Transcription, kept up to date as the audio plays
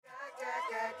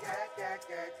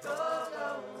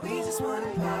We just wanna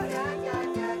party.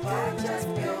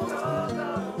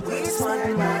 We just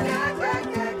wanna party.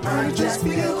 Party just for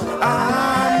you.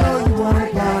 I know you wanna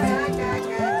party.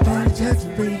 Party just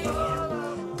for me.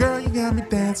 Girl, you got me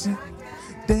dancing.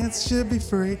 Dance should be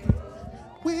free.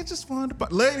 We just wanted to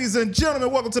party. Ladies and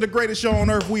gentlemen, welcome to the greatest show on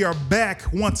earth. We are back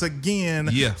once again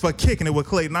for Kicking It with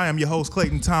Clayton. I am your host,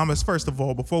 Clayton Thomas. First of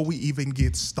all, before we even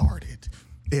get started,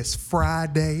 it's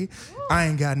Friday. I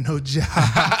ain't got no job,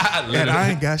 and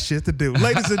I ain't got shit to do.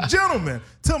 Ladies and gentlemen,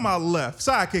 to my left,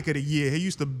 sidekick of the year. He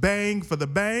used to bang for the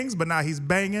bangs, but now he's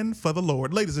banging for the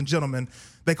Lord. Ladies and gentlemen,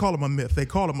 they call him a myth. They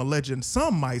call him a legend.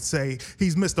 Some might say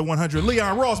he's Mr. 100.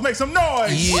 Leon Ross, make some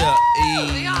noise.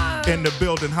 Yeah. In the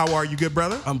building. How are you, good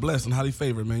brother? I'm blessed and highly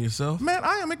favored, man. Yourself? Man,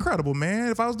 I am incredible,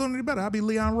 man. If I was doing any better, I'd be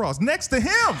Leon Ross. Next to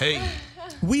him,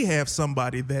 we have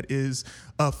somebody that is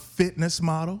a fitness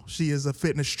model. She is a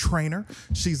fitness trainer.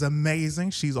 She's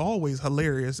amazing. She's always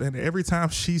hilarious. And every time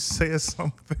she says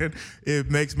something,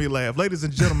 it makes me laugh. Ladies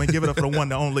and gentlemen, give it up for the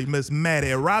one and only Miss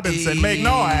Maddie Robinson. Make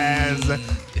noise.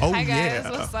 Oh, Hi guys,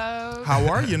 yeah. what's up? How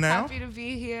are you now? Happy to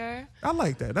be here. I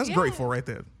like that. That's grateful right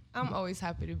there. I'm always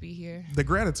happy to be here. The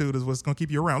gratitude is what's going to keep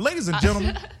you around. Ladies and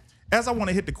gentlemen, as I want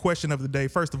to hit the question of the day,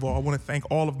 first of all, I want to thank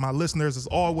all of my listeners, as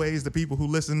always, the people who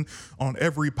listen on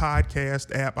every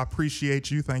podcast app. I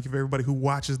appreciate you. Thank you for everybody who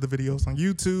watches the videos on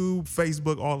YouTube,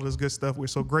 Facebook, all of this good stuff. We're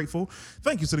so grateful.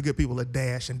 Thank you to the good people at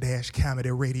Dash and Dash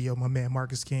Comedy Radio, my man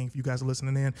Marcus King, if you guys are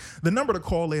listening in. The number to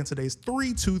call in today is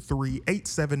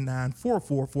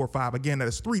 323-879-4445. Again, that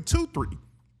is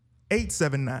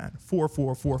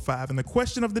 323-879-4445. And the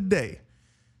question of the day: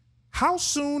 how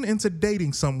soon into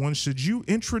dating someone should you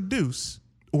introduce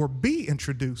or be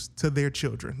introduced to their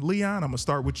children? Leon, I'm going to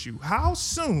start with you. How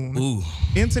soon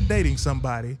into dating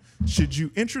somebody should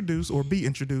you introduce or be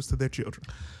introduced to their children?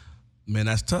 Man,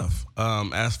 that's tough.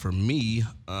 As for me,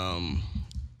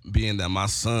 being that my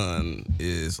son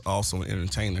is also an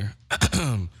entertainer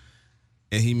and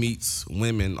he meets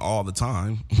women all the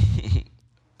time,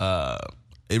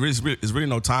 it's really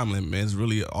no time limit, man. It's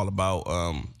really all about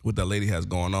what that lady has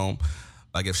going on.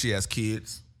 Like if she has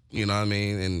kids, you know what I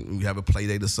mean, and we have a play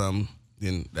date or something,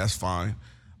 then that's fine.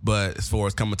 But as far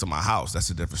as coming to my house, that's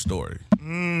a different story.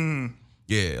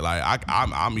 Yeah, like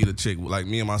I'll meet a chick. Like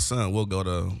me and my son, we'll go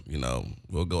to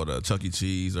Chuck E.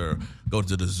 Cheese or go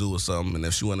to the zoo or something. And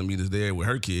if she want to meet us there with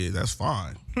her kids, that's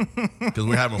fine, because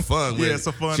we're having fun. It's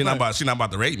a fun. She not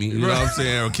about to rape me, you know what I'm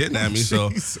saying, or kidnap me. So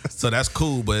that's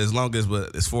cool. But as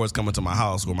far as coming to my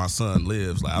house where my son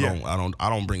lives, like I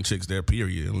don't bring chicks there,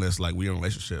 period, unless like we're in a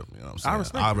relationship. You know what I'm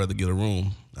saying? I'd rather get a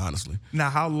room, honestly. Now,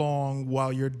 how long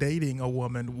while you're dating a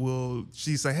woman will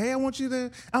she say, "Hey, I want you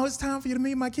to? Oh, it's time for you to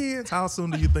meet my kids." How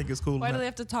soon do you think it's cool? Why do they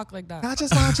have to talk like that? I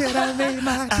just want you to meet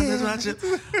my kids.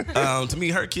 To me,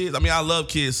 her kids. I mean, I love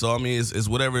kids, so I mean, it's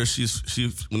whatever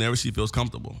whenever she feels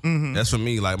comfortable. That's for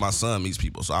me. Like my son meets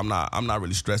people, so I'm not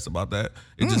really stressed about that.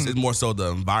 It's more so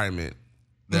the environment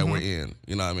that we're in.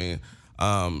 You know what I mean?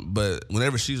 But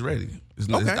whenever she's ready,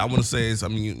 I want to say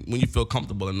when you feel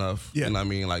comfortable enough. You know what I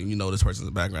mean? Like you know this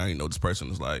person's background, you know this person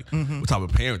is like what type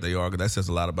of parent they are, because that says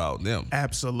a lot about them.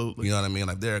 Absolutely. You know what I mean?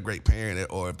 Like they're a great parent,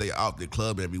 or if they out the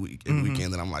club every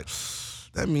weekend, then I'm like,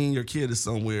 that means your kid is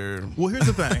somewhere. Well, here's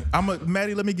the thing.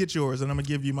 Maddie, let me get yours, and I'm going to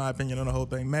give you my opinion on the whole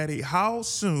thing. Maddie, how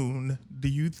soon do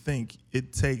you think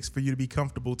it takes for you to be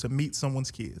comfortable to meet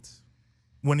someone's kids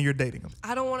when you're dating them?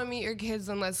 I don't want to meet your kids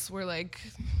unless we're like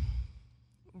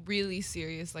really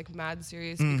serious, like mad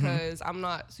serious, because I'm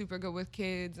not super good with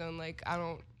kids, and like I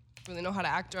don't really know how to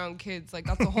act around kids. Like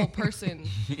that's a whole person,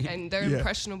 and they're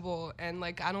impressionable, and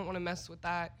like I don't want to mess with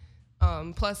that.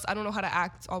 Plus, I don't know how to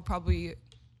act. I'll probably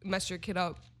mess your kid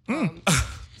up.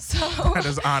 So that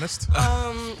is honest.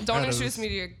 Don't introduce me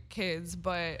to your kids,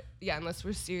 but yeah, unless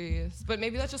we're serious. But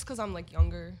maybe that's just because I'm like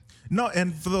younger. No,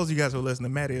 and for those of you guys who are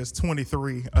listening, Maddie is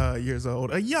 23 years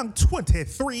old, a young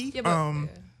 23. Yeah,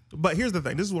 but here's the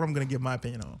thing. This is what I'm going to give my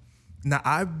opinion on. Now,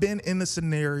 I've been in a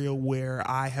scenario where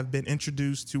I have been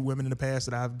introduced to women in the past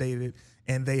that I've dated,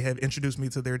 and they have introduced me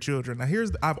to their children. Now,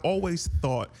 I've always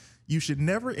thought you should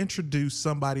never introduce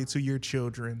somebody to your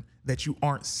children that you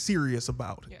aren't serious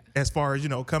about, as far as,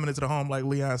 coming into the home, like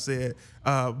Leon said,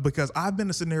 because I've been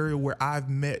in a scenario where I've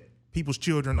met people's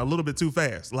children a little bit too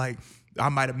fast. Like, I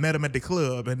might have met him at the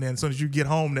club, and then as soon as you get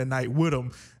home that night with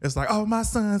him, it's like, oh, my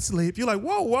son's asleep. You're like,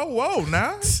 whoa,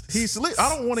 now he's asleep.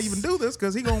 I don't want to even do this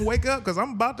because he's going to wake up because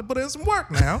I'm about to put in some work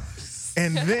now.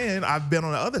 And then I've been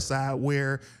on the other side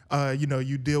where,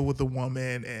 you deal with a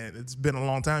woman and it's been a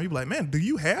long time. You're like, man, do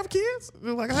you have kids?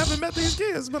 They're like, I haven't met these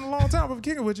kids. It's been a long time. I've been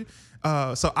kicking with you.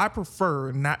 So I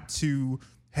prefer not to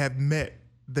have met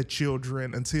the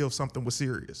children until something was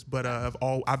serious. But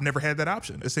I've never had that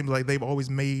option. It seems like they've always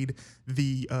made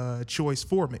the choice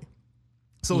for me.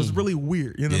 So it's really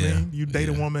weird, you know what I mean? You date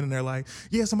a woman and they're like,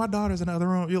 yeah, so my daughter's in the other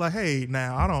room. You're like, hey,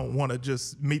 now I don't want to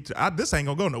just meet. This ain't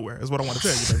gonna go nowhere. Is what I want to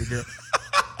tell you, baby girl.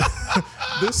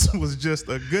 This was just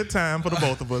a good time for the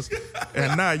both of us,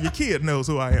 and now your kid knows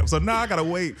who I am. So now I gotta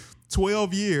wait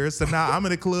 12 years. So now I'm in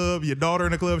the club, your daughter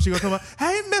in the club. She gonna come up,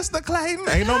 hey, Mr. Clayton.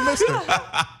 Ain't no Mister.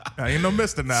 Ain't no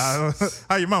Mister now.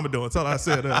 How your mama doing? Tell her I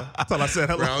said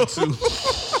hello. Round 2.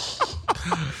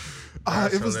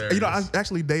 It was, I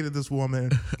actually dated this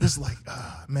woman. This like,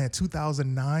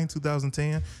 2009,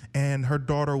 2010, and her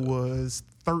daughter was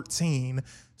 13.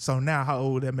 So now, how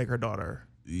old would that make her daughter?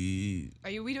 Are we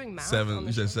doing math? 7.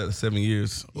 You said 7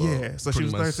 years. Well, yeah. So she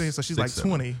was 13. So she's 6, like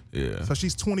 20. 7. Yeah. So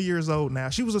she's 20 years old now.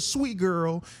 She was a sweet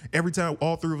girl. Every time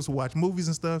all three of us would watch movies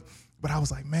and stuff. But I was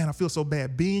like, man, I feel so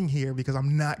bad being here because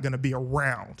I'm not gonna be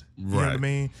around. You know what I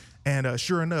mean? And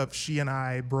sure enough, she and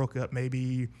I broke up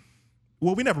maybe.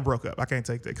 Well, we never broke up. I can't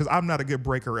take that because I'm not a good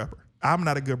breaker-upper. I'm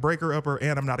not a good breaker-upper,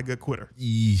 and I'm not a good quitter.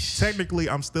 Yeesh. Technically,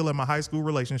 I'm still in my high school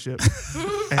relationship,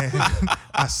 and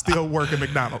I still work at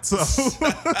McDonald's. So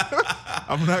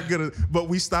I'm not good at. But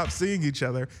we stopped seeing each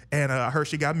other, and I heard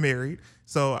she got married.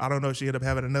 So I don't know if she ended up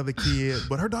having another kid,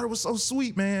 but her daughter was so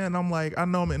sweet, man. And I'm like, I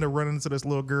know I'm in there running into this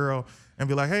little girl and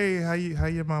be like, hey, how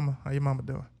your mama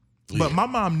doing? But my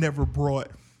mom never brought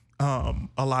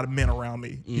a lot of men around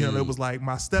me. You know, it was like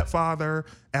my stepfather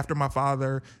after my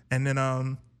father, and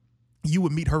then you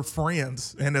would meet her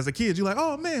friends. And as a kid, you're like,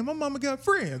 oh man, my mama got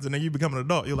friends. And then you become an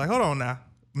adult. You're like, hold on now,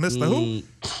 Mr. Who?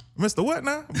 Mr. What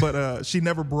now? But she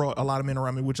never brought a lot of men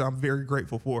around me, which I'm very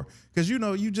grateful for. Because you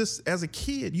know, you just as a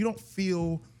kid, you don't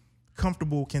feel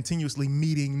comfortable continuously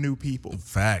meeting new people.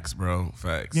 Facts, bro.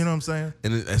 Facts. You know what I'm saying?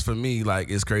 And as for me, like,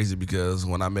 it's crazy because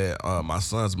when I met my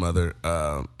son's mother,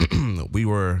 we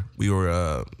were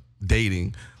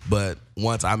dating, but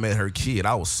once I met her kid,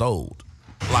 I was sold.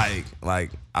 Like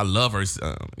I love her.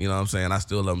 You know what I'm saying? I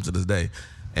still love him to this day.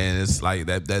 And it's like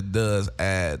that does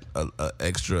add a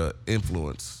extra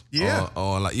influence. Yeah.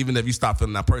 On like, even if you stop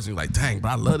feeling that person, you're like, dang, bro,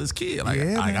 I love this kid. Like,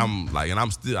 yeah, I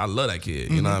love that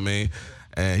kid. You know what I mean?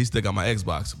 And he still got my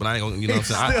Xbox, but I ain't gonna, you know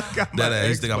what I'm saying?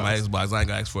 He still got my Xbox. I ain't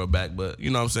gonna ask for it back, but you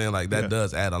know what I'm saying? Like, that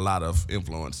does add a lot of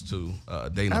influence to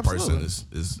dating a person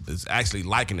is actually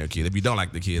liking their kid. If you don't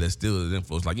like the kid, that's still an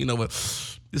influence. Like, you know what?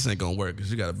 This ain't gonna work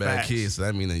because you got a bad kid, so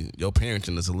that means that your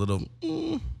parenting is a little.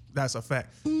 That's a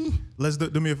fact. Let's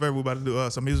do me a favor. We're about to do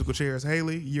some musical chairs.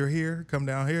 Haley, you're here. Come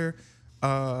down here.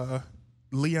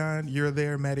 Leon, you're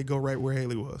there. Maddie, go right where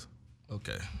Haley was.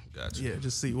 Okay, gotcha. Yeah,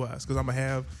 just seat wise, because I'm gonna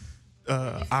have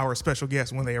our special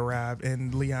guests when they arrive,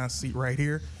 and Leon's seat right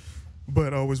here.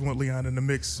 But I always want Leon in the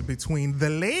mix between the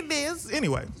ladies.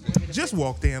 Anyway, just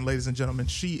walked in, ladies and gentlemen.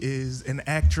 She is an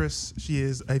actress. She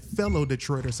is a fellow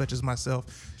Detroiter, such as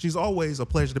myself. She's always a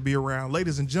pleasure to be around.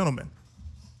 Ladies and gentlemen,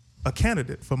 a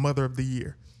candidate for Mother of the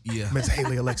Year. Yeah. Miss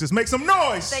Haley Alexis. Make some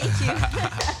noise. Thank you.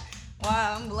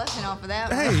 Wow, I'm blushing off of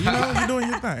that. Hey, you know, you're doing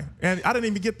your thing. And I didn't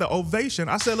even get the ovation.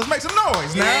 I said, let's make some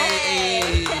noise now.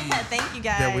 Hey. Thank you,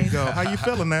 guys. There we go. How you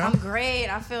feeling now? I'm great.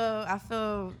 I feel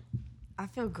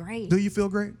great. Do you feel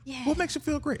great? Yeah. What makes you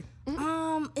feel great?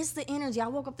 It's the energy. I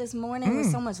woke up this morning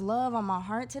with so much love on my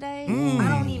heart today. I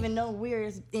don't even know where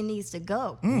it needs to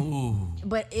go.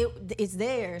 But it's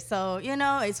there. So, you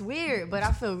know, it's weird, but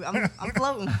I feel I'm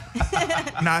floating.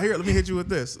 Now, here, let me hit you with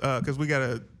this, because we got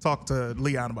to talk to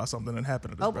Leon about something that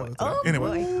happened to this brother today.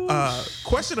 Anyway,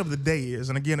 question of the day is,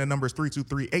 and again, the number is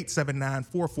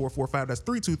 323-879-4445. That's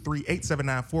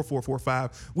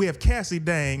 323-879-4445. We have Cassie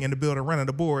Dang in the building running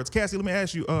the boards. Cassie, let me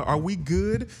ask you, are we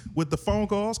good with the phone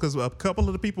calls? Because a couple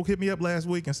of the people hit me up last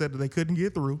week and said that they couldn't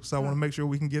get through. So I want to make sure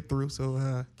we can get through.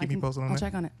 So keep me posted on that. I'll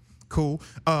check on it. Cool.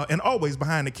 And always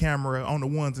behind the camera on the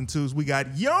ones and twos, we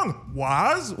got young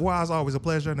Waz. Waz, always a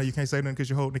pleasure. I know you can't say nothing because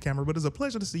you're holding the camera, but it's a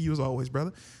pleasure to see you as always,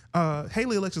 brother.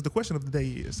 Haley Alexis, the question of the day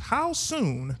is, how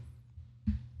soon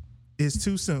is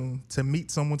too soon to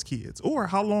meet someone's kids? Or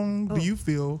how long do you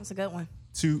feel That's a good one.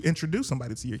 to introduce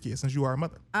somebody to your kids since you are a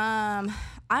mother?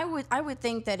 I would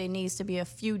think that it needs to be a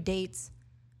few dates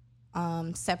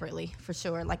separately for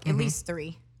sure, like at least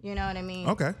 3. You know what I mean?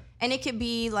 Okay. And it could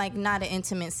be like not an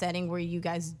intimate setting where you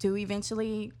guys do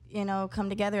eventually, you know, come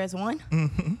together as one.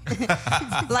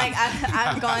 Like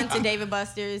I've gone to David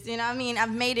Buster's, you know what I mean?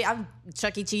 I've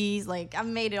Chuck E. Cheese, like I've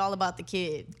made it all about the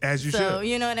kid. As you so, should.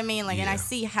 you know what I mean? Like, and I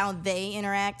see how they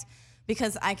interact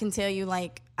because I can tell you,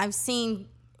 like, I've seen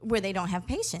where they don't have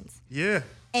patience. Yeah.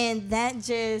 And that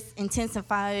just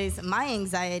intensifies my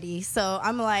anxiety. So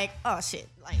I'm like, oh shit,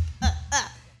 like,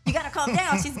 you gotta gotta calm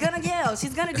down. She's gonna yell.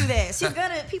 She's gonna do that. She's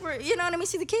gonna people. You know what I mean?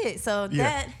 She's a kid, so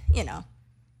that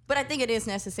But I think it is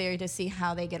necessary to see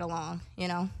how they get along.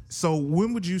 So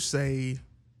when would you say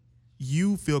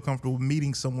you feel comfortable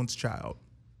meeting someone's child?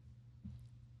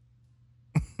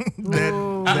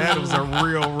 that was a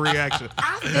real reaction.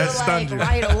 I feel like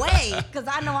right away, because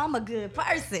I know I'm a good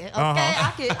person. Okay,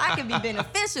 I can be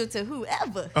beneficial to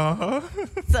whoever.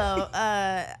 So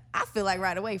I feel like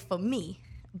right away for me.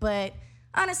 But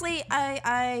honestly,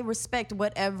 I respect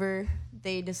whatever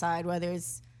they decide. Whether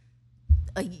it's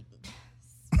 6 months.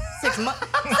 6 months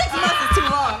is too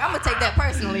long. I'm gonna take that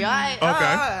personally. All right.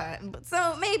 Okay.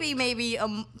 So maybe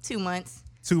 2 months.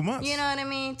 2 months. You know what I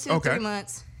mean? 3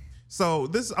 months.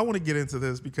 So I want to get into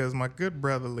this because my good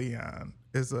brother Leon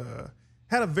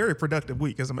had a very productive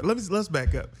week. Let's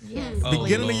back up. Yes.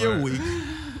 Beginning of your week,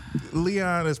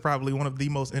 Leon is probably one of the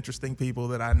most interesting people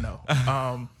that I know.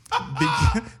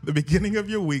 The beginning of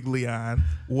your week, Leon,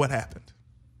 what happened?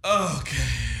 Okay.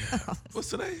 What's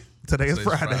today? Today's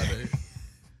Friday.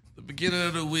 The beginning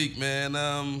of the week, man.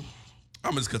 I'm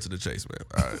just cut to the chase, man.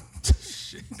 All right.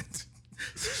 Shit.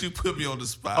 You put me on the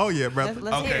spot. Oh yeah, brother.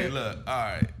 Let's hear Okay, it. look. All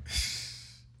right.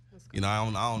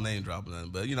 I don't name drop nothing,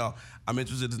 but I'm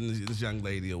interested in this young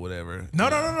lady or whatever. No.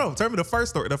 Tell me the first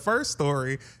story. The first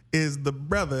story is the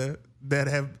brother that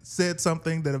have said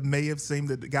something that may have seemed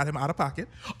that got him out of pocket.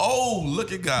 Oh,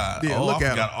 look at God. Yeah, I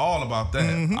forgot all about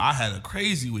that. I had a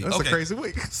crazy week. That's a crazy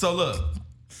week. So look.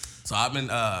 So I've been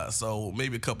so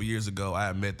maybe a couple years ago I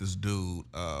had met this dude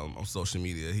on social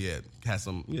media. He had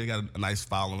some got a nice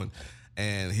following.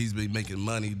 And he's been making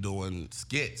money doing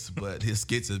skits, but his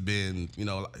skits have been, he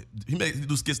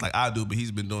do skits like I do, but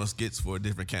he's been doing skits for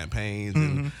different campaigns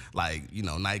and like,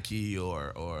 Nike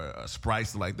or Sprite,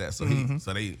 stuff like that. So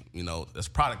they, there's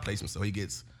product placement. So he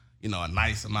gets, a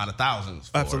nice amount of thousands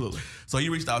for Absolutely. it. So he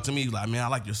reached out to me, like, man, I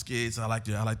like your skits. I like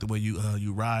the way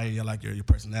you write. I like your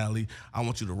personality. I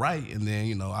want you to write, and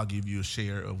then I'll give you a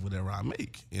share of whatever I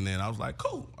make. And then I was like,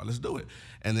 cool, let's do it.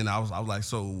 And then I was like,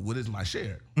 so what is my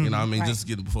share? You know what I mean? Right. Just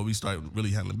before we start really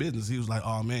handling business, he was like,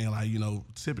 oh man, like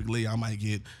typically I might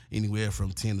get anywhere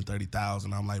from 10 to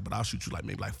 30,000. I'm like, but I'll shoot you like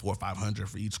maybe like 400 or 500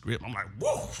 for each script. I'm like,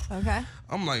 whoa. Okay.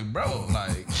 I'm like, bro,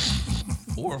 like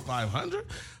 400 or 500.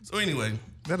 So anyway.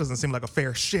 That doesn't seem like a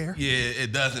fair share. Yeah,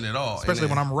 it doesn't at all. Especially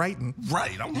when I'm writing.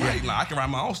 Right, I'm writing. Like, I can write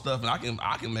my own stuff and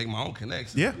I can make my own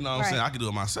connections. Yeah. You know what I'm saying? I can do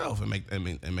it myself and make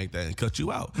that and cut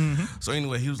you out. So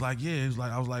anyway, he was like, yeah.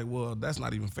 I was like, well, that's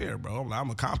not even fair, bro.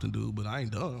 I'm a Compton dude, but I ain't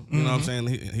dumb. You know what I'm saying?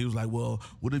 He was like, well,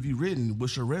 what have you written?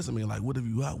 What's your resume? Like, what have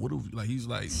you got? Like, he's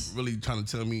like really trying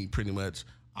to tell me pretty much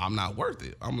I'm not worth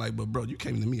it. I'm like, but bro, you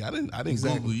came to me. I didn't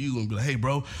Google you and be like, hey,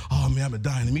 bro, oh man, I've been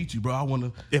dying to meet you,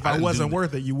 bro. If I wasn't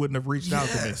worth it, you wouldn't have reached out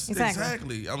to me.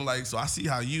 Exactly. I'm like, so I see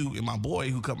how you and my boy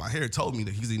who cut my hair told me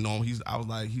that he's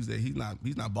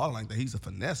not balling like that. He's a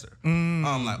finesser.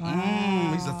 I'm like,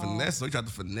 he's a finesse. So he tried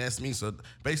to finesse me. So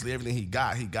basically everything he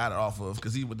got it off of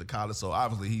because he went to college. So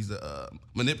obviously he's a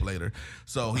manipulator.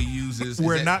 So he uses.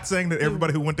 We're not saying that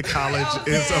everybody who went to college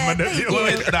is a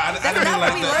manipulator. That's not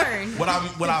what we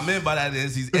learned. What I meant by that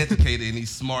is he's educated and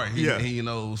he's smart. He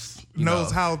knows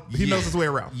his way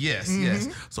around. Yes, yes.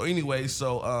 So anyway,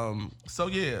 so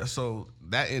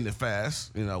that ended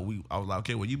fast. I was like,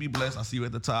 okay, well, you be blessed. I'll see you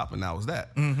at the top, and that was that.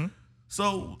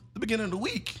 So the beginning of the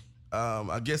week,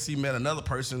 I guess he met another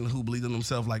person who believed in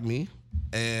himself like me.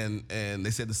 And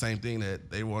they said the same thing,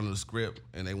 that they wanted a script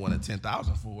and they wanted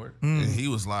 10,000 for it. And he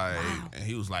was like,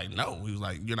 no. He was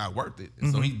like, you're not worth it.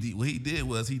 And so what he did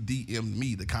was he DM'd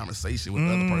me the conversation with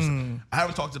the other person. I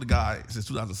haven't talked to the guy since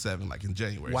 2007, like in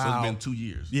January. Wow. So it's been 2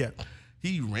 years. Yeah.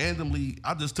 He randomly,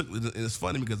 and it's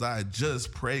funny because I had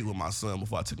just prayed with my son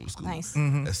before I took him to school. Nice.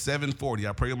 At 7:40,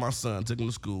 I prayed with my son, took him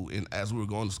to school, and as we were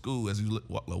going to school, as he was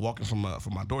walking from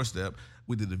my doorstep,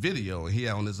 we did a video, and he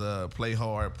had on his Play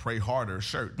Hard, Pray Harder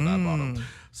shirt that I bought him.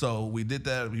 So we did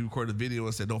that, we recorded a video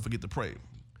and said, don't forget to pray.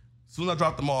 As soon as I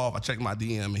dropped him off, I checked my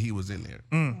DM, and he was in there.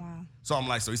 Wow. So I'm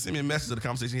like, so he sent me a message of the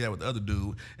conversation he had with the other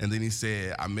dude, and then he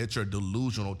said, I met your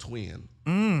delusional twin.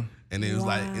 And it was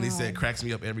like, and he said, cracks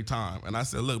me up every time. And I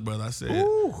said, look, brother, I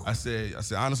said,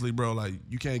 honestly, bro, like,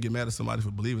 you can't get mad at somebody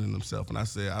for believing in themselves. And I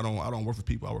said, I don't work for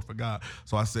people, I work for God.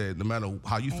 So I said, no matter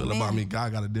how you feel about me,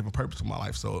 God got a different purpose for my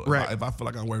life. So if I feel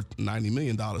like I'm worth $90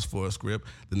 million for a script,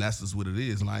 then that's just what it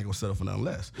is, and I ain't gonna settle for nothing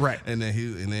less. Right. And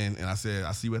then I said,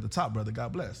 I see you at the top, brother.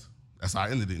 God bless. That's how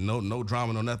I ended it. No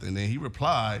drama, no nothing. And then he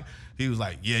replied, he was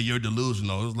like, yeah, you're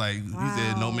delusional. It was like, he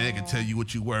said, no man can tell you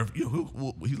what you're worth.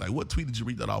 He's like, what tweet did you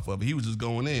read that off of? He was just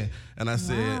going in. And I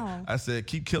said,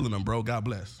 keep killing him, bro. God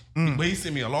bless. But he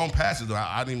sent me a long passage.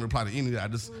 I didn't even reply to any of that. I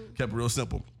just kept it real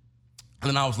simple. And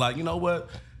then I was like, you know what?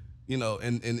 You know,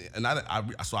 and I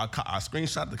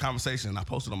screenshot the conversation and I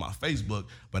posted on my Facebook,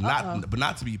 but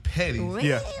not to be petty,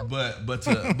 Really? but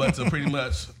to pretty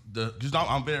much just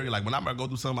I'm very like whenever I go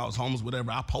through something, I was homeless, whatever,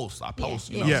 I post,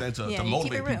 you know what I'm saying, to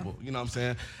motivate people, you know what I'm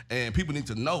saying, and people need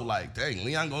to know like, dang,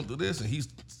 Leon going through this and he's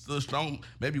still strong.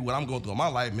 Maybe what I'm going through in my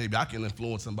life, maybe I can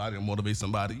influence somebody or motivate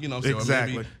somebody, you know what I'm saying,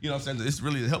 exactly. or maybe, you know what I'm saying, it's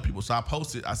really to help people. So I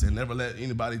posted, I said, never let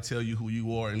anybody tell you who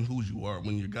you are and whose you are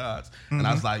when you're God's. And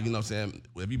I was like, you know what I'm saying,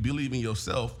 if you believe in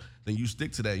yourself, then you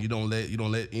stick to that. You don't let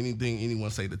anyone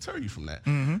say deter you from that.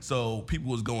 So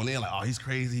people was going in like, oh, he's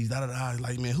crazy, he's da-da-da.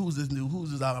 Like, man, who's this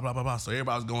blah, blah, blah, blah. So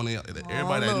everybody was going in.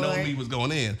 Everybody that know me was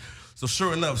going in. So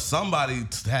sure enough, somebody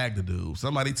tagged the dude.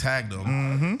 Somebody tagged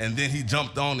him. And then he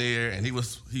jumped on there and he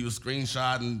was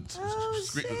screenshotting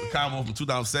convo from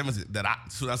 2017 that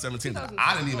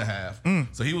I didn't even have.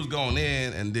 So he was going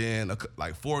in, and then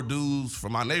like 4 dudes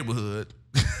from my neighborhood.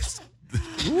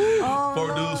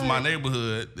 Four dudes from my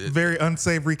neighborhood. Very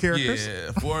unsavory characters.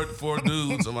 Yeah, four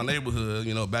dudes from my neighborhood.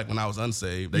 You know, back when I was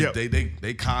unsaved,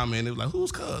 they commented like,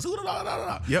 "Who's cuz? Who da da da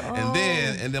da?" Yep.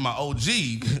 And then my OG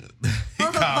he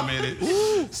commented.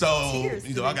 So Cheers,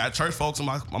 you know, I got church folks on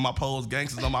my posts,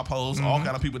 gangsters on my posts, all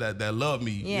kind of people that love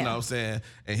me. You know what I'm saying?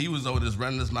 And he was over just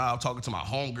running his mouth, talking to my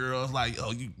homegirls like,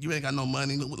 "Oh, you ain't got no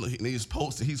money." And he's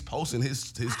posting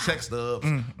his check stubs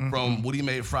from what he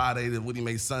made Friday to what he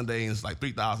made Sunday, and it's like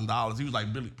 $3,000. He was like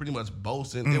really, pretty much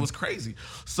boasting. It was crazy.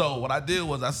 So what I did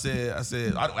was I didn't say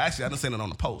it on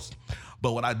the post,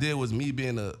 but what I did was, me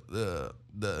being the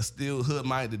still hood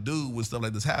minded dude when stuff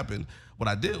like this happened, what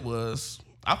I did was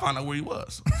I found out where he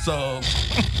was. So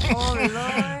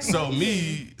Lord.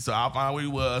 so I found out where he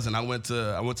was, and I went to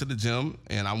the gym,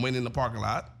 and I went in the parking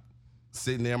lot,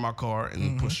 sitting there in my car,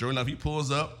 and sure enough, he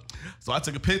pulls up. So I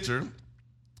took a picture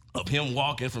of him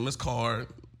walking from his car,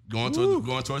 going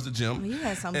towards the gym. You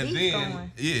had some and beef then,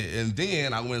 going. Yeah, and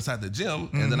then I went inside the gym,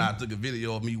 and then I took a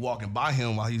video of me walking by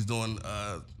him while he's doing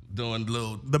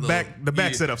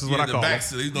back sit-ups is what I call them.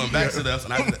 He's doing back sit-ups,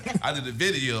 and I did a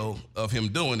video of him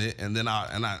doing it, and then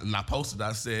I posted.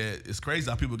 I said, it's crazy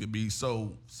how people could be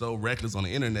so reckless on the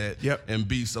internet and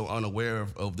be so unaware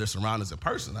of their surroundings in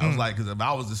person. I was like, because if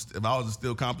I was a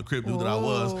still Compton Crip dude that I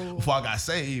was before I got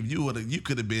saved, you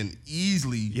could have been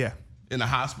easily in the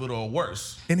hospital or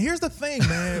worse. And here's the thing,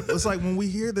 man. It's like when we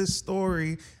hear this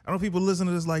story, I know people listen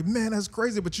to this like, man, that's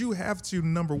crazy. But you have to,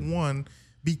 number one,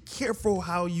 be careful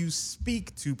how you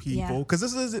speak to people, because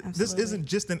this isn't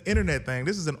just an internet thing.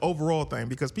 This is an overall thing,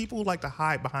 because people like to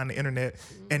hide behind the internet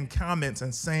and comments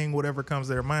and saying whatever comes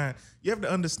to their mind. You have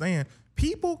to understand,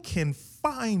 people can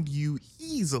find you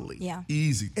easily. Yeah.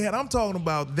 Easy. And I'm talking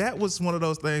about, that was one of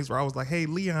those things where I was like, hey,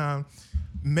 Leon,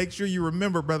 make sure you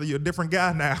remember, brother, you're a different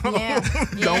guy now. Don't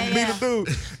be the dude.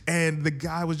 And the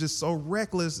guy was just so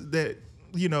reckless that,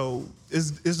 you know,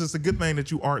 it's just a good thing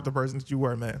that you aren't the person that you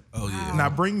were, man. Oh, yeah. Now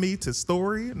bring me to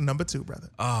story number 2, brother.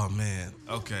 Oh, man.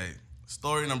 Okay.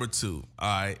 Story number 2. All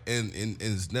right. And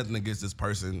it's nothing against this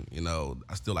person. You know,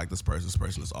 I still like this person. This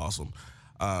person is awesome.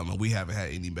 We haven't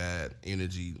had any bad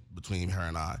energy between her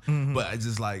and I. But it's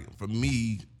just like, for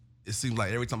me, it seems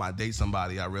like every time I date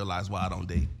somebody, I realize why I don't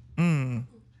date. In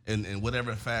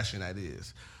whatever fashion that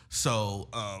is. So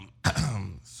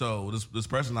this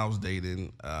person I was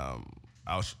dating,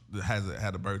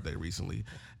 had a birthday recently,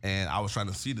 and I was trying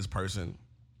to see this person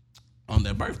on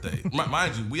their birthday.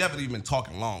 Mind you, we haven't even been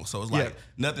talking long, so it's like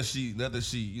nothing. She,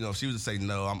 you know, she was to say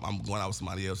no, I'm going out with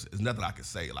somebody else. It's nothing I can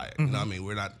say. Like, you know what I mean?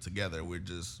 We're not together. We're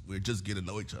just getting to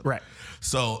know each other. Right.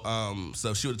 So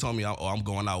she would have told me, oh, I'm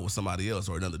going out with somebody else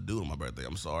or another dude on my birthday.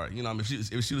 I'm sorry. You know, I mean, if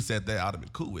she would have said that, I'd have been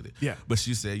cool with it. Yeah. But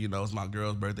she said, you know, it's my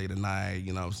girl's birthday tonight.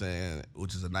 You know what I'm saying?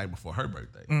 Which is the night before her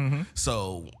birthday.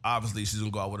 So obviously she's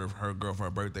gonna go out with her girl for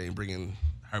her birthday and bringing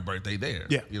her birthday there.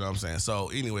 Yeah. You know what I'm saying? So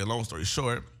anyway, long story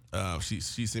short, she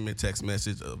sent me a text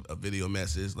message, a video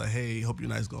message, like, hey, hope your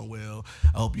night's going well.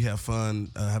 I hope you have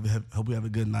fun. Hope you have a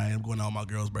good night. I'm going out on my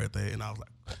girl's birthday. And I was like,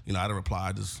 you know, I didn't reply.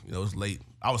 I just, you know, it was late.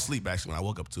 I was asleep, actually, when I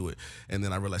woke up to it. And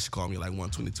then I realized she called me like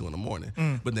 1:22 in the morning.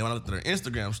 But then when I looked at her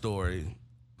Instagram story,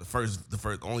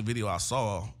 the only video I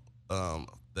saw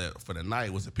that for the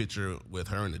night was a picture with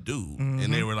her and the dude,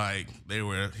 and they were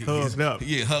hugged up.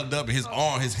 Yeah, hugged up, and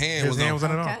his hand was on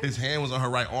her arm. His hand was on her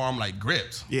right arm, like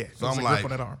gripped. Yeah, so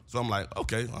I'm like,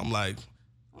 okay, I'm like,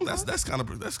 that's kind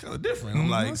of different. I'm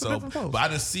like, so, but I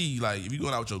didn't see, like, if you're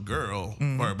going out with your girl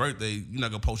for her birthday, you're not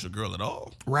gonna post your girl at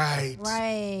all. Right.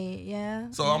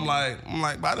 Yeah. So I'm like,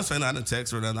 but I didn't say nothing,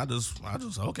 text her, and I just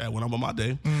okay, I went on my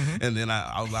day, and then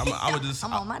I was like,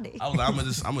 I'm on my day. I was like,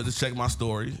 I'm gonna just check my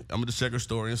story. I'm gonna just check her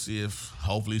story and see if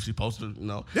hopefully she posted, you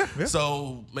know. Yeah.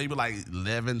 So maybe like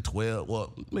 11, 12,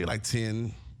 well, maybe like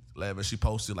 10. 11, she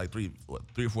posted like three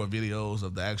or four videos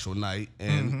of the actual night,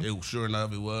 and sure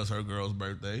enough, it was her girl's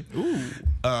birthday.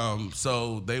 Ooh.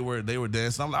 So they were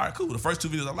dancing. I'm like, all right, cool. The first two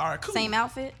videos, I'm like, all right, cool. Same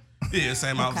outfit? Yeah,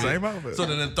 same outfit. Same outfit. So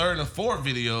then the third and fourth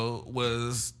video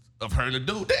was of her and the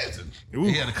dude dancing. Ooh.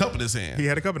 He had a cup in his hand. He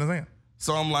had a cup in his hand.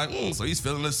 So I'm like, so he's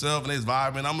feeling himself and he's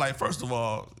vibing. I'm like, first of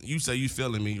all, you say you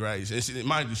feeling me, right? And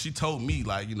mind you, she told me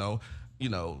like,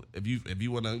 if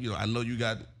you wanna, I know you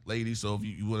got ladies, so if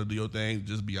you wanna do your thing,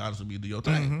 just be honest with me, do your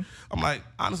thing. I'm like,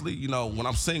 honestly, when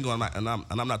I'm single and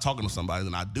I'm not talking to somebody,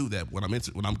 then I do that. When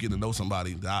I'm getting to know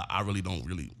somebody, I really don't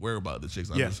really worry about the chicks.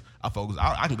 I focus.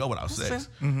 I can go without sex.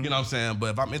 You know what I'm saying?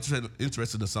 But if I'm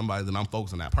interested in somebody, then I'm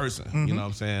focused on that person. You know what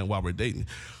I'm saying? While we're dating.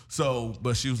 So,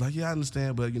 but she was like, yeah, I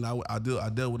understand, but I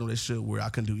dealt with a relationship where I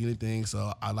couldn't do anything,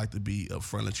 so I like to be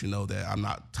upfront, let you know that I'm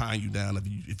not tying you down.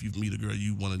 If you meet a girl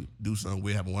you want to do something,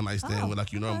 we have a one night stand with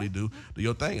like you normally do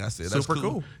your thing. I said that's super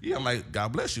cool. Yeah, I'm like,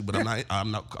 God bless you, but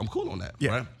I'm cool on that,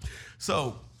 yeah. right?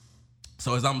 So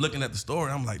as I'm looking at the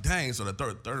story, I'm like, dang. So the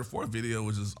third or fourth video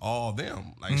was just all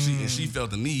them. Like she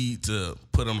felt the need to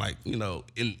put them like in the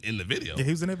video. Yeah, he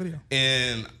was in that video.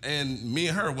 And me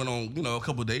and her went on a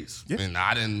couple of dates. Yeah. And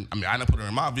I didn't put her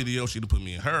in my video. She didn't put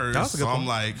me in hers. That was a good so point. I'm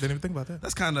like, didn't even think about that.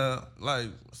 That's kind of like,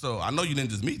 so I know you didn't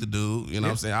just meet the dude. You know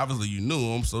what I'm saying? Obviously you knew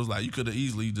him. So it's like you could have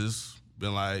easily just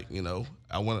been like,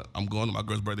 I'm going to my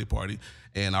girl's birthday party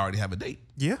and I already have a date.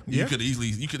 Yeah. You could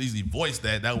easily voice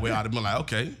that. That way I'd have been like,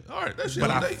 okay, all right, that's your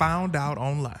But I date. found out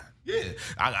online. Yeah,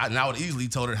 I would easily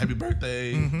told her happy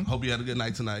birthday. Hope you had a good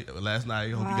night tonight, last night.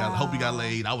 Hope you got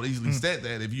laid. I would easily said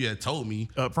that if you had told me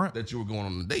up front that you were going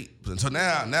on a date. So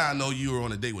now I know you were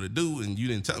on a date with a dude and you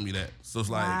didn't tell me that. So it's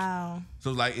like,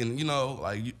 and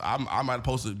I might have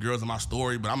posted girls in my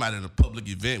story, but I'm at a public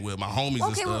event with my homies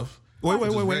and stuff.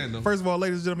 Wait. First of all,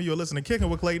 ladies and gentlemen, you're listening to Kickin'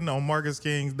 with Clayton on Marcus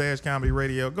King's Comedy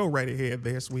Radio. Go right ahead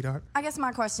there, sweetheart. I guess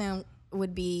my question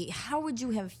would be, how would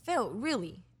you have felt,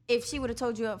 really, if she would have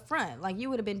told you up front? Like, you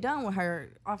would have been done with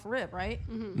her off rip, right?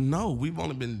 No, we've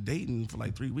only been dating for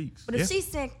like 3 weeks. But if she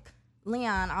said,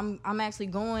 Leon, I'm actually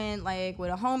going, like, with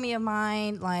a homie of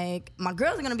mine. Like, my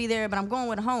girls are going to be there, but I'm going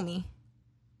with a homie.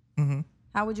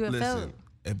 How would you have felt?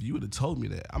 If you would have told me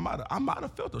that, I might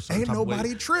have felt a certain Ain't type nobody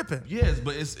of way. tripping. Yes,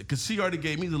 but it's because she already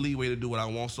gave me the leeway to do what I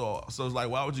want. So it's like,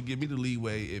 why would you give me the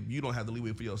leeway if you don't have the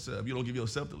leeway for yourself? You don't give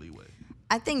yourself the leeway.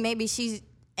 I think maybe she's,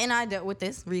 and I dealt with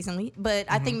this recently, but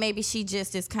I think maybe she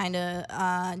just is kind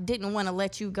of didn't want to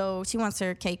let you go. She wants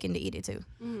her cake and to eat it too.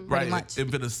 Right. Much.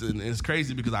 It's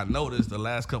crazy because I noticed the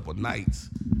last couple of nights,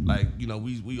 like,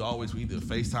 we always either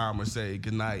FaceTime or say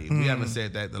goodnight. We haven't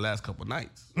said that the last couple of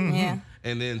nights. Yeah.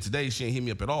 And then today she ain't hit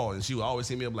me up at all. And she would always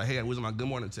hit me up like, hey, where's my good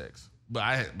morning text? But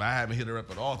I haven't hit her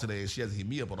up at all today, and she hasn't hit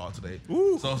me up at all today.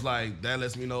 Ooh. So it's like, that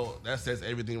lets me know, that says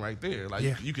everything right there. Like,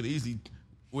 you could easily,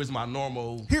 where's my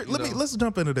normal... Here, let's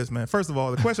jump into this, man. First of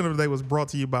all, the question of the day was brought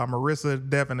to you by Marissa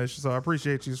Devonish. So I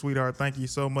appreciate you, sweetheart. Thank you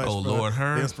so much for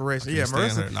the inspiration. Yeah,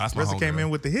 Marissa came in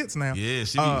with the hits now. Yeah,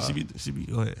 she be,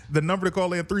 go ahead. The number to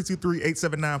call in,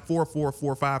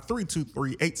 323-879-4445,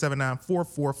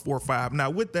 323-879-4445. Now,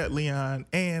 with that, Leon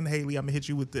and Haley, I'm going to hit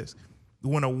you with this.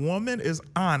 When a woman is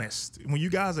honest, when you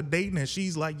guys are dating and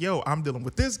she's like, yo, I'm dealing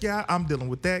with this guy, I'm dealing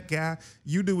with that guy,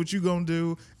 you do what you gonna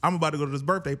do, I'm about to go to this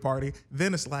birthday party,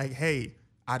 then it's like, hey,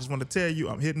 I just want to tell you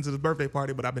I'm heading to this birthday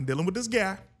party, but I've been dealing with this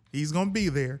guy. He's gonna be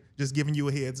there, just giving you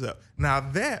a heads up. Now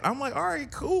that, I'm like, all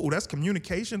right, cool. That's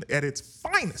communication at its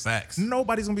finest. Facts.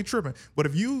 Nobody's gonna be tripping. But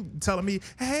if you telling me,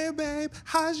 hey babe,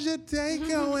 how's your day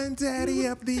going, daddy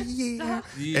of the year?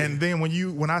 And then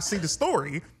when I see the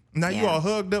story, now you all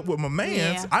hugged up with my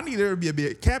mans. I need there to be a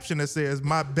bit caption that says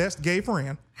my best gay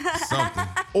friend. Something.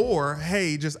 Or,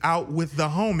 hey, just out with the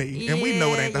homie. And we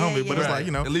know it ain't the homie, but it's like,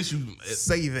 at least you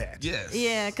say that. Yes.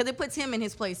 Yeah, because it puts him in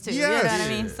his place too. Yes. You know what I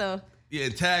mean? So. Yeah,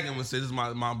 and tag him and say, this is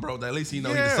my bro. At least he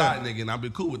know he's a side nigga, and I'll be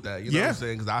cool with that. You know what I'm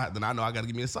saying? Because then I know I got to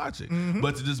give me a side chick.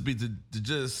 But to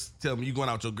just tell me you going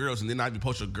out with your girls, and then I be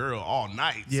post your girl all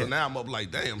night. So now I'm up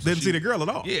like, damn. So didn't see the girl at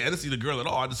all. Yeah, I didn't see the girl at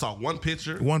all. I just saw one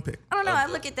picture. One pic. I don't know. I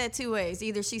look at that two ways.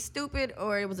 Either she's stupid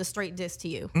or it was a straight diss to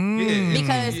you. Yeah.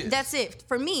 Because that's it.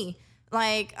 For me,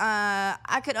 like,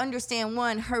 I could understand,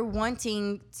 one, her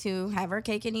wanting to have her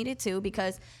cake and eat it too,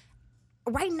 because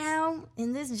right now,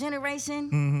 in this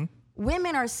generation,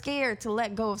 women are scared to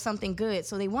let go of something good,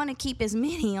 so they want to keep as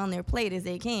many on their plate as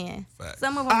they can. Fact.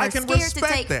 Some of them are scared to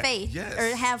take faith Yes.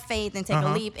 or have faith and take a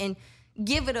leap and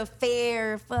give it a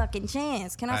fair fucking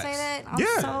chance. Can I say that? I'm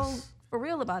so for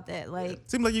real about that. Like,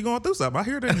 seems like you're going through something. I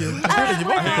hear it in your voice.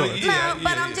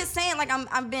 But I'm just saying, like,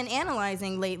 I've been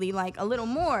analyzing lately, like, a little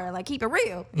more, like, keep it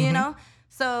real, you know?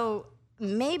 So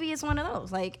maybe it's one of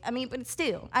those. Like, I mean, but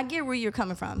still, I get where you're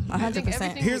coming from.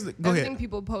 100%. Everything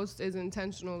people post is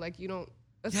intentional. Like, you don't.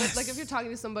 Like if you're talking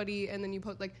to somebody and then you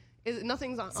post like.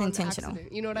 Nothing's on intentional.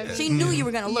 Accident. You know what I mean? She knew you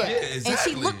were gonna look, exactly. and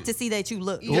she looked to see that you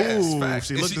looked. Yes, Ooh, facts.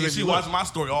 She watched my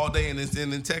story all day and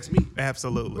then text me.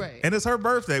 Absolutely. Right. And it's her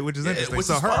birthday, which is interesting. Which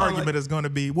so is her fine, argument is going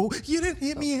to be, well, you didn't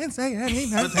hit me and say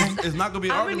anything. It's not going to be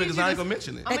an argument because I ain't going to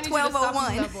mention it. At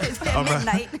 12:01, it's at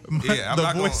midnight. Yeah,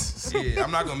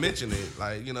 I'm not gonna mention it.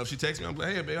 Like, you know, if she texts me, I'm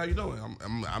like, hey, babe, how you doing?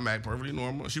 I'm acting perfectly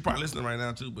normal. She probably listening right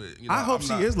now too, but you know, I hope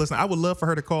she is listening. I would love for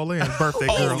her to call in, birthday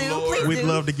girl. We'd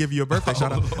love to give you a birthday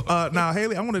shout out. Now,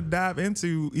 Haley, I want to dive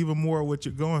into even more what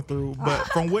you're going through, but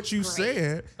from what you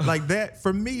said, like that,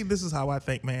 for me, this is how I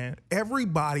think, man.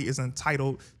 Everybody is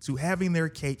entitled to having their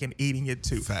cake and eating it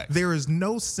too. Facts. There is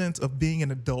no sense of being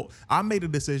an adult. I made a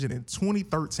decision in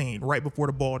 2013, right before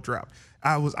the ball dropped.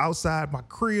 I was outside my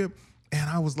crib and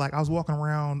I was walking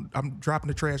around, I'm dropping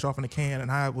the trash off in the can,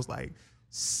 and I was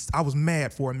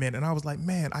mad for a minute, and I was like,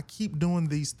 man, I keep doing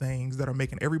these things that are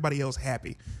making everybody else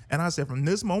happy. And I said, from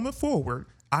this moment forward,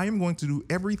 I am going to do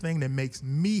everything that makes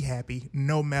me happy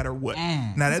no matter what.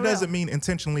 Now, that doesn't mean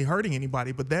intentionally hurting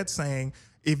anybody, but that's saying,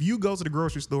 if you go to the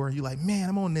grocery store and you're like, man,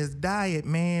 I'm on this diet,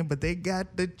 man, but they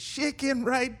got the chicken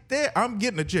right there. I'm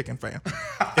getting the chicken, fam.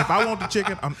 If I want the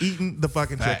chicken, I'm eating the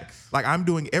fucking chicken. Like, I'm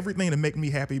doing everything to make me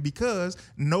happy because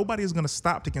nobody is going to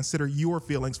stop to consider your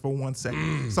feelings for 1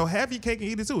 second. So have your cake and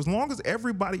eat it too. As long as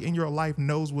everybody in your life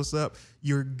knows what's up,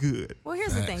 you're good. Well,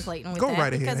 here's the thing, Clayton, with Go that.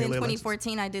 right ahead, Because in Haley,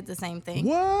 2014, I did the same thing.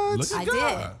 What? Look at I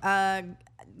God.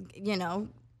 did. You know,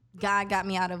 God got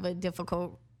me out of a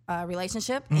difficult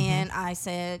relationship, and I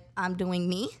said, I'm doing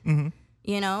me.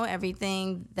 You know,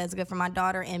 everything that's good for my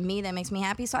daughter and me that makes me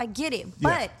happy. So I get it.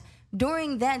 But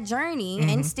during that journey,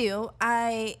 and still,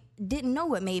 I didn't know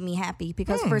what made me happy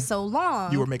because for so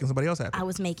long You were making somebody else happy. I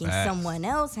was making someone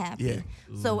else happy. Yeah.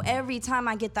 So every time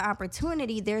I get the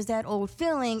opportunity, there's that old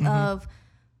feeling of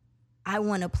I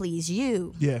want to please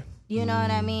you. Yeah. You know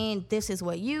what I mean? This is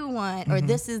what you want, or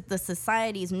this is the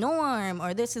society's norm,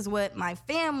 or this is what my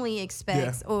family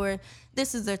expects, or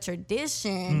this is a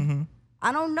tradition.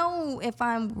 I don't know if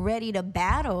I'm ready to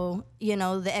battle, you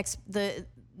know, the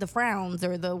frowns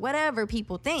or the whatever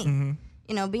people think.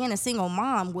 You know, being a single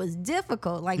mom was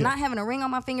difficult. Like not having a ring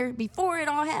on my finger before it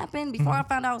all happened, before I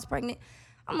found out I was pregnant.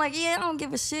 I'm like, yeah, I don't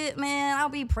give a shit, man. I'll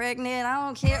be pregnant. I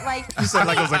don't care. Like You said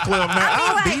like it was a club, man.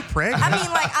 I'll be pregnant. I mean,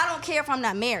 like, I don't care if I'm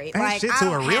not married. Ain't Like, shit I to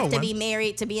don't a real have to one. be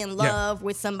married to be in love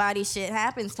with somebody. Shit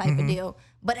happens type of deal.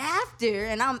 But after,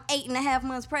 and I'm 8.5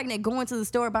 months pregnant, going to the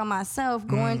store by myself,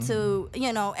 going to,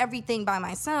 you know, everything by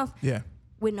myself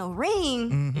with no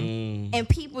ring, and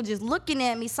people just looking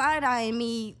at me, side-eyeing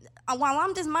me while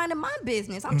I'm just minding my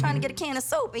business. I'm trying to get a can of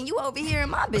soap, and you over here in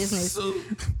my business.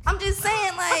 I'm just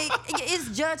saying, like, it's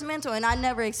judgmental, and I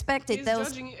never expected He's those.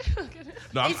 judging you.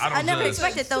 No, I never judge.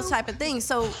 expected those type of things.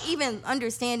 So even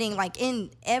understanding, like,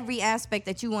 in every aspect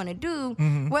that you want to do,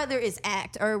 whether it's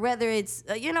act or whether it's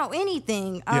you know,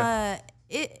 anything,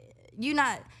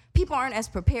 people aren't as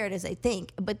prepared as they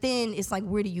think. But then it's like,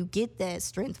 where do you get that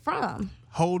strength from?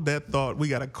 Hold that thought. We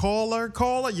got a caller.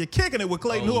 You're kicking it with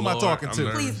Clayton. Oh, Who am I Lord, talking I'm to?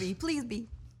 nervous. Please be.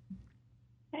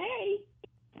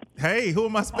 Hey, who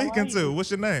am I speaking to? What's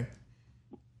your name?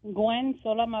 Gwen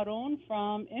Solamaron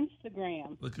from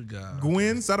Instagram. Look at God.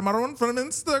 Gwen Sadamaron from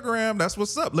Instagram. That's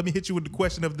what's up. Let me hit you with the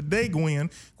question of the day, Gwen.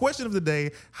 Question of the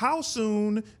day: how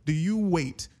soon do you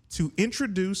wait to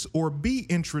introduce or be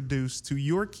introduced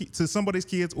to somebody's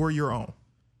kids or your own?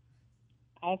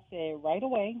 I said right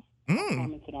away.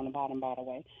 Commented on the bottom, by the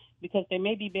way, because they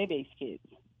may be baby's kids.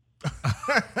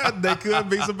 They could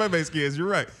be some baby's kids. You're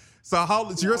right. So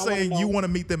you're saying you want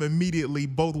to meet them immediately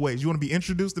both ways. You want to be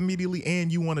introduced immediately, and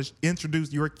you want to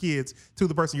introduce your kids to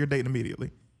the person you're dating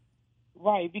immediately.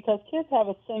 Right, because kids have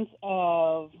a sense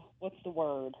of,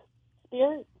 spirit.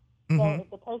 So if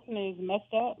the person is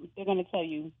messed up, they're going to tell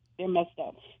you they're messed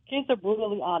up. Kids are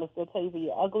brutally honest. They'll tell you if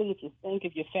you're ugly, if you stink,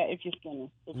 if you're fat, if you're skinny,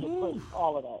 if you're pretty,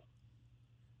 all of that.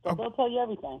 So they'll tell you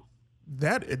everything.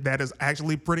 That is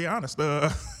actually pretty honest.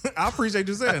 I appreciate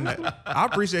you saying that. I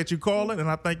appreciate you calling, and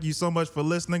I thank you so much for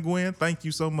listening, Gwen. Thank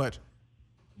you so much.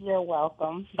 You're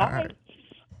welcome. Bye. All right.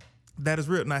 That is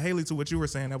real. Now, Haley, to what you were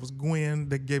saying, that was Gwen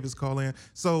that gave us a call in.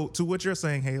 So to what you're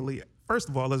saying, Haley, first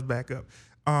of all, let's back up.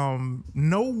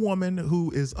 No woman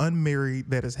who is unmarried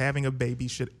that is having a baby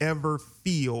should ever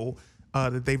feel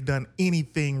that they've done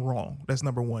anything wrong. That's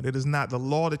number one. It is not the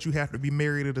law that you have to be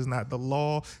married. It is not the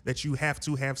law that you have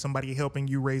to have somebody helping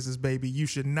you raise this baby. You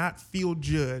should not feel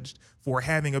judged for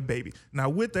having a baby. Now,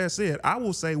 with that said, I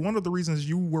will say one of the reasons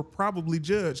you were probably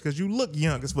judged because you look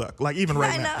young as fuck, like even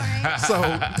right I now. know, right? So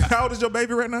how old is your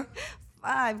baby right now?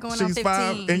 5 going on She's 15.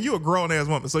 5, and you a grown ass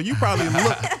woman, so you probably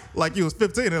look like you was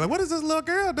 15. And like, what is this little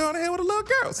girl doing here with a little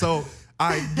girl? So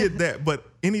I get that, but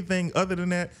anything other than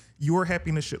that, your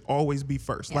happiness should always be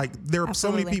first. Yeah, like there are so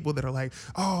many absolutely. people that are like,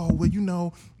 oh, well,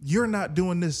 you're not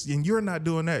doing this and you're not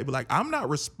doing that. But like, I'm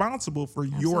not responsible for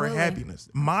your Absolutely. happiness.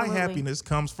 My Absolutely. happiness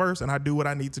comes first, and I do what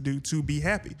I need to do to be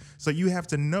happy. So you have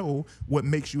to know what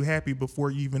makes you happy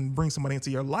before you even bring somebody into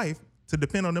your life to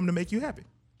depend on them to make you happy.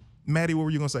 Maddie, what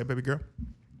were you gonna say, baby girl?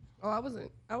 Oh, I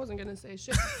wasn't gonna say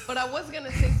shit, but I was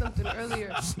gonna say something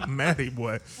earlier. Maddie,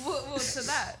 boy. Well, to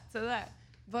that.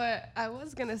 But I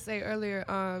was gonna say earlier,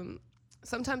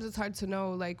 sometimes it's hard to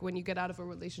know, like when you get out of a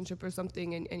relationship or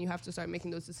something, and you have to start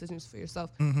making those decisions for yourself.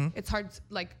 It's hard,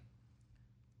 like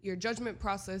your judgment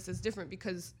process is different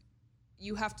because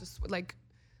you have to like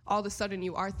all of a sudden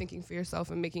you are thinking for yourself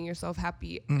and making yourself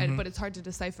happy, but it's hard to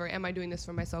decipher, am I doing this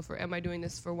for myself, or am I doing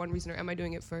this for one reason, or am I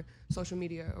doing it for social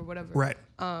media or whatever? Right.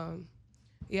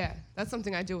 Yeah, that's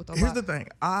something I deal with a Here's lot. the thing.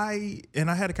 I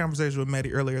had a conversation with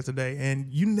Maddie earlier today,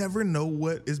 and you never know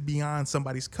what is beyond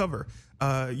somebody's cover.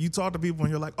 You talk to people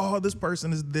and you're like, oh, this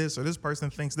person is this, or this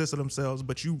person thinks this of themselves,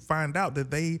 but you find out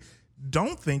that they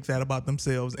don't think that about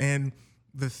themselves. And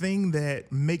the thing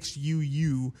that makes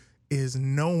you is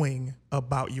knowing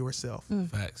about yourself.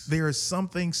 Facts. There is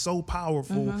something so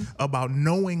powerful about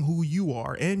knowing who you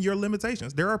are and your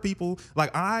limitations. There are people,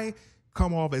 like I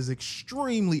come off as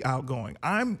extremely outgoing.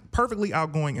 I'm perfectly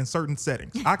outgoing in certain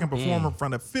settings. I can perform in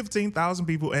front of 15,000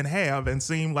 people and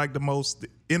seem like the most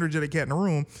energetic cat in the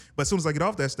room. But as soon as I get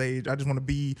off that stage, I just want to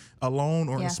be alone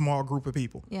or in Yeah. a small group of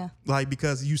people. Yeah. Like,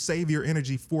 because you save your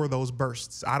energy for those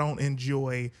bursts.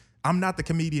 I'm not the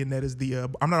comedian that is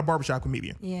I'm not a barbershop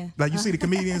comedian. Yeah. Like you see the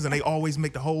comedians and they always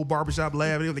make the whole barbershop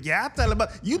laugh. They're like, yeah, I tell about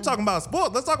you talking about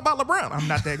sports. Let's talk about LeBron. I'm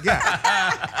not that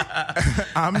guy.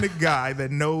 I'm the guy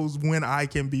that knows when I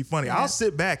can be funny. Yeah. I'll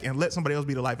sit back and let somebody else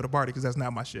be the life of the party because that's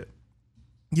not my shit.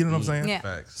 You know what I'm saying? Yeah.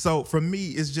 Facts. So for me,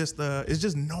 it's just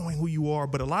knowing who you are.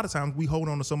 But a lot of times we hold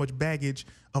on to so much baggage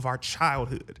of our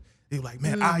childhood. You're like,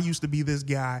 man, I used to be this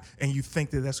guy, and you think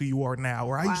that that's who you are now.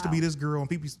 Or I used to be this girl, and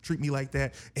people used to treat me like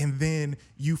that. And then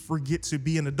you forget to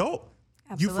be an adult.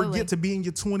 Absolutely. You forget to be in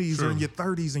your 20s or in your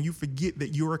 30s, and you forget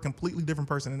that you're a completely different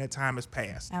person and that time has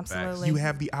passed. Absolutely. You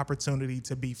have the opportunity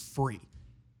to be free.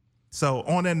 So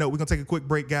on that note, we're going to take a quick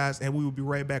break, guys, and we will be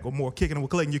right back with more Kicking It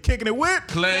with Clayton. You're kicking it with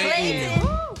Clayton.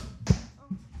 Clayton.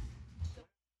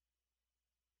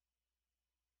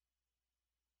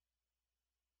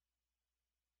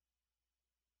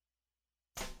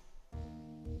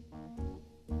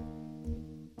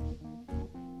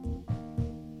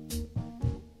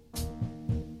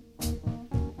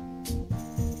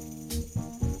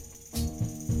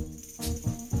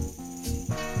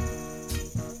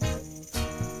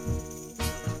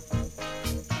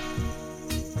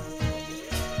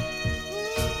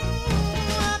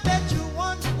 I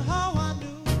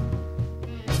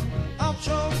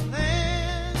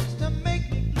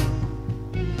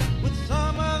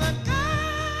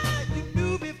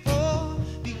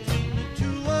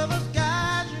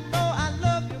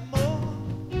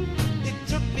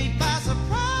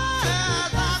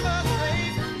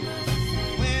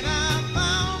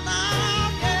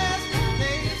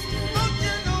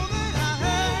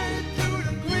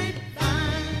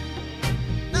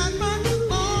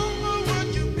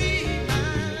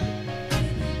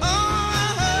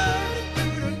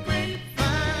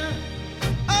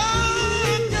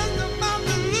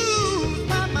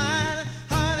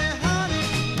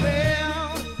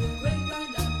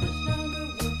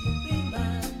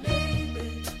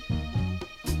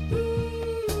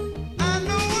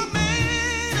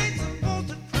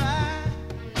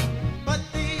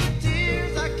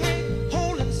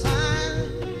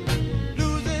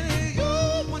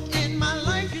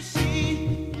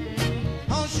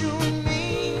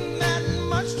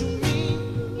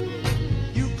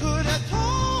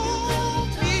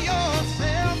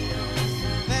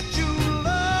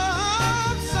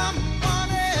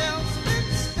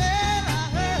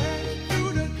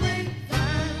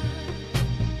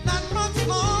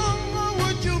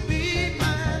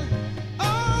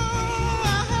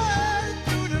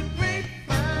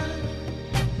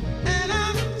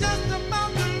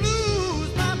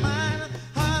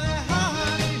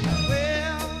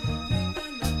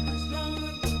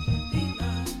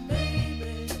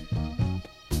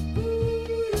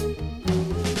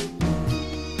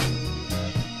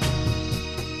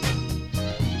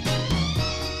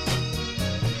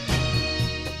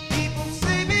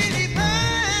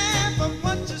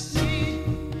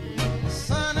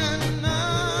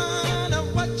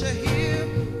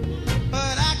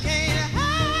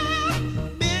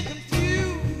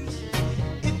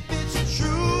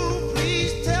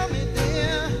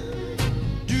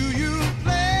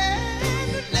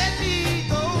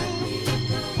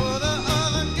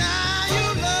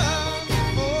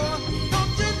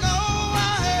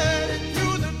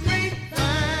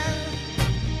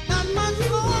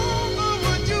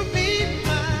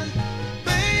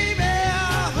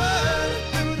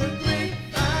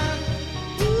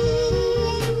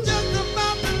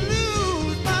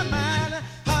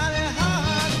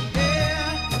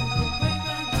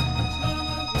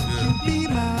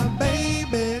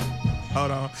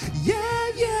Hold on. Yeah.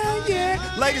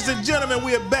 Ladies and gentlemen,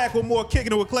 we are back with more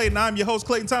Kicking It with Clayton. I'm your host,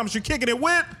 Clayton Thomas. You're kicking it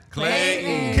with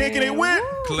Clayton. Kicking it with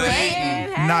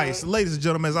Clayton. Nice. Ladies and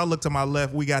gentlemen, as I look to my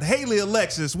left, we got Haley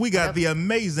Alexis. We got the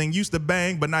amazing, used to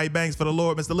bang, but now he bangs for the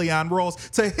Lord, Mr. Leon Ross.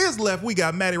 To his left, we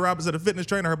got Maddie Robinson, a fitness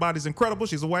trainer. Her body's incredible.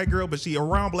 She's a white girl, but she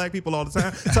around black people all the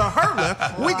time. To her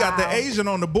left, we got the Asian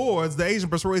on the boards, the Asian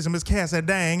persuasion, Miss Cass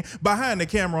Dang. Behind the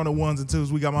camera on the ones and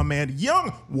twos, we got my man,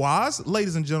 Young Waz.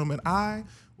 Ladies and gentlemen, I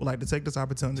would like to take this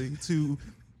opportunity to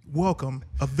welcome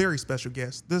a very special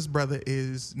guest. This brother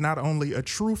is not only a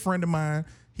true friend of mine,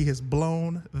 he has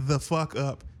blown the fuck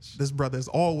up. This brother is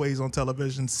always on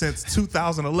television since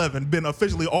 2011, been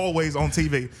officially always on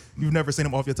TV. You've never seen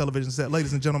him off your television set.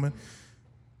 Ladies and gentlemen,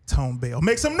 Tone Bell.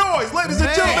 Make some noise, ladies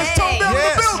and gentlemen. It's Tone Bell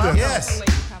in the building. Yes.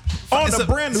 On the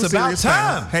brand new it's about series.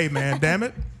 time. Hey, man, damn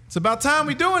it. It's about time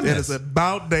we doing It this. is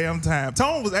about damn time.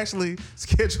 Tone was actually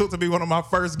scheduled to be one of my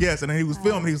first guests, and then he was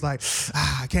filming. He was like,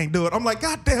 I can't do it. I'm like,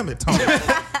 God damn it, Tone.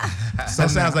 That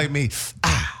sounds like me.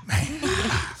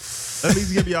 Let me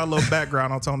give y'all a little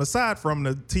background on Tone. Aside from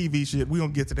the TV shit, we're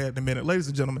going to get to that in a minute. Ladies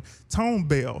and gentlemen, Tone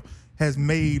Bell has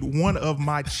made one of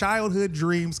my childhood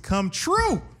dreams come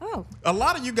true. Oh. A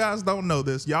lot of you guys don't know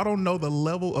this. Y'all don't know the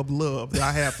level of love that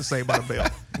I have for Saved by the Bell.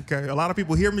 Okay? A lot of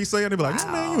people hear me say it, they be like,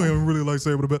 man, you ain't really like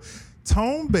Saved by the Bell.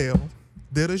 Tone Bell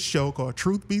did a show called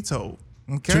Truth Be Told.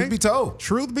 Okay? Truth Be Told.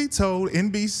 Truth Be Told,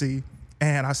 NBC.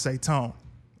 And I say, Tone,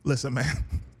 listen, man,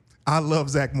 I love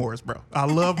Zach Morris, bro. I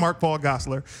love Mark Paul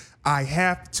Gosselaar. I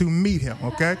have to meet him,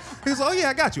 okay? He goes, oh, yeah,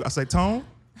 I got you. I say, Tone,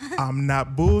 I'm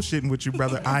not bullshitting with you,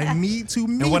 brother. I need to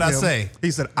meet him. And what I say?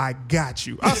 He said, I got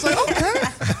you. I said, okay.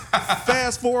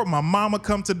 Fast forward, my mama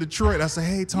come to Detroit. I said,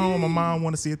 hey, Tone, my mom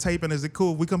want to see a taping. Is it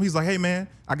cool if we come? He's like, hey, man,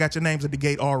 I got your names at the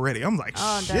gate already. I'm like,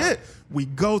 shit. We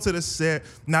go to the set.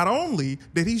 Not only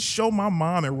did he show my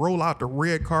mom and roll out the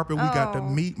red carpet, we got to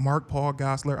meet Mark Paul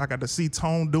Gosselaar. I got to see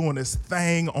Tone doing this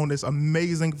thing on this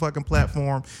amazing fucking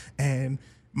platform. And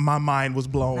my mind was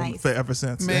blown for ever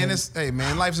since. Man,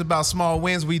 life's about small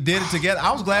wins. We did it together.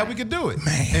 I was glad we could do it.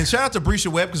 Man. And shout out to Brescia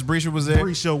Webb, because Brescia was there.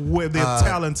 Brescia Webb, they're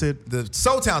talented.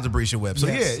 So talented Brescia Webb. So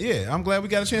Yes. yeah, I'm glad we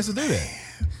got a chance to do that.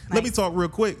 Let me talk real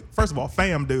quick. First of all,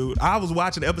 fam, dude, I was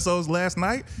watching the episodes last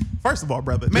night. First of all,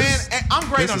 brother. Man, I'm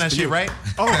great on that shit, right?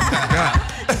 Oh, my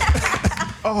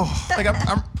God.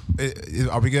 Like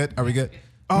are we good? Are we good?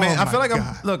 Oh, man, I my feel like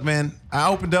God. look, man, I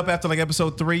opened up after like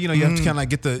episode 3. You know, you have to kind of like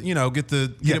get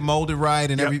it molded right,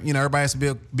 and everybody has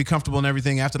to be comfortable and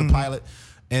everything after the pilot.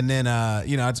 And then,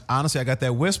 honestly, I got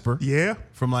that whisper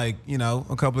from like,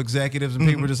 a couple executives, and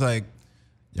people were just like,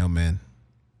 yo, man,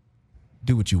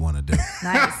 do what you want to do.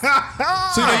 Nice.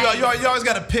 So you always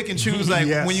got to pick and choose like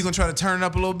when you're gonna try to turn it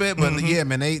up a little bit. But yeah,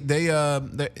 man,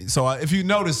 so if you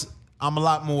notice, I'm a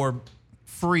lot more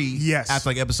free after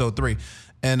like episode 3.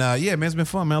 And yeah, man, it's been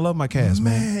fun, man. I love my cast,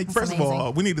 man. First of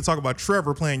all, we need to talk about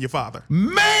Trevor playing your father.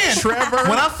 Man, Trevor.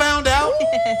 When I found out,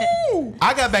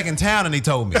 I got back in town and they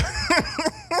told me.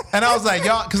 And I was like,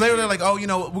 y'all, because they were like, oh, we're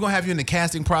going to have you in the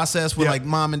casting process with like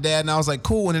mom and dad. And I was like,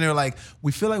 cool. And then they were like,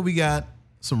 we feel like we got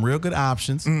some real good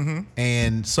options.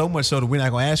 And so much so that we're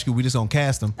not going to ask you. We're just going to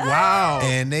cast them. Wow.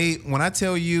 And when I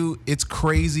tell you, it's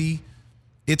crazy.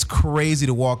 It's crazy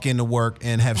to walk into work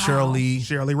and have Shirley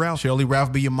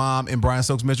Ralph be your mom and Brian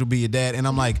Stokes Mitchell be your dad. And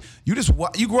I'm like, you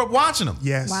grew up watching them.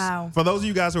 Yes. Wow. For those of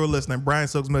you guys who are listening, Brian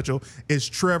Stokes Mitchell is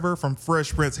Trevor from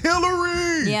Fresh Prince.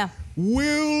 Hillary! Yeah.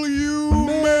 Will you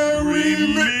marry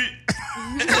me?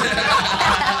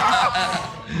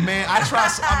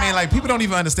 Man, like people don't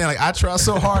even understand. Like I try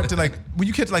so hard to like when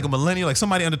you catch like a millennial, like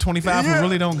somebody under 25 who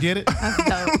really don't get it,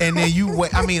 and then you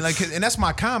wait. I mean, like, and that's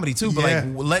my comedy too. But like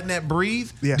letting that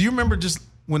breathe. Yeah. Do you remember just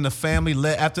when the family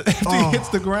after he hits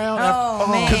the ground?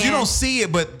 Because you don't see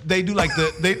it, but they do like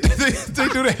they do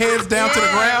the heads down to the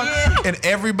ground, and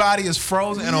everybody is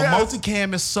frozen. And on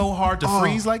multicam, it's so hard to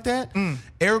freeze like that.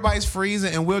 Everybody's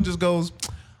freezing, and Will just goes,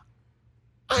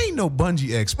 I ain't no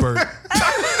bungee expert.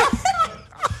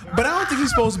 But I don't think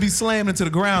he's supposed to be slammed into the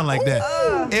ground like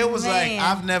that. It was like,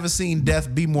 I've never seen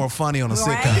death be more funny on a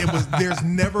sitcom. There's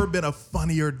never been a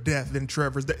funnier death than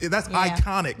Trevor's. That's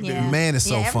iconic, dude. Man, it's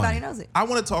so funny. Everybody knows it. I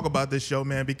want to talk about this show,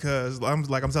 man, because I'm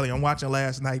telling you, I'm watching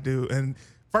last night, dude. And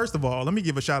first of all, let me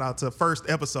give a shout out to first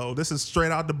episode. This is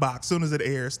straight out the box. Soon as it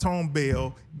airs, Tone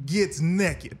Bell gets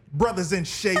naked. Brother's in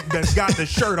shape, done got the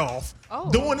shirt off.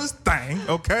 Doing his thing,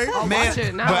 okay? Man, watch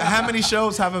it now. but how many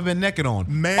shows have I been naked on?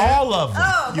 Man. All of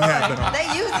them. You have been on. They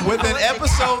use it. Within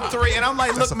episode 3, and I'm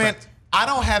like, look, man, I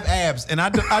don't have abs, and I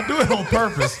do it on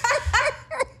purpose.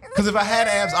 Because if I had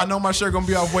abs, I know my shirt gonna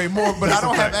be off way more, but I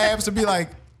don't have abs to be like,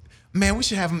 man, we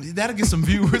should have them. That'll get some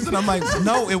viewers. And I'm like,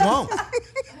 no, it won't.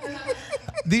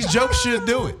 These jokes should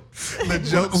do it. The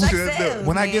jokes should do it.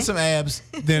 When I get some abs,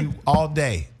 then all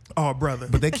day. Oh, brother.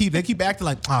 But they keep acting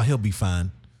like, oh, he'll be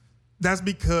fine. That's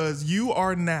because you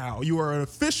are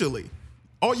officially,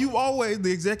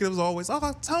 the executives always,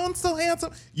 oh, Tone's so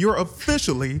handsome. You're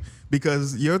officially,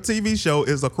 because your TV show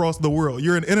is across the world.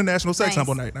 You're an international sex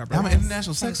symbol right now, brother. I'm an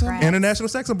international sex symbol? International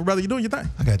sex symbol, brother. You're doing your thing.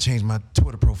 I got to change my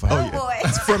Twitter profile. Oh, boy.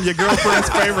 It's from your girlfriend's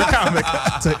favorite comic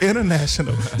to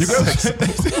international sex symbol.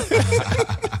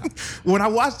 When I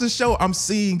watch the show, I'm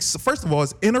seeing, first of all,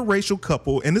 it's interracial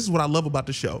couple, and this is what I love about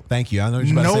the show. Thank you. I know what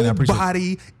you're about to say. I appreciate it.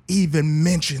 Nobody even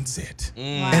mentions it.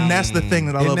 And that's the thing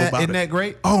that I love about it. Isn't that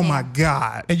great? Oh, my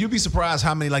God. And you'd be surprised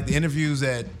how many, like, the interviews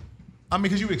that, I mean,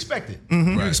 because you expect it.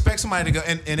 Mm-hmm. You expect somebody to go,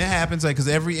 and it happens, like, because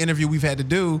every interview we've had to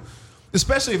do,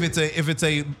 especially if it's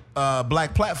a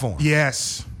black platform.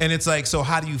 Yes. And it's like, so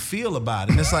how do you feel about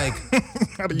it? And it's like,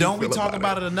 don't we talk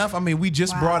about it enough? I mean, we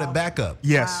just brought it back up.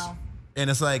 Yes. Wow. And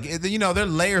it's like, you know, there are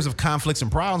layers of conflicts and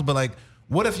problems, but like,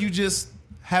 what if you just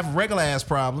have regular ass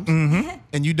problems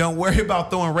and you don't worry about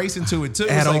throwing race into it too?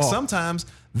 It's like sometimes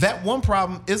that one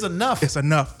problem is enough. It's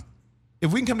enough.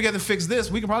 If we can come together and fix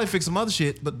this, we can probably fix some other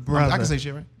shit. But I can say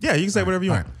shit, right? Yeah, you can say whatever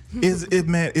you want.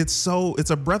 It's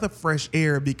a breath of fresh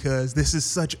air because this is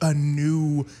such a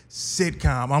new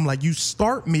sitcom. I'm like, you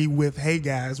start me with, hey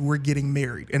guys, we're getting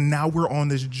married, and now we're on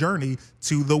this journey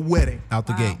to the wedding. Out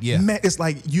the gate, yeah. Man, it's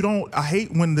like I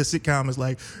hate when the sitcom is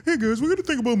like, hey guys, we're gonna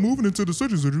think about moving into the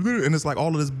such and such, and it's like all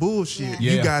of this bullshit.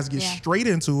 Yeah. You guys get straight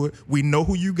into it. We know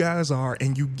who you guys are,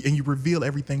 and you reveal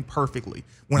everything perfectly.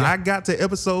 When I got to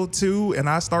episode 2 and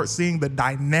I start seeing the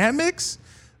dynamics,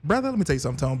 brother, let me tell you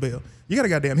something, Tone Bell. You got a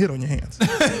goddamn hit on your hands.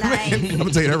 Nice. I'm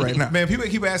gonna tell you that right now. Man, people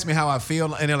keep asking me how I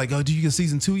feel, and they're like, "Oh, do you get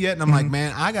season 2 yet?" And I'm like,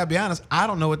 "Man, I gotta be honest, I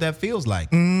don't know what that feels like."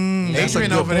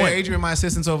 Adrian over there, Adrian, my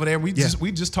assistant's over there. We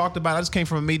just talked about it. I just came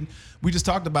from a meeting. We just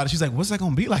talked about it. She's like, "What's that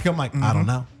gonna be like?" I'm like, "I don't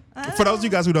know." For those of you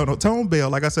guys who don't know, Tone Bell,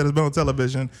 like I said, has been on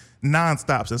television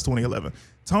nonstop since 2011.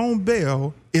 Tone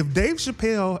Bell, if Dave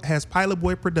Chappelle has Pilot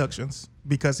Boy Productions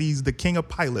because he's the king of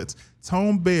pilots,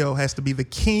 Tone Bell has to be the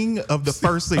king of the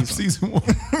first season. Season 1.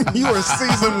 You are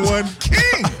season 1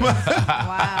 king.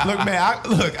 Wow. Look, man,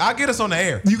 I'll get us on the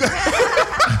air.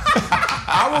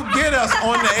 I will get us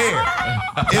on the air.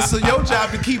 It's your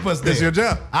job to keep us there. It's your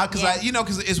job. Because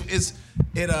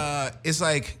it's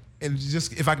like, and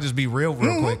just if I can just be real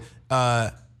quick,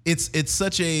 it's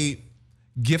such a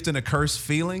gift and a curse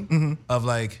feeling of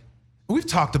like, we've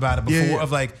talked about it before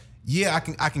of like, I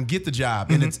can get the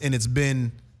job, and it's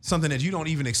been something that you don't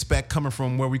even expect coming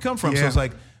from where we come from. So it's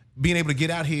like being able to get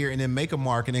out here and then make a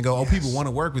mark and then go, people want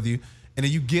to work with you. And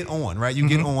then you get on, right? You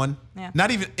get on,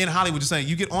 not even in Hollywood, just saying,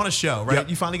 you get on a show, right?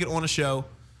 You finally get on a show,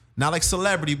 not like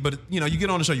celebrity, but you get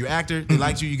on the show, you're an actor, they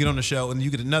liked you get on the show, and then you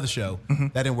get another show,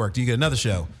 that didn't work. Then you get another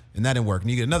show, and that didn't work.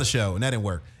 And you get another show, and that didn't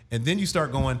work. And then you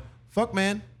start going, fuck,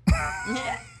 man.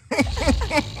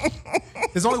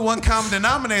 There's only one common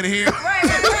denominator here.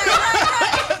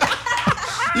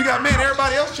 You got, man,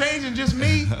 everybody else changing, just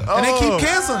me. And they keep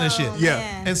canceling this shit.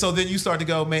 Yeah. And so then you start to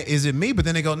go, man, is it me? But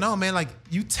then they go, no, man, like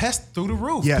you test through the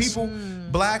roof. Yes. People,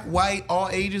 black, white, all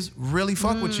ages, really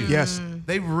fuck with you. Yes.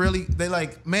 They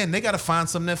like, man, they got to find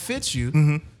something that fits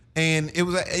you. And it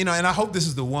was, and I hope this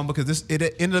is the one because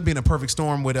it ended up being a perfect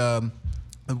storm with a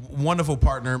wonderful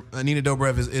partner. Nina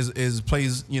Dobrev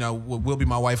plays, will be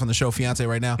my wife on the show Fiance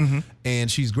right now. And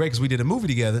she's great because we did a movie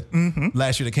together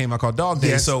last year that came out called Dog Days.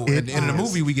 Yes, so at the end of the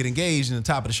movie, we get engaged, and at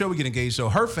the top of the show, we get engaged. So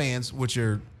her fans, which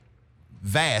are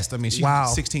vast, I mean, she's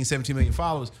 16, 17 million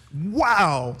followers.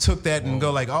 Wow. Took that and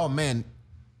go like, oh man,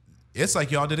 it's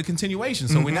like y'all did a continuation.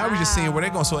 So we're just seeing where they're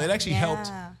going. So it actually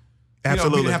helped.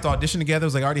 Absolutely. We didn't have to audition together. It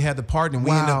was like I already had the part, and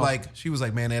we ended up like, she was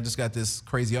like, man, I just got this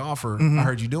crazy offer. I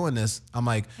heard you doing this. I'm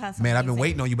like, That's man, I've been amazing.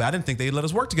 waiting on you, but I didn't think they'd let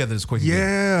us work together this quick.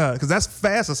 Yeah, because that's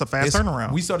fast. That's a fast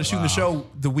turnaround. We started shooting the show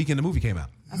the weekend the movie came out.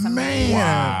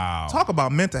 Man, talk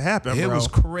about meant to happen, bro. It was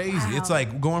crazy. It's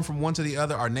like going from one to the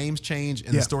other. Our names change,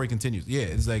 and the story continues. Yeah,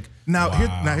 it's like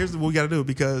here's what we got to do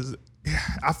because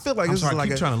I feel like this is like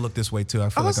keep trying to look this way too. I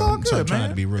feel it's like all I'm good, trying man.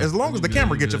 to be real. As long as the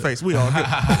camera gets your face, we all good.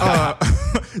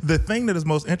 The thing that is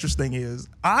most interesting is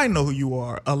I know who you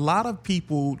are. A lot of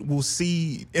people will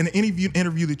see in any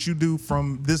interview that you do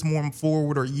from this moment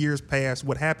forward or years past.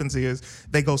 What happens is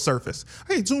they go surface.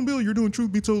 Hey, Tone Bill, you're doing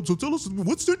Truth Be Told, so tell us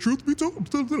what's the truth be told.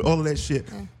 All of that shit.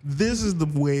 This is the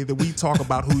way that we talk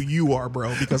about who you are,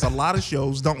 bro. Because a lot of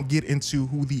shows don't get into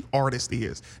who the artist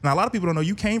is. Now, a lot of people don't know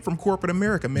you came from corporate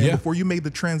America, man. Before you made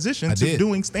the transition to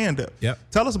doing stand-up.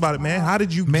 Tell us about it, man. How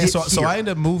did you get here? So I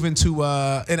ended up moving to,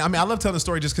 and I mean, I love telling the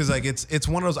story just because like it's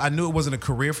one of those, I knew it wasn't a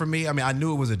career for me. I mean, I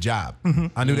knew it was a job.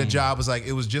 I knew that job was like,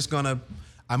 it was just gonna,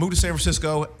 I moved to San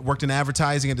Francisco, worked in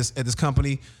advertising at this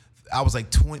company. I was like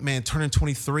 20, man, turning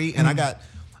 23, and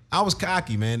I was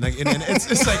cocky, man. Like, and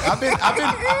it's like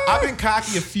I've been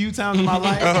cocky a few times in my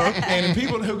life, and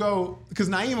people who go, because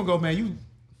Naeem will go, man,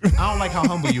 I don't like how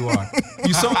humble you are.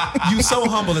 You so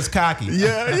humble as cocky.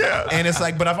 Yeah. And it's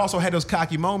like, but I've also had those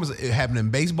cocky moments. It happened in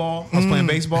baseball. I was playing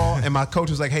baseball, and my coach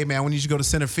was like, "Hey, man, I want you to go to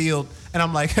center field," and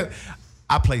I'm like,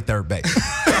 "I play third base."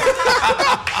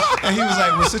 And he was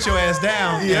like, "Well, sit your ass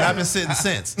down." Yeah, and I've been sitting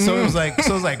since. So it was like,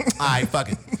 all right,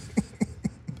 fuck it.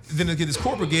 Then I get this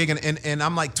corporate gig, and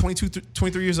I'm like 22,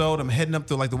 23 years old. I'm heading up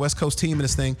to like the West Coast team in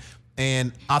this thing,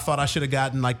 and I thought I should have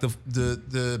gotten like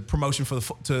the promotion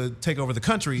to take over the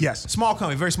country. Yes, small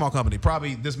company, very small company,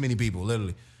 probably this many people,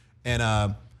 literally.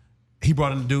 And he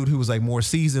brought in a dude who was like more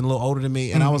seasoned, a little older than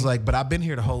me, and I was like, but I've been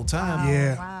here the whole time.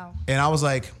 Yeah. Wow. And I was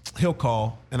like, he'll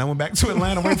call, and I went back to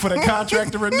Atlanta waiting for that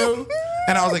contract to renew.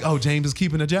 And I was like, oh, James is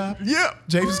keeping a job? Yeah.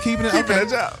 James is keeping it? Keeping Okay. a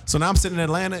job. So now I'm sitting in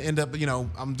Atlanta, end up,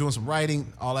 I'm doing some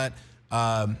writing, all that.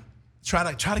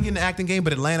 Try to get in the acting game,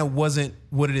 but Atlanta wasn't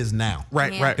what it is now.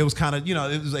 Right. It was kind of,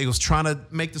 it was trying to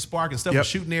make the spark and stuff was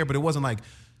shooting there, but it wasn't like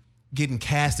getting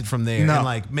casted from there and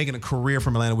like making a career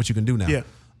from Atlanta, which you can do now.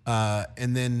 Yeah.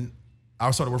 And then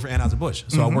I started working for Anheuser-Busch.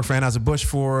 So I worked for Anheuser-Busch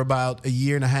for about a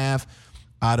year and a half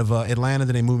out of Atlanta.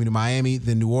 Then they moved me to Miami,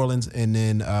 then New Orleans, and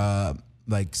then I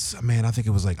think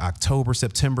it was like October,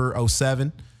 September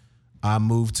 2007, I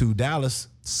moved to Dallas.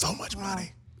 So much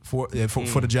money. For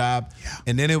the job. Yeah.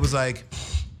 And then it was like,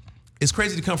 it's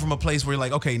crazy to come from a place where you're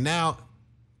like, okay, now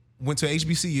went to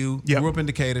HBCU, grew up in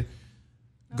Decatur,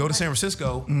 go to San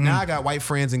Francisco. Now I got white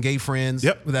friends and gay friends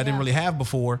that I didn't really have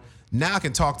before. Now I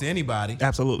can talk to anybody.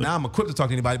 Absolutely. Now I'm equipped to talk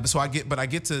to anybody. But I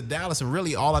get to Dallas, and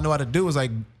really all I know how to do is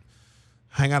like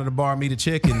hang out at the bar, meet a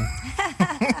chick, and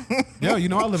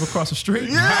I live across the street.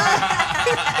 Yeah.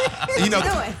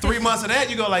 3 months of that,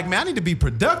 you go like, man, I need to be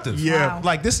productive. Yeah. Wow.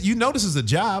 Like this, this is a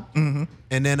job. And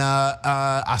then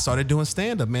I started doing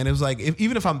stand up, man. It was like,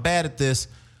 even if I'm bad at this,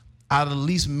 I'd at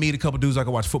least meet a couple dudes I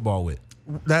could watch football with.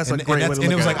 That's a great way to look at it.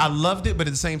 And it was like, I loved it, but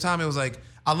at the same time, it was like,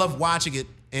 I loved watching it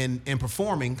and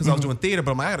performing because I was doing theater,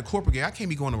 but I'm like, I got a corporate gig. I can't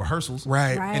be going to rehearsals.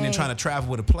 Right. And then trying to travel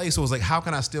with a play. So it was like, how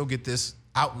can I still get this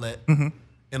outlet and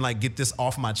like get this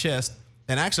off my chest?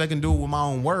 And actually, I can do it with my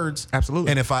own words.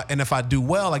 Absolutely. And if I do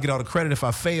well, I get all the credit. If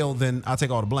I fail, then I take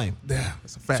all the blame. Yeah,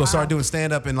 that's a fact. So I started doing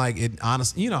stand up, and like it,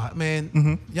 honestly,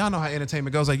 man, y'all know how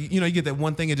entertainment goes. Like, you get that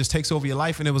one thing, it just takes over your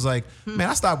life, and it was like, man,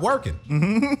 I stopped working.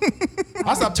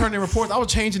 I stopped turning in reports. I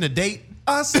was changing the date.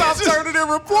 I stopped turning in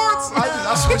reports.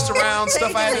 I switched around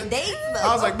stuff.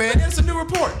 I was like, man, it's a new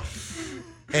report.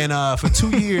 And for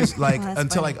 2 years, like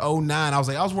until like 2009, I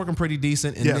was working pretty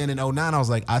decent. And then in 2009, I was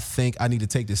like, I think I need to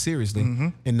take this seriously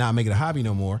and not make it a hobby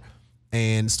no more.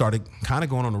 And started kind of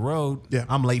going on the road. Yeah.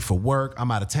 I'm late for work.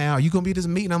 I'm out of town. Are you going to be at this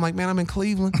meeting? I'm like, man, I'm in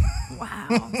Cleveland. Wow.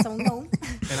 So no.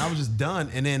 And I was just done.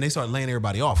 And then they started laying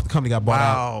everybody off. The company got bought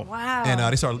out. Wow. And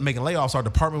they started making layoffs. Our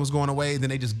department was going away. Then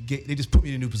they just put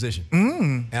me in a new position.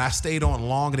 And I stayed on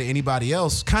longer than anybody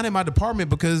else, kind of in my department,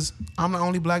 because I'm the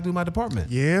only black dude in my department.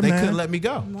 Yeah, they man. couldn't let me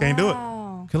go. Wow. Can't do it.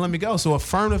 Couldn't let me go. So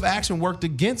affirmative action worked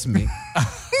against me.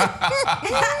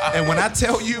 And when I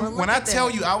tell you,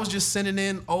 I was just sending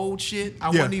in old shit. I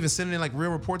wasn't even sending in like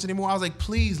real reports anymore. I was like,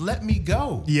 please let me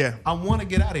go. Yeah. I want to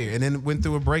get out of here. And then went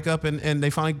through a breakup, and they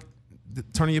finally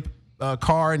turning your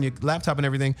car and your laptop and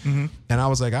everything. And I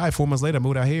was like, all right, 4 months later, I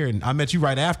moved out here, and I met you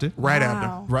right after. Right Wow.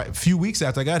 after. Right, a few weeks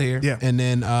after I got here. Yeah. And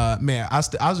then, man, I was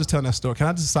just telling that story. Can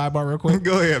I just sidebar real quick?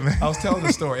 Go ahead, man. I was telling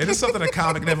the story. And it's something a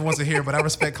comic never wants to hear, but I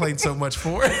respect Clayton so much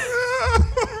for it.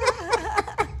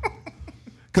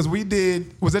 Because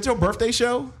was that your birthday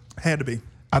show? Had to be.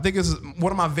 I think it's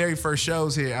one of my very first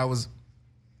shows here. It was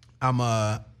called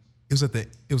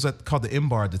the M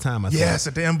Bar at the time, I think. Yes,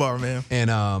 at the M Bar, man.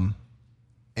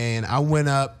 And I went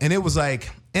up, and it was like,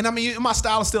 and I mean, my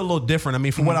style is still a little different. I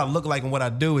mean, for what I look like and what I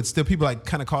do, it's still people like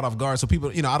kind of caught off guard. So people,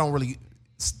 I don't really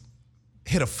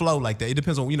hit a flow like that. It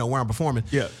depends on where I'm performing.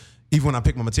 Yeah. Even when I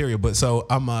pick my material. But so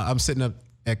I'm sitting up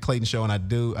at Clayton show, and I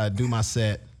do my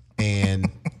set,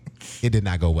 and it did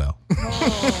not go well.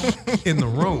 In the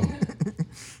room,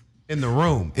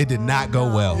 it did not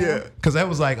go well. Yeah. Because that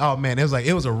was like, oh man,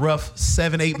 it was a rough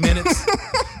 7-8 minutes.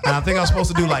 And I think I was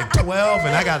supposed to do like 12,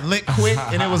 and I got lit quick,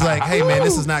 and it was like, hey man,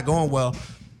 this is not going well.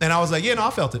 And I was like,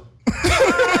 I felt it.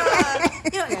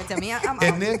 You don't gotta tell me.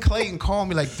 And then Clayton called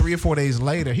me like 3 or 4 days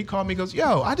later. He called me and goes,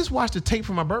 yo, I just watched the tape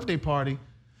from my birthday party.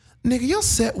 Nigga, your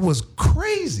set was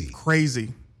crazy.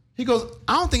 Crazy. He goes,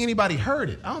 I don't think anybody heard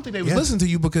it. I don't think they was listening to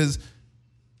you because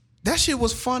that shit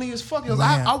was funny as fuck. He goes,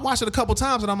 I watched it a couple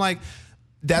times, and I'm like,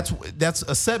 that's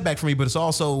a setback for me, but it's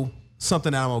also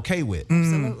something that I'm okay with.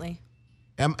 Absolutely.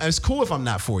 And it's cool if I'm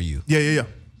not for you. Yeah.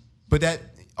 But that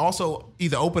also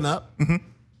either open up.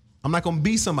 I'm not gonna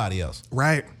be somebody else.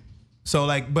 Right. So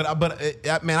like, man,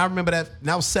 I remember that.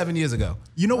 That was 7 years ago.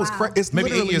 You know what's crazy? It's Maybe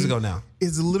 8 literally- years ago now.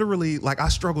 It's literally like I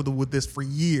struggled with this for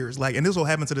years. Like, and this will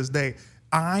happen to this day.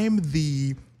 I'm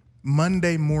the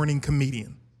Monday morning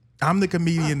comedian. I'm the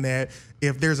comedian that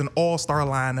if there's an all-star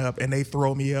lineup and they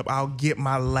throw me up, I'll get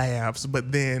my laughs.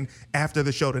 But then after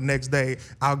the show the next day,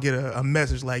 I'll get a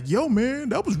message like, yo, man,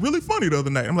 that was really funny the other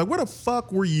night. I'm like, where the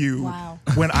fuck were you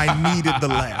when I needed the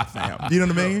laugh, fam? You know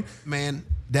what I mean? Man,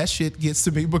 that shit gets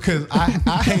to me because I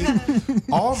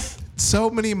hate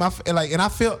so many of my, like, and I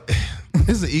feel,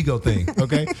 this is an ego thing,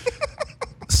 okay?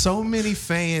 So many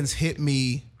fans hit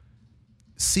me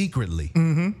secretly.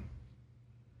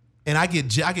 And I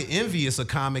get envious of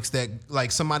comics that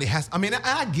like somebody has. I mean,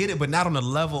 I get it, but not on the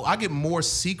level. I get more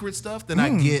secret stuff than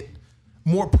I get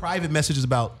more private messages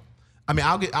about. I mean,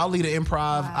 I'll lead an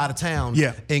improv out of town,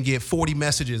 and get 40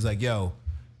 messages like, "Yo,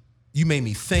 you made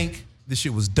me think. This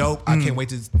shit was dope. I can't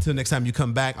wait till next time you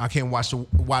come back. I can't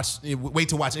wait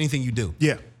to watch anything you do."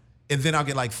 Yeah. And then I'll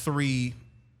get like 3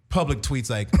 public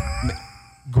tweets like,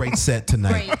 "Great set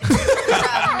tonight."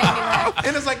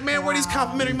 And it's like, man, where these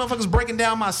complimentary motherfuckers breaking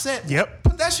down my set? Yep.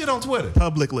 Put that shit on Twitter.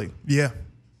 Publicly. Yeah.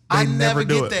 I They never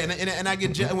do get it. that. And I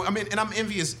get, I mean, and I'm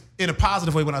envious in a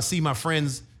positive way when I see my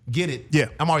friends get it. Yeah.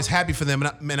 I'm always happy for them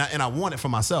and I want it for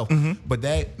myself. But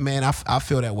that, man, I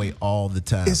feel that way all the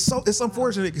time. It's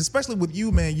unfortunate, especially with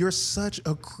you, man. You're such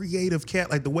a creative cat.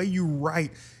 Like the way you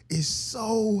write is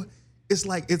so. It's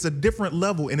like it's a different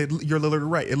level, and you're literally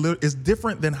right. It's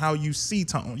different than how you see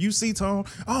Tone. You see Tone,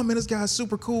 oh man, this guy's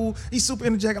super cool. He's super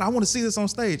energetic. I want to see this on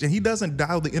stage, and he doesn't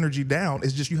dial the energy down.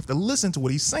 It's just you have to listen to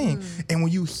what he's saying, and when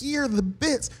you hear the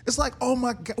bits, it's like, oh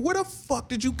my god, where the fuck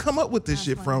did you come up with this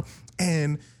shit from?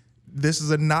 And this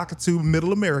is a knock to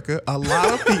Middle America. A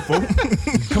lot of people,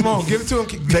 come on, give it to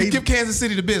them. Give Kansas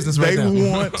City the business right now. They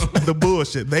want the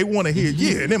bullshit. They want to hear,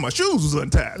 yeah, and then my shoes was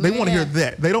untied. They want to hear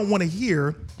that. They don't want to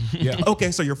hear,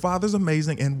 okay, so your father's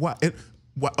amazing, and what?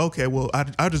 Okay, well,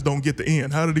 I just don't get the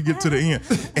end. How did he get to the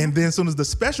end? And then as soon as the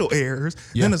special airs,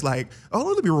 then it's like, oh,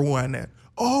 let me rewind that.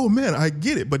 Oh man, I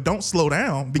get it, but don't slow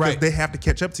down because they have to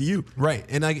catch up to you. Right,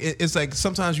 and it's like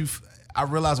sometimes I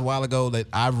realized a while ago that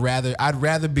I'd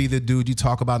rather be the dude you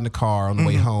talk about in the car on the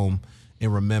way home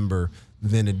and remember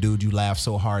than the dude you laugh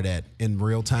so hard at in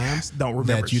real time. Don't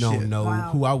remember that you don't know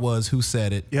who I was, who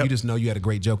said it. Yep. You just know you had a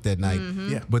great joke that night.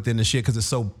 Yeah. But then the shit, because it's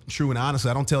so true and honest,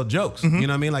 I don't tell jokes. You know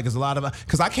what I mean? Like it's a lot of,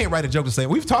 because I can't write a joke to say,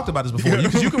 we've talked about this before.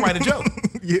 You can write a joke.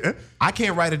 Yeah. I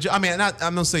can't write a joke. I mean, I'm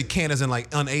going to say can't as in like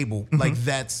unable. Like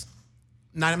that's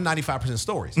 95%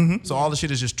 stories. So all the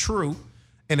shit is just true.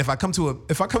 And if I come to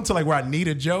like where I need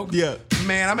a joke,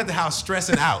 man, I'm at the house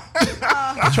stressing out.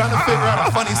 I'm trying to figure out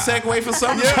a funny segue for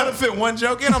something, trying to fit one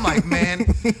joke in. I'm like,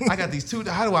 man, I got these 2.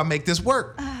 How do I make this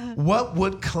work? What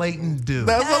would Clayton do?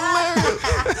 That's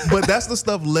hilarious. But that's the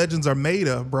stuff legends are made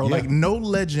of, bro. Like no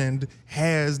legend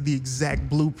has the exact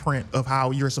blueprint of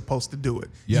how you're supposed to do it.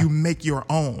 You make your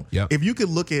own. If you could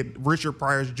look at Richard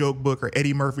Pryor's joke book or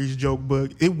Eddie Murphy's joke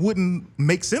book, it wouldn't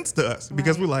make sense to us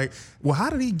because we're like, well, how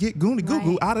did he get Goonie Goo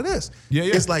Goo out of this?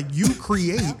 It's like you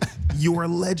create your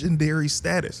legendary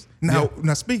status. Now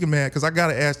speaking, man, because I got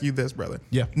to ask you this, brother.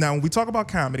 Now, when we talk about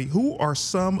comedy, who are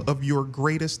some of your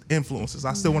greatest influences?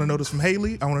 I still want to know this from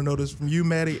Haley. I want to know this from you,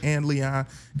 Maddie, and Leon.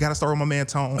 Got to start with my man,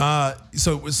 Tone.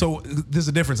 So there's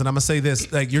a difference, and I'm going to say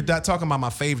this. Like, you're not talking about my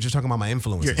favorites, you're talking about my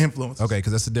influences. Your influences. Okay,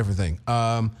 because that's a different thing.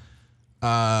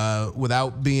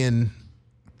 Without being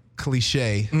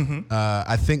cliche,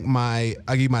 I think I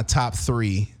give you my top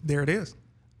 3. There it is.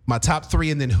 My top 3,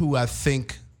 and then who I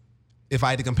think, if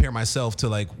I had to compare myself to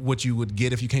like what you would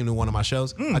get if you came to one of my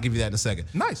shows, I'll give you that in a second.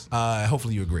 Nice.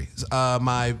 Hopefully you agree.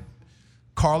 My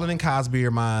Carlin and Cosby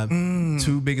are my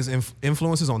 2 biggest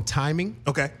influences on timing.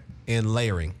 Okay. And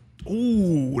layering.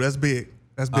 Ooh, that's big.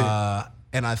 That's big.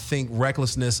 And I think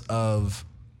recklessness of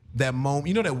that moment.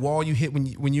 You know that wall you hit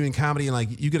when you're in comedy and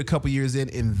like you get a couple years in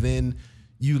and then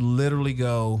you literally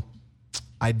go,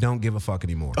 I don't give a fuck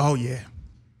anymore. Oh yeah.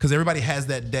 Because everybody has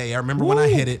that day. I remember when I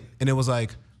hit it and it was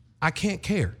like, I can't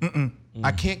care.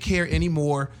 I can't care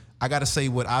anymore. I got to say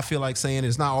what I feel like saying.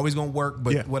 It's not always going to work,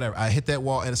 but whatever. I hit that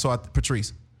wall and so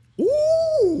Patrice.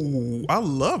 Ooh, I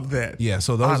love that. Yeah,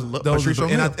 so those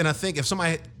and I think if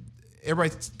somebody,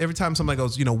 every time somebody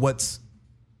goes, you know, what's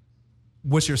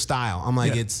your style? I'm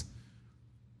like, it's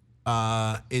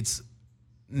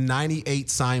 98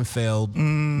 Seinfeld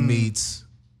meets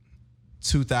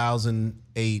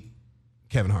 2008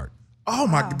 Kevin Hart. Oh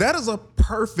my, that is a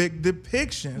perfect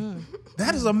depiction.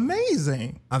 That is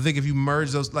amazing. I think if you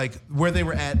merge those, like where they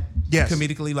were at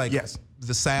comedically, like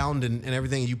the sound and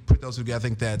everything, you put those together, I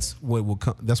think that's what will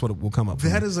come. That's what will come up.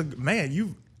 That is a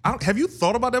man. Have you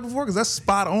thought about that before? Because that's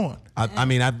spot on. I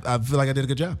mean, I feel like I did a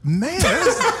good job. Man,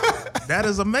 that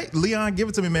is amazing. Leon, give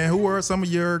it to me, man. Who are some of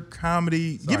your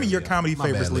comedy? Give me your comedy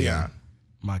favorites, bad, Leon.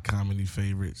 My comedy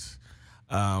favorites.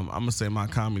 I'm gonna say my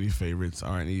comedy favorites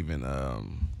aren't even.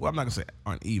 Well, I'm not gonna say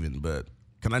aren't even, but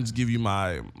can I just give you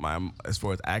my as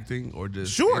far as acting or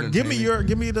just sure? Give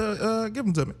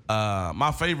them to me.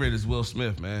 My favorite is Will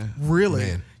Smith, man. Really?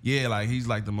 Man. Yeah, like he's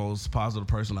like the most positive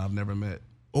person I've never met.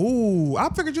 Oh, I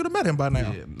figured you'd have met him by now.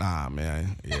 Yeah, nah,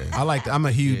 man. Yeah, I'm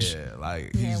a huge. Yeah,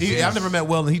 like I've never met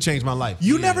Will, and he changed my life.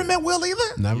 You never met Will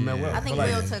either? Never met Will. I think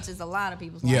Will touches a lot of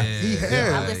people's lives. Yeah. He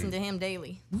has. I listen to him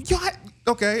daily.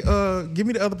 Okay, give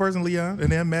me the other person, Leon,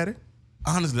 and then Maddie.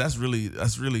 Honestly, that's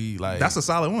really like That's a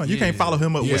solid one. You Yeah. can't follow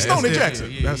him up with Stoney Jackson.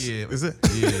 Yeah, Is it?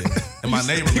 Yeah. And my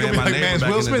neighbor, man, Like, man, it's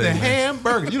Will Smith and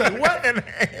hamburger. You like what?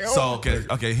 So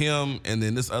okay, him and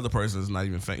then this other person is not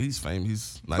even famous. He's famous.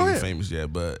 He's not even famous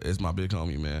yet, but it's my big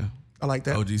homie, man. I like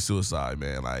that. OG Suicide,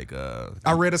 man. Like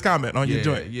I read his comment on your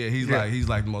joint. Yeah, he's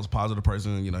like the most positive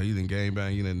person. You know, he didn't game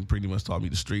bang. He didn't pretty much taught me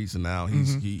the streets, and now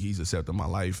he's accepted my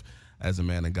life as a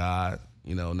man of God.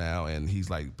 You know, now, and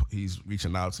he's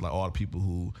reaching out to like all the people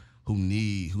who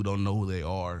who don't know who they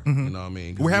are. You know what I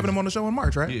mean? We're having him on the show in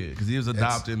March, right? Yeah, because he was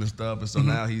adopted and stuff, and so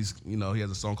now he's, he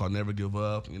has a song called "Never Give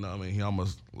Up." You know what I mean? He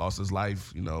almost lost his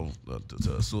life,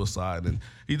 to suicide, and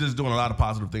he's just doing a lot of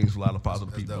positive things for a lot of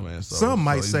positive people, man. So, some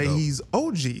might say he's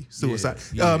OG suicide.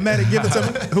 Maddie, give it to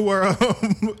me.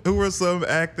 Who are some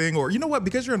acting or you know what?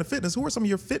 Because you're into fitness, who are some of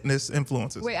your fitness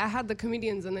influences? Wait, I had the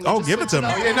comedians and then. Oh, give it to me.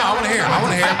 Oh, Yeah, no, I want to hear. I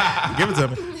want to hear. Give it to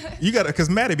me. You got to, because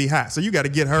Maddie be hot, so you got to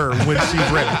get her when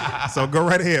she's ready. So go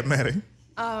right ahead, Maddie.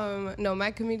 No,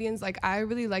 my comedians, like I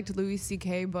really liked Louis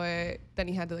C.K., but then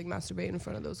he had to like masturbate in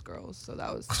front of those girls, so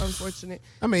that was unfortunate.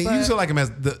 I mean, you still like him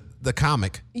as the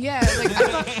comic. Yeah, like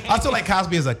I still like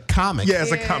Cosby as a comic. Yeah,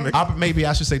 as a comic. Maybe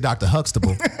I should say Dr.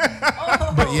 Huxtable.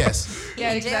 But yes.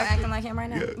 yeah, in jail exactly. acting like him right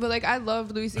now. But like I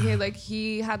loved Louis C.K. Like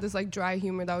he had this like dry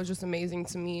humor that was just amazing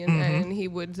to me, and he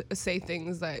would say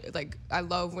things that like I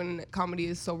love when comedy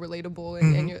is so relatable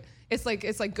and you're, it's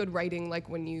like good writing, like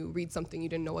when you read something you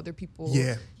didn't know other people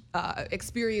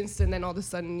experienced, and then all of a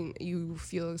sudden you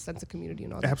feel a sense of community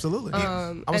and all that. Absolutely.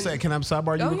 I would say, can I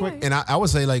sidebar you real quick? Yeah. And I would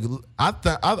say, like, I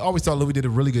always thought Louis did a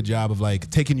really good job of like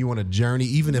taking you on a journey,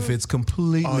 even if it's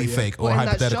completely fake or Well, and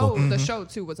hypothetical. the show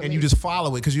too was amazing. And you just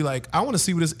follow it because you're like, I want to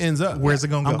see where this ends up. Where's it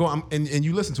gonna go? And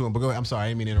you listen to him, but go ahead. I'm sorry, I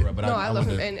didn't mean to interrupt. But No, I love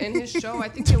him. wanted to- And his show, I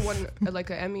think it won like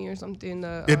an Emmy or something.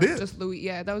 It did? Just Louis.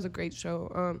 Yeah, that was a great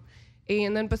show.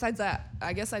 And then besides that,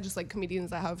 I guess I just like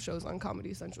comedians that have shows on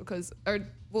Comedy Central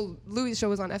Louis' show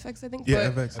was on FX, I think. Yeah,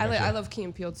 but FX. I love Key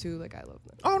and Peele too. Like I love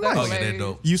them. Oh, nice. Oh, yeah, they're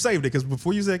dope. You saved it because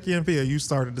before you said Key and Peele, you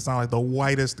started to sound like the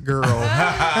whitest girl.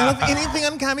 I love anything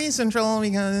on Comedy Central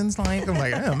because like I'm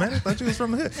like, yeah, man, I thought you was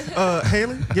from the hood.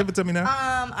 Haley, give it to me now.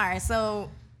 All right, so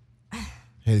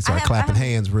Hey, start clapping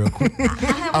hands real quick. I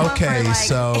have one for, Okay, like,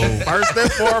 so First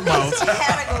and foremost,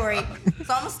 category.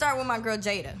 So I'm gonna start with my girl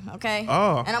Jada, okay?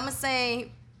 Oh. And I'm gonna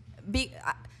say,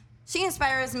 she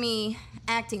inspires me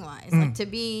acting wise, like to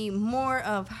be more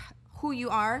of who you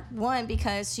are. One,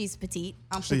 because she's petite.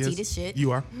 I'm she petite is. as shit.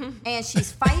 You are. And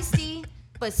she's feisty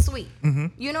but sweet.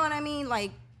 You know what I mean?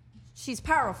 Like she's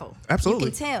powerful. Absolutely.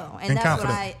 You can tell, and And that's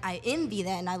confident. what I envy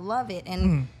that, and I love it,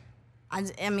 and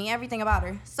I mean everything about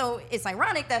her. So it's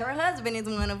ironic that her husband is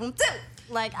one of them too.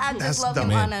 Like I That's just love dope.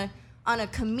 him on a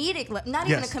comedic, not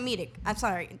even a Yes. comedic. I'm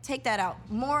sorry, take that out.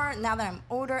 More now that I'm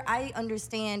older, I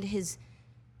understand his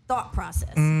thought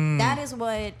process.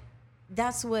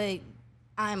 That's what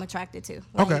I'm attracted to.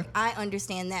 Like, Okay. I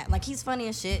understand that. Like he's funny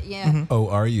as shit. Yeah. oh,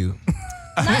 are you?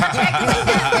 Not attracted like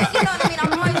that, but you know what I mean.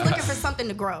 I'm always looking for something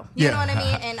to grow. You Yeah. know what I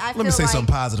mean? And I feel Let me say like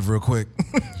something positive real quick.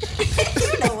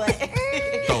 you know what.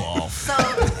 Go off. So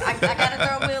I gotta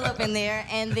throw Will up in there,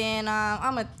 and then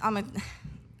I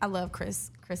love Chris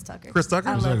Tucker. Chris Tucker?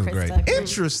 I Chris love Tucker's Chris great. Tucker.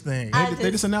 Interesting.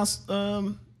 They just announced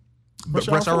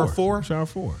Rush Hour 4? Rush Hour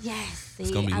 4. Yes,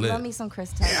 see, gonna be I lit. love me some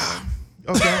Chris Tucker.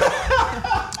 Okay.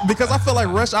 Because I feel like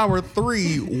Rush Hour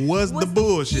 3 was the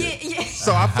bullshit. Yeah.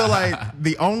 So I feel like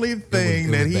the only thing it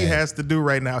was that he bad. has to do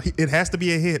right now, it has to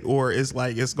be a hit or it's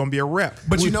like it's gonna be a rep.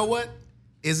 But you know what?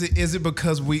 Is it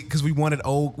because we wanted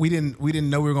old? We didn't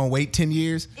know we were gonna wait 10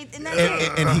 years,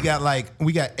 and he got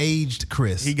we got aged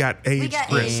Chris. He got aged got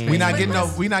Chris. aged we not But getting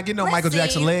no let's Michael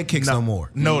Jackson see. leg kicks no more.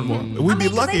 No more. We'd I mean, be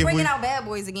 'cause lucky they if bringing we. out Bad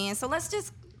Boys again, so let's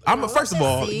just First of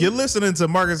all, you're listening to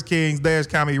Marcus King's Dash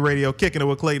Comedy Radio, Kicking It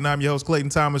with Clayton. I'm your host, Clayton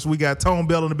Thomas. We got Tone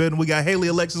Bell in the building. We got Haley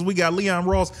Alexis. We got Leon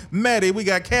Ross, Maddie. We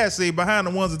got Cassie behind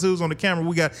the ones and twos on the camera.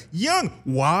 We got Young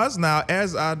Waz. Now,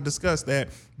 as I discussed that,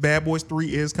 Bad Boys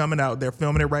 3 is coming out. They're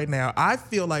filming it right now. I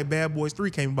feel like Bad Boys 3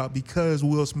 came about because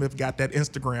Will Smith got that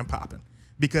Instagram popping.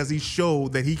 Because he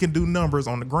showed that he can do numbers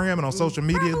on the gram and on social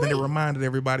media. Then it reminded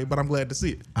everybody, but I'm glad to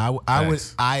see it.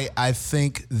 I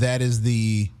think that is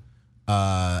the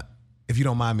if you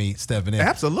don't mind me stepping in.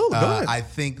 Absolutely. Go ahead. I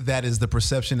think that is the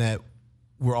perception that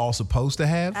we're all supposed to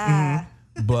have.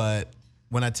 But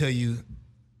when I tell you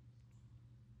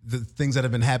the things that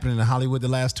have been happening in Hollywood the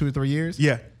last 2 or 3 years,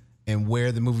 and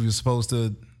where the movie was supposed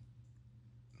to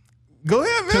go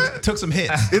ahead, man. Took some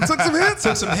hits. It took some hits?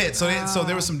 Took some hits. So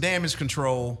there was some damage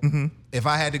control. If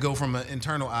I had to go from an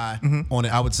internal eye on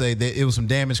it, I would say that it was some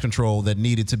damage control that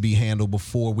needed to be handled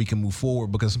before we can move forward,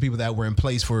 because some people that were in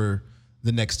place for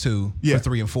the next two, for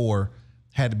 3 and 4,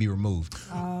 had to be removed.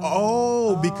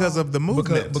 Because of the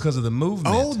movement. Because of the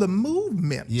movement. Oh, the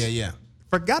movement. Yeah.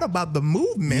 Forgot about the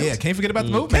movement. Yeah, can't forget about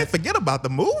the movement. Can't forget about the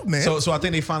movement. So I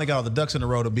think they finally got all the ducks in a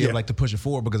row to be able to push it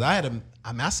forward, because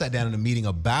I sat down in a meeting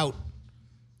about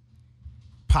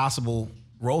possible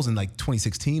roles in like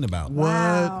 2016 about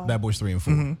Bad Boys 3 and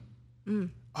 4.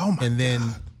 Oh my! And then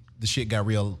the shit got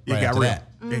real. That.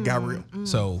 It got real.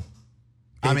 So,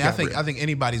 I think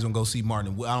anybody's gonna go see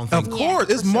Martin. I don't think. Of course,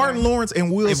 it's Martin Lawrence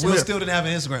and Will Smith. If Will still didn't have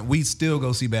an Instagram, we'd still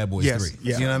go see Bad Boys 3.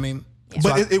 Yeah. You know what I mean? Yeah.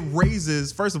 But it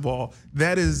raises. First of all,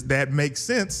 that makes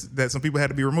sense that some people had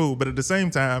to be removed. But at the same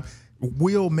time,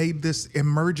 Will made this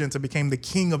emergence and became the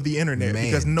king of the internet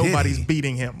because nobody's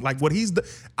beating him. Like what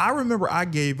I remember I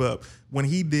gave up when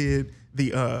he did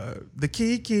the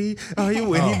kiki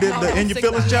when he did the In Your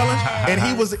Feelings challenge, and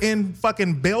he was in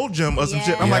fucking Belgium or some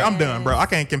shit. I'm like, I'm done, bro. I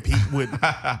can't compete with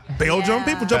Belgium.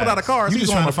 People jumping out of cars. You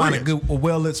just trying to find a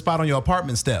well-lit spot on your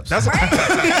apartment steps. That's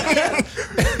right.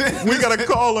 We gotta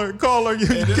call her. You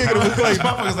kicking it with Clayton.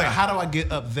 Motherfucker's like, how do I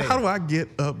get up there? How do I get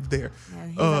up there?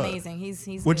 Yeah, he's amazing.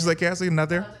 He's. What'd you say, Cassie? Not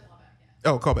there?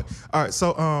 Oh, call back. All right.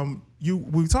 So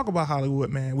we talk about Hollywood,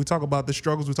 man. We talk about the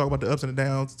struggles. We talk about the ups and the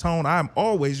downs. Tone, I'm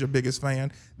always your biggest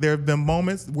fan. There have been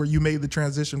moments where you made the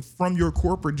transition from your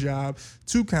corporate job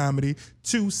to comedy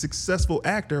to successful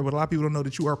actor, but a lot of people don't know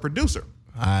that you are a producer.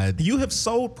 You have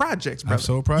sold projects, brother. I've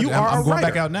sold projects. I'm going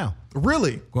back out now.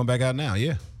 Really? Going back out now,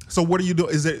 yeah. So what are you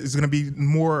doing? Is it going to be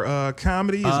more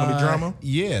comedy? Is it going to be drama?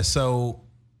 Yeah. So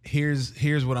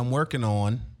here's what I'm working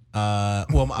on.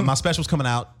 My special's coming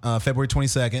out February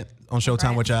 22nd on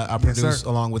Showtime, which I produce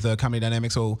along with Comedy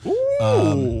Dynamics. So,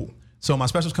 so my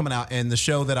special's coming out, and the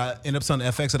show that I end up on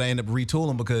FX that I end up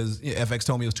retooling because FX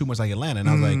told me it was too much like Atlanta, and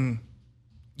I was like,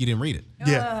 you didn't read it.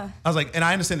 Yeah. I was like, and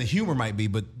I understand the humor might be,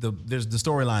 but the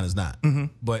storyline is not.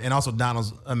 But and also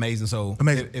Donald's amazing. So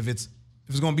if it's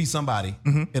going to be somebody,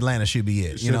 Atlanta should be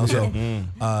it. You know. So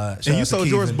and you sold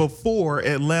yours before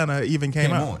Atlanta even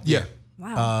came out. On. Yeah.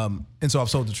 Wow. And so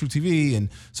I've sold to True TV, and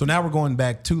so now we're going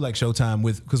back to like Showtime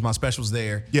because my special's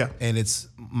there. Yeah. And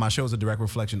my show's a direct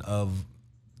reflection of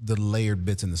the layered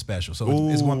bits in the special. So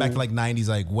it's going back to like 90s.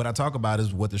 Like what I talk about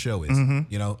is what the show is.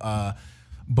 You know.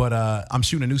 But I'm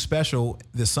shooting a new special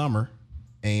this summer,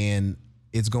 and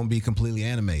it's going to be completely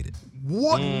animated.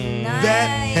 What? Nice. That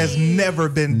has never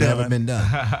been done. Never been done.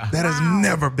 That has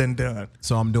never been done.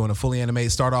 So I'm doing a fully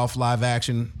animated, start off live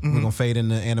action. We're going to fade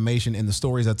into animation, and the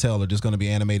stories I tell are just going to be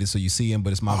animated so you see them,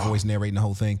 but it's my voice narrating the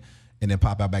whole thing, and then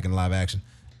pop out back in live action.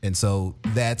 And so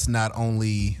that's not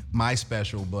only my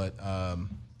special, but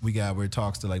we're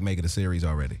talks to like make it a series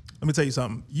already. Let me tell you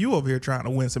something. You over here trying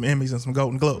to win some Emmys and some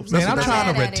Golden Globes. Man, I'm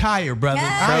trying to retire, brother.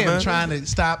 I am trying to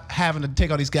stop having to take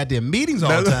all these goddamn meetings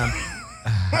all the time.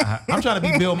 I'm trying to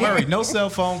be Bill Murray. No cell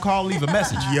phone call, leave a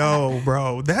message. Yo,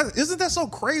 bro, isn't that so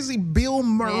crazy? Bill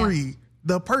Murray,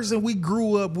 the person we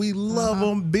grew up, we love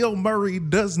him. Bill Murray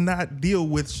does not deal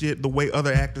with shit the way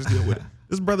other actors deal with it.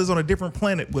 This brother's on a different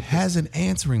planet with has an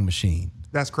answering machine.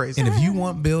 That's crazy. And if you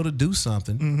want Bill to do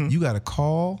something, you got to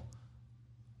call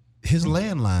his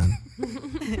landline.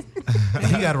 And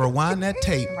he got to rewind that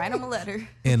tape. Write him a letter.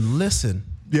 And listen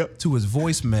to his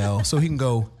voicemail so he can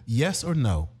go yes or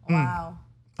no. Wow.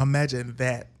 Imagine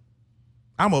that.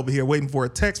 I'm over here waiting for a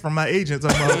text from my agent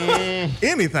talking about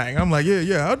anything. I'm like,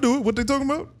 yeah, I'll do it. What they talking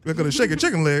about? They're going to shake a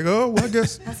chicken leg. Oh, well, I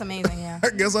guess. That's amazing, yeah. I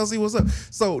guess I'll see what's up.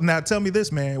 So now tell me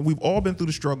this, man. We've all been through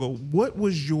the struggle. What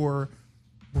was your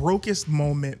brokest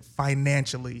moment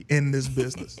financially in this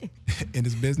business? In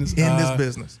this business? In this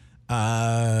business.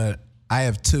 I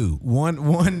have two.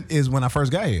 One is when I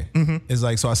first got here. It's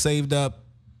like, so I saved up,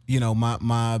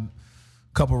 my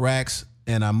couple racks,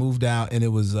 and I moved out, and it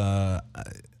was, I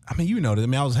I mean, you know that. I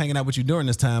mean, I was hanging out with you during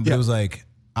this time, but it was like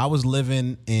I was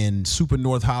living in super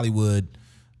North Hollywood,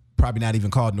 probably not even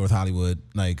called North Hollywood,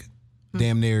 like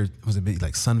damn near, was it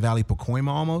like Sun Valley, Pacoima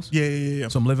almost? Yeah.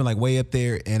 So I'm living like way up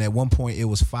there, and at one point it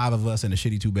was 5 of us in a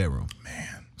shitty 2-bedroom.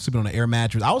 Man. Sleeping on an air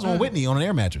mattress. I was on Whitney on an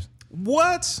air mattress.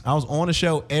 What? I was on a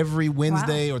show every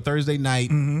Wednesday or Thursday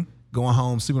night, going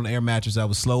home, sleeping on an air mattress. I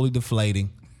was slowly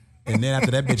deflating. And then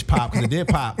after that bitch popped, because it did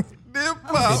pop.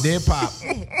 It did pop.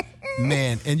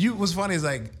 Man, and what's funny is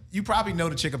like, you probably know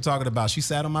the chick I'm talking about. She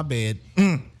sat on my bed,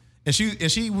 and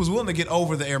she was willing to get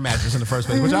over the air mattress in the first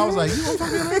place, which I was like, you want to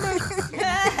fuck me on the air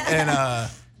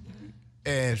mattress?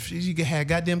 And she had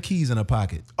goddamn keys in her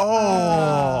pocket.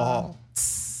 Oh,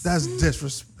 that's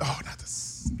disrespect. Oh, not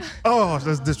this. Oh,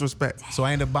 that's disrespect. So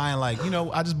I ended up buying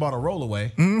I just bought a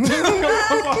rollaway.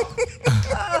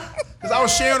 Because I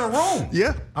was sharing a room.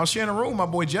 Yeah. I was sharing a room. My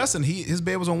boy Justin, his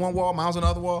bed was on one wall, mine was on the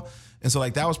other wall. And so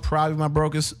that was probably my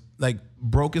brokest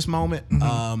moment.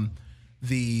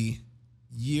 The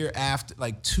year after,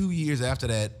 2 years after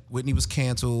that, Whitney was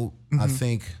canceled. I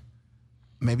think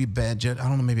maybe Bad Judge. I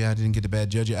don't know, maybe I didn't get the Bad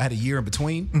Judge. I had a year in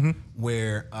between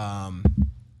where I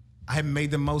hadn't made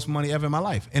the most money ever in my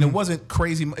life. And it wasn't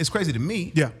crazy. It's crazy to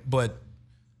me. Yeah. But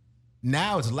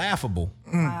now it's laughable.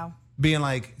 Wow. Being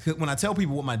like, when I tell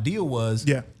people what my deal was,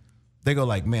 they go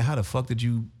like, man, how the fuck did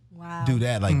you do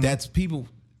that? Like, that's people,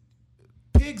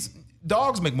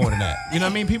 dogs make more than that. You know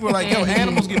what I mean? People are like, yo,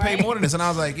 animals get paid more than this. And I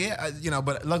was like,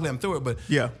 but luckily I'm through it. But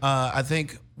I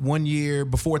think 1 year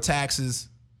before taxes,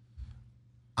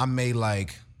 I made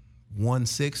like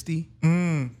 160.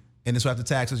 And then so after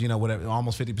taxes, whatever,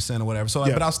 almost 50% or whatever. So,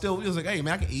 but I was it was like, hey,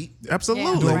 man, I can eat.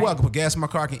 Absolutely. Doing well. I can put gas in my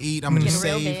car, I can eat. I'm going to Get a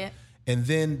real save. bed. And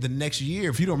then the next year,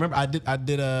 if you don't remember, I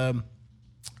hosted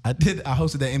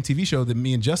that MTV show that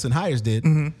me and Justin Hires did.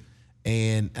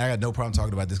 And I got no problem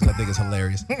talking about this because I think it's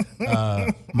hilarious.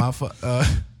 My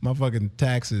fucking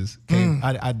taxes came.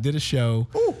 I did a show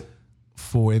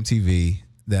for MTV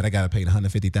that I got paid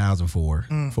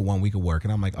 $150,000 for 1 week of work,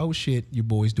 and I'm like, oh shit, your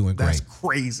boy's doing great. That's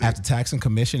crazy. After tax and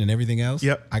commission and everything else,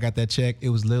 I got that check. It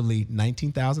was literally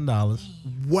 $19,000.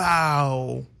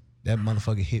 Wow. That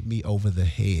motherfucker hit me over the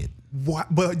head.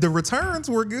 What? But the returns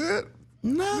were good.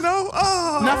 No.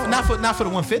 Oh. Not for the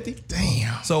 150.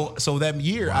 Damn. So that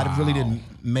year I really didn't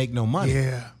make no money.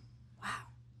 Yeah.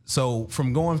 So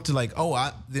from going to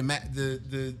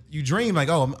you dream like,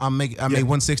 oh, I made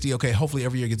 160. Okay, hopefully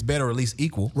every year gets better or at least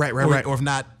equal. Right. Or if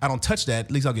not, I don't touch that.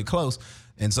 At least I'll get close.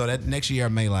 And so that next year I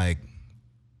made like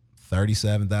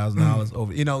 $37,000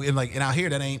 over. And out here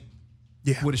that ain't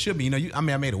what it should be. I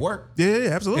made it work. Yeah,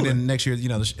 absolutely. And then next year,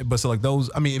 but so like those.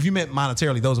 I mean, if you meant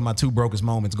monetarily, those are my 2 brokest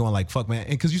moments. Going like, fuck, man,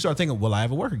 because you start thinking, will I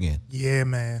ever work again? Yeah,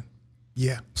 man.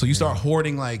 Yeah. So you start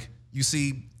hoarding. Like you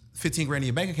see $15,000 in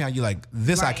your bank account, you're like,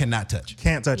 this I cannot touch.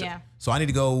 Can't touch it. So I need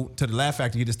to go to the Laugh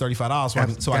Factory, get this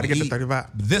 $35 so I can get eat. the 35.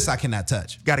 This I cannot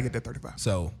touch. Got to get that 35.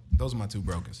 So those are my 2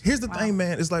 brokers. Here's the thing,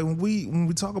 man. It's like when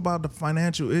we talk about the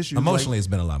financial issues. Emotionally, it's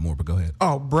been a lot more, but go ahead.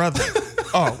 Oh, brother.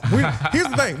 Here's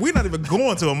the thing. We're not even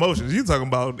going to emotions. You're talking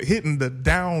about hitting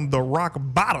down the rock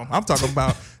bottom. I'm talking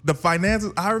about the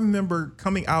finances. I remember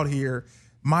coming out here.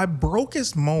 My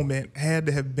brokest moment had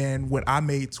to have been when I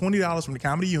made $20 from the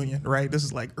Comedy Union, right? This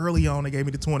is like early on. They gave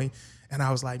me the 20. And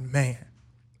I was like, man,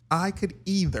 I could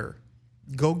either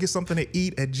go get something to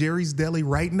eat at Jerry's Deli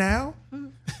right now,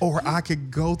 or I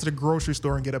could go to the grocery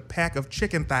store and get a pack of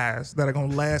chicken thighs that are going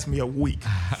to last me a week.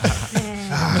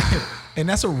 And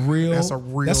that's a real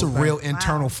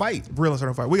internal fight. Real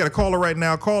internal fight. We got a caller right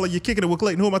now. Caller, you're kicking it with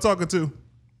Clayton. Who am I talking to?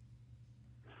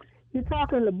 You're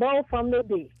talking to Bo from the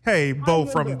D. Hey, Bo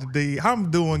from the D. I'm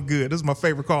doing good. This is my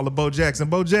favorite caller, Bo Jackson.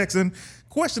 Bo Jackson,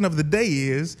 question of the day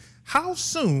is, how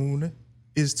soon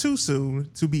is too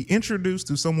soon to be introduced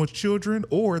to someone's children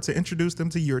or to introduce them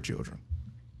to your children?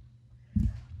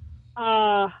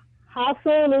 How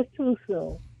soon is too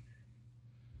soon?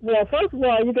 Well, first of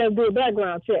all, you got to do a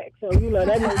background check. So,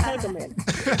 that might take a minute.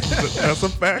 That's a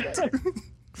fact.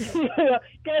 You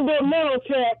got to do a mental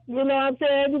check. You know what I'm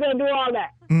saying? You got to do all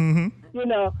that.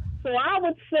 So I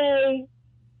would say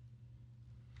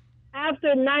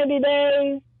after 90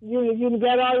 days, you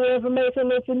get all your information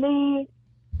that you need.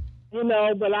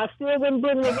 But I still wouldn't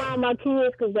bring around my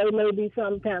kids because they may be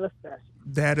something kind of special.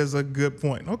 That is a good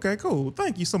point. Okay, cool.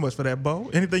 Thank you so much for that,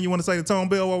 Bo. Anything you want to say to Tone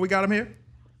Bell while we got him here?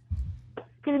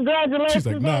 Congratulations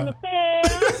on the fail.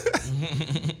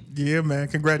 Yeah, man.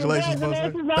 Congratulations, Bo.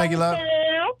 Thank you, love.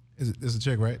 This is a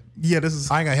chick, right? Yeah, this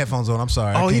is. I ain't got headphones on. I'm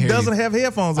sorry. Oh, he doesn't have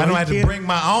headphones on. I don't have to bring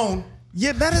my own.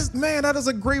 Yeah, that is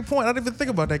a great point. I didn't even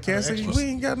think about that, Cassie. We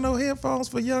ain't got no headphones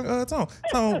for young Tone.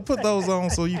 Tone, put those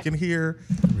on so you can hear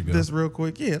go. this real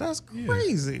quick. Yeah, that's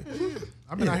crazy.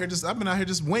 I've been out here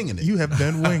just winging it. You have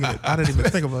been winging it. I didn't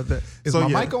even think about that. Is my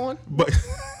mic on? But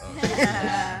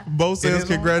Bo says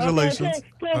congratulations.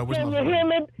 Okay, can you hear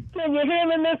me? Can you hear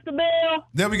me, Mr. Bell?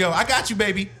 There we go. I got you,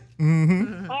 baby. All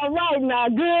right, now,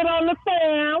 good on the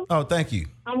fam. Oh, thank you.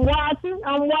 I'm watching.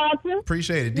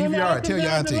 Appreciate it. DVR, tell your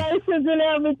auntie. Congratulations and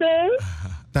everything.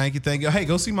 Thank you. Hey,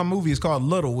 go see my movie. It's called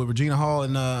Little with Regina Hall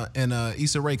and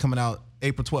Issa Rae coming out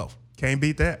April 12th. Can't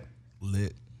beat that.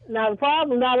 Lit. Not a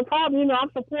problem. You know,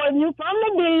 I'm supporting you from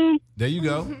the D. There you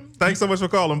go. Thanks so much for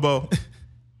calling, Bo.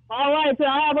 All right, so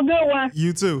have a good one.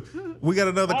 You too. We got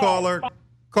another caller.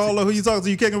 Caller, who you talking to?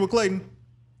 You kicking with Clayton?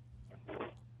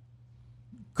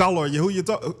 Caller,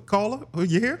 Caller, who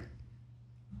you here?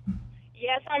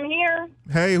 Yes, I'm here.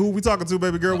 Hey, who we talking to,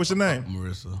 baby girl? What's your name?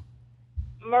 Marissa.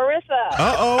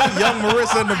 Young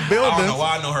Marissa in the building. I don't know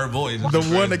why I know her voice. The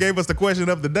one that gave us the question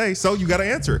of the day. So you got to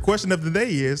answer it. Question of the day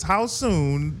is, how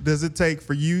soon does it take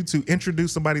for you to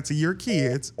introduce somebody to your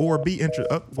kids or be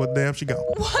introduced? Oh, well, damn, she gone.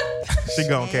 What? She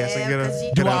gone, Cassie.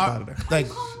 Get out of there. Like,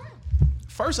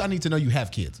 first I need to know you have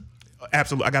kids.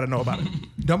 Absolutely. I got to know about it.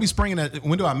 Don't be springing at,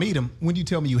 when do I meet them? When do you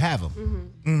tell me you have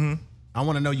them? Mm-hmm. I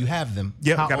want to know you have them.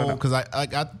 Yep, how gotta old? know. Because I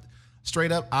got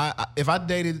straight up, if I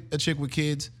dated a chick with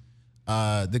kids,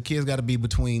 the kids got to be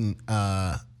between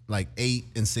like 8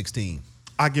 and 16.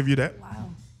 I'll give you that. Wow.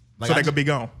 Like, So they could be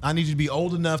gone. I need you to be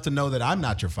old enough to know that I'm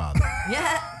not your father.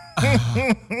 Yeah.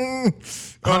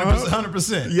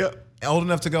 100%. Yep. Old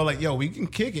enough to go like, yo, we can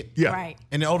kick it. Yeah. Right.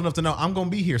 And they're old enough to know I'm going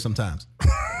to be here sometimes.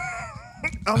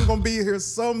 I'm going to be here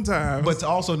sometime. But to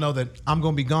also know that I'm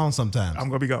going to be gone sometimes. I'm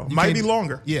going to be gone. You Might can't- be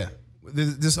longer. Yeah.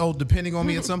 This old depending on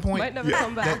me at some point. Might never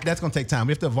come back. That's going to take time.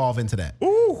 We have to evolve into that.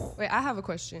 Ooh. Wait, I have a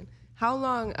question. How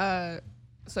long,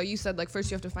 so you said like first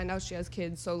you have to find out she has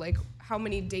kids. So like how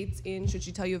many dates in should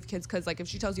she tell you of kids? Cause like if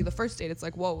she tells you the first date, it's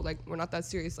like, whoa, like we're not that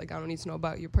serious. Like I don't need to know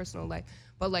about your personal life.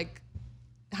 But like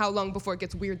how long before it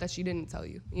gets weird that she didn't tell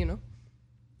you, you know?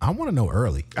 I want to know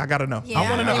early. I got to know. Yeah. I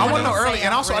want to know. You I want to wanna know early, say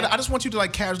and also outright. I just want you to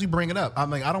like casually bring it up. I'm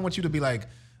like, I don't want you to be like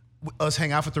us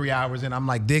hang out for 3 hours, and I'm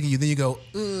like digging you. Then you go,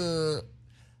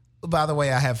 by the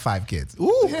way, I have 5 kids.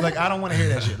 Ooh, like I don't want to hear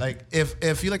that shit. Like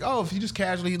if you're like, oh, if you just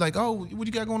casually like, oh, what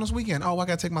you got going this weekend? Oh, I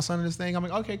got to take my son to this thing. I'm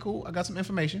like, okay, cool. I got some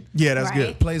information. Yeah, that's Right.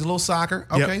 good. Plays a little soccer.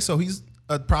 Yep. Okay, so he's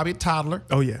probably a toddler.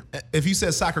 Oh, yeah. If you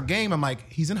said soccer game, I'm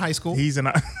like, he's in high school. He's in.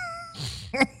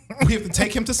 We have to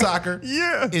take him to soccer.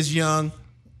 Yeah. Is young.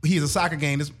 He's a soccer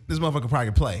game. This motherfucker probably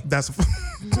can play. That's.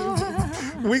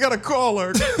 We got a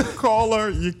caller. Caller,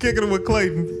 you're kicking it with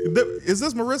Clayton. Is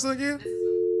this Marissa again?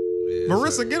 Yeah,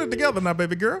 Marissa, get it together now,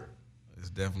 baby girl. It's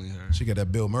definitely her. She got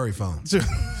that Bill Murray phone.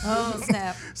 Oh,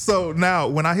 snap. So now,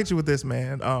 when I hit you with this,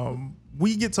 man,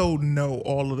 we get told no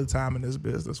all of the time in this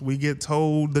business. We get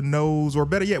told the no's, or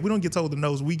better yet, we don't get told the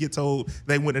no's. We get told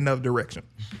they went another direction.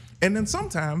 And then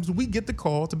sometimes we get the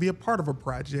call to be a part of a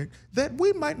project that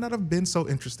we might not have been so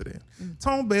interested in.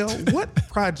 Tone Bell, what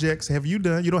projects have you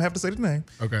done? You don't have to say the name.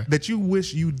 Okay. That you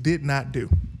wish you did not do.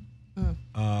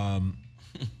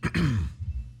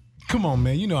 Come on,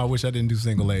 man. You know I wish I didn't do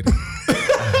Single Lady.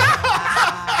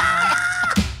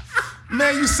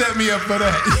 Man, you set me up for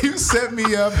that. You set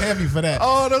me up heavy for that.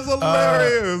 Oh, that's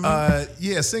hilarious.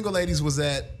 Yeah, Single Ladies was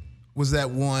that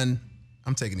one.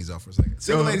 I'm taking these off for a second.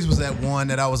 Single Ladies was that one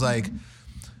that I was like,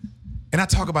 and I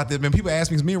talk about this, man. People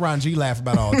ask me, because me and Ron G laugh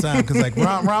about it all the time. Because like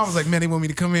Ron was like, man, they want me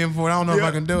to come in for it. I don't know if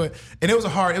I can do it. And it was a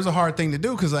hard thing to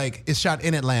do because like it's shot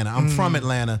in Atlanta. I'm from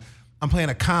Atlanta. I'm playing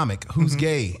a comic who's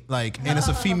gay, like, and it's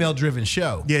a female-driven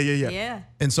show. Yeah. Yeah.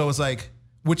 And so it's like,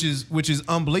 which is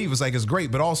unbelievable. It's like it's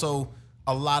great, but also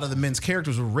a lot of the men's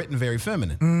characters were written very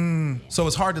feminine. So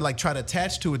it's hard to like try to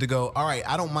attach to it to go, all right,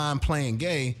 I don't mind playing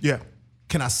gay. Yeah.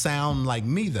 Can I sound like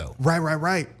me though?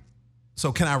 Right.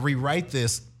 So can I rewrite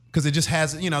this? Because it just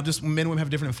has, just men and women have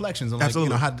different inflections on like,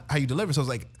 Absolutely. how you deliver. So it's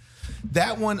like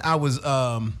that one I was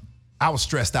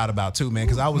stressed out about too, man.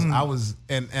 Because I was,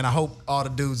 and I hope all the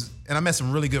dudes, and I met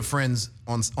some really good friends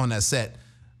on that set.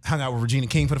 Hung out with Regina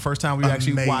King for the first time. We were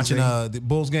actually watching the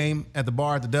Bulls game at the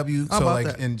bar at the W. How So about like,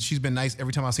 that? and she's been nice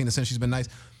every time I've seen her since. She's been nice,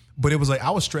 but it was like I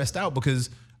was stressed out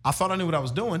because I thought I knew what I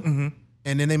was doing,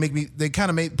 and then they kind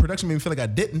of made production made me feel like I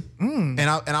didn't, and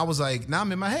I was like, now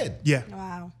I'm in my head. Yeah.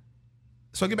 Wow.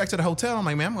 So I get back to the hotel. I'm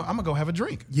like, man, I'm gonna go have a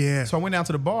drink. Yeah. So I went down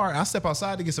to the bar and I step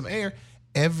outside to get some air.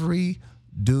 Every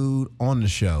dude on the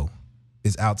show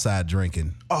is outside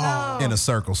drinking in a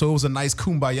circle. So it was a nice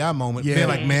kumbaya moment. Yeah. Being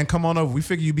like, man, come on over. We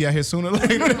figure you'd be out here sooner or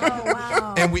later. Oh,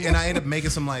 wow. and I ended up making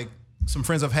some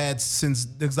friends I've had since,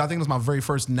 because I think it was my very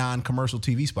first non-commercial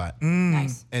TV spot.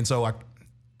 Nice. And so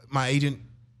my agent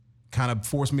kind of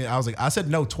forced me. I said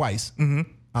no twice.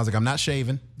 I was like, I'm not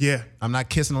shaving. Yeah. I'm not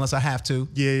kissing unless I have to.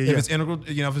 Yeah. If it's integral,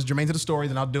 if it's germane to the story,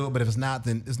 then I'll do it. But if it's not,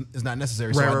 then it's not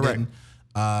necessary. So I didn't.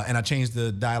 And I changed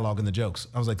the dialogue and the jokes.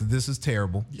 I was like, this is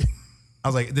terrible. I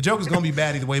was like, the joke is going to be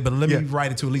bad either way, but let me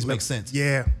write it to at least make sense.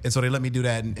 Yeah. And so they let me do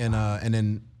that. And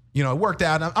then, it worked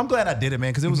out. I'm glad I did it,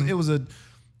 man, because it was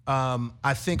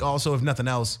I think also, if nothing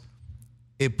else,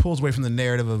 it pulls away from the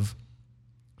narrative of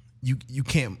you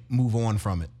can't move on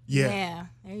from it. Yeah.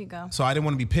 There you go. So I didn't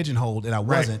want to be pigeonholed, and I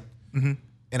wasn't. Mm-hmm.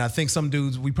 And I think some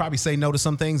dudes, we probably say no to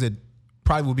some things that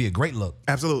probably would be a great look.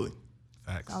 Absolutely.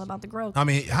 Facts. It's all about the growth. I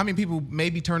mean, how many people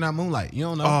maybe turn out Moonlight? You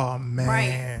don't know. Oh, man.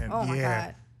 Right. Oh, my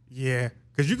God. Yeah.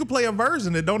 Because you could play a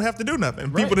version that don't have to do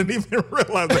nothing. People didn't even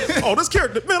realize, like, this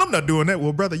character, man, I'm not doing that.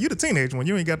 Well, brother, you the teenage one.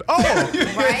 You ain't got to,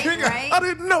 right. I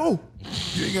didn't know.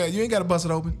 You ain't got to bust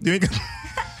it open. You ain't got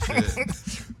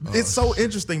It's so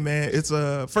interesting, man. It's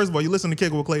first of all, you listen to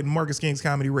Kickin with Clayton, Marcus King's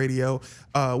Comedy Radio.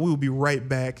 We will be right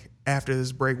back after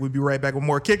this break. We'll be right back with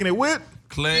more Kicking It with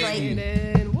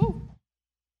Clayton. Woo.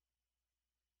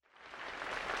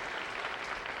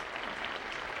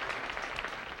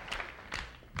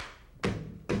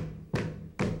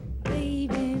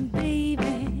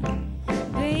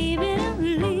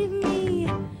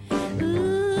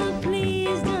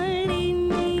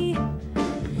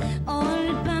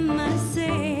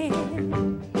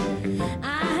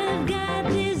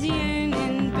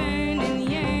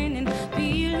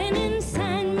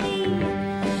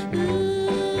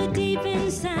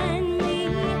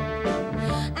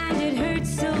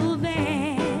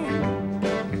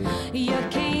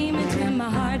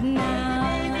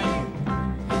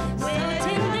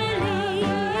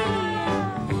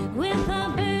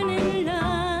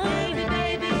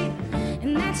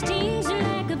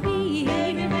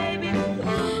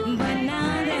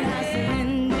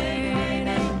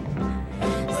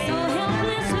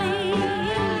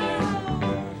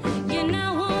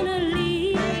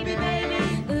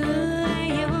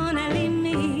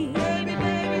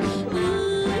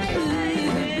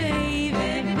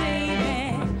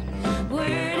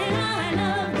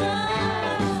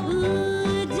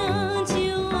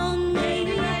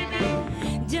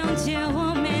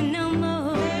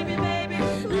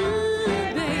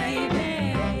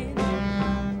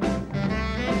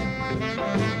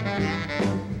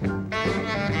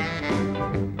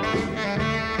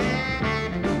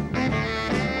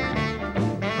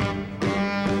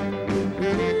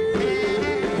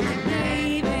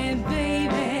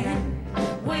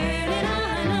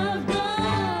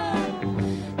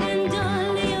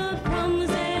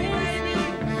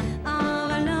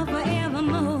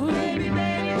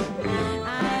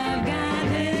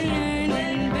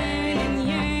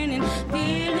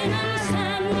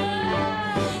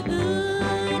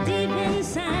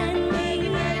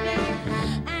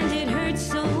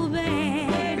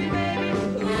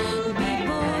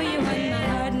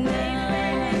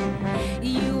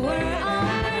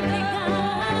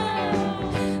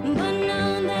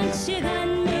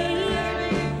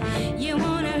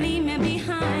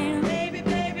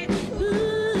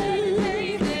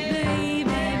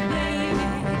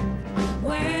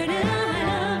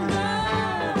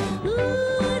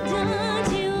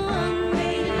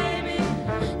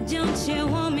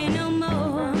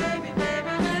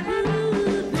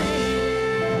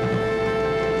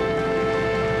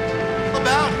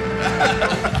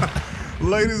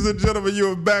 Ladies and gentlemen, you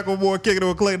are back with more Kicking It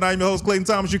with Clayton. I'm your host, Clayton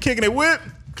Thomas. You're kicking it with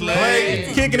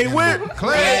Clayton. Kicking it with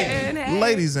Clayton. Hey.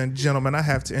 Ladies and gentlemen, I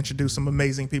have to introduce some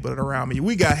amazing people that are around me.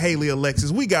 We got Haley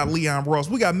Alexis, we got Leon Ross,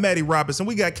 we got Maddie Robinson,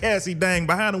 we got Cassie Dang.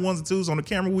 Behind the ones and twos on the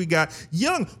camera, we got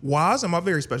Young Waz, and my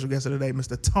very special guest of the day,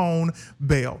 Mr. Tone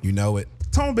Bell. You know it.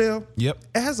 Tone Bell. Yep.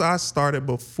 As I started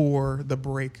before the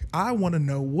break, I want to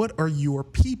know, what are your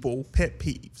people pet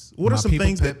peeves? What are some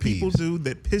things that people do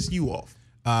that piss you off?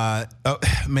 Man,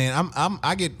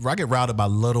 I get routed by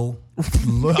little.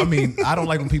 I mean, I don't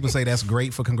like when people say that's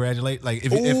great for congratulate. Like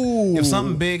if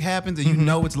something big happens and you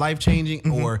know it's life changing,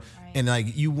 and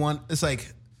like you want, it's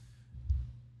like,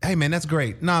 hey man, that's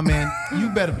great. Nah, man, you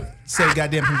better say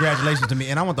goddamn congratulations to me,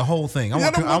 and I want the whole thing. I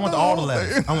want all the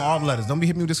letters. I want all the letters. Don't be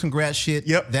hitting me with this congrats shit.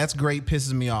 Yep, that's great.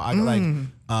 Pisses me off.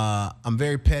 I'm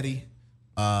very petty.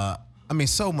 I mean,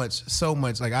 so much.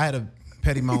 Like I had a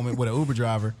petty moment with an Uber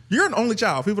driver. You're an only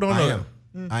child. People don't know.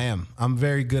 I am. I'm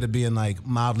very good at being like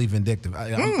mildly vindictive.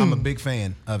 I'm a big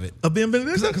fan of it. Of being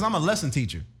vindictive? Because I'm a lesson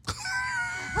teacher.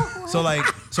 So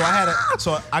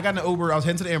I got in the Uber. I was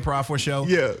heading to the Improv for a show.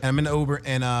 Yeah. And I'm in the Uber,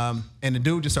 and the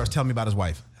dude just starts telling me about his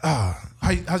wife.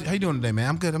 How you doing today, man?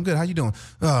 I'm good. How you doing?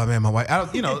 Oh man, my wife. I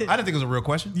didn't think it was a real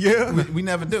question. Yeah. We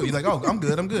never do. You're like, oh, I'm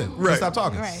good. Right. Stop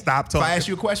talking. Right. Stop talking. If I ask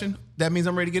you a question, that means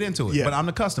I'm ready to get into it. Yeah. But I'm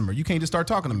the customer. You can't just start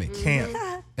talking to me. Can't.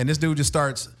 And this dude just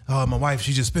starts, oh, my wife,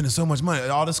 she's just spending so much money,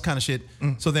 all this kind of shit.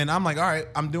 So then I'm like, all right,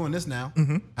 I'm doing this now.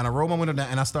 And I roll my window down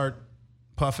and I start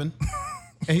puffing.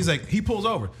 And he's like, he pulls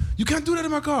over. You can't do that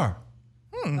in my car.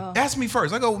 Ask me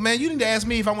first. I go, man, you need to ask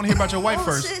me if I want to hear about your wife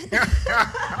first.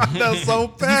 That's so You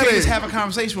petty. can't just have a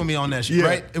conversation with me on that shit, Yeah.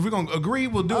 right? If we're going to agree,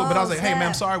 we'll do it. But I was like, hey, man,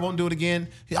 I'm snap. sorry, won't do it again.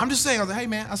 I'm just saying, I was like, hey,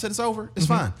 man, I said it's over. It's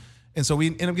fine. And so we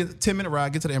end up getting a 10-minute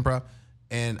ride, get to the Improv.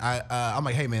 And I'm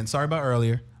like, hey, man, sorry about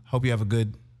earlier. Hope you have a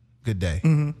good day.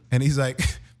 And he's like,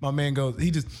 my man goes, and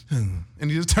he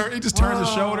just turns his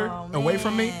shoulder away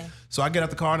from me. man. So I get out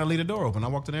the car and I leave the door open. I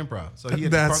walk to the Improv. So he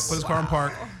had to That's- put his car in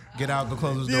park, get out, go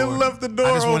close his You door. left the door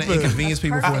I just want to open. inconvenience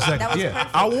people for a Perfect. second. That was Yeah.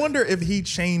 perfect. I wonder if he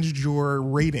changed your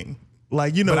rating.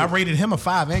 Like, But I rated him a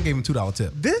 5 and gave him $2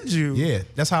 tip. did you? Yeah,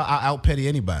 that's how I out petty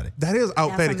anybody. That is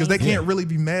out That's petty because they amazing. can't really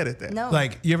be mad at that. No.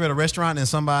 Like, you ever at a restaurant and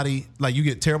somebody, like, you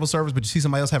get terrible service, but you see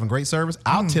somebody else having great service?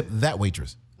 I'll tip that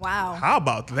waitress. Wow. How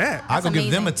about that? I'll go That's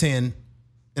give them a amazing. 10.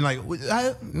 And, like,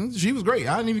 she was great.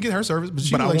 I didn't even get her service, but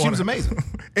she I was want her. amazing.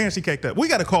 And she caked up. We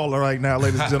got a caller right now,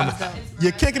 ladies and gentlemen.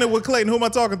 You're kicking it with Clayton. Who am I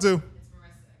talking to?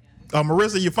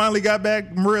 Marissa, you finally got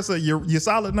back. Marissa, you're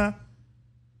solid now?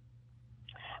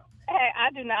 Hey,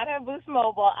 I do not have Boost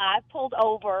Mobile. I pulled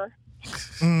over.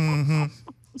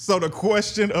 So the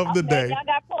question of the day, Y'all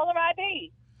got caller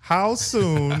ID. how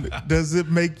soon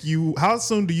how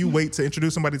soon do you wait to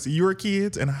introduce somebody to your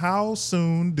kids, and how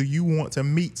soon do you want to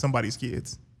meet somebody's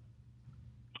kids?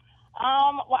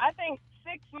 Well, I think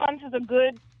 6 months is a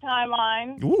good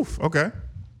timeline. Oof, okay.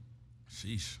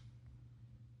 Sheesh.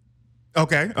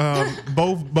 Okay,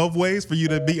 both ways for you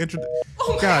to be introduced.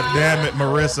 God damn it,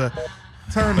 Marissa.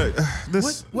 Turn it.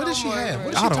 This. What does she have? What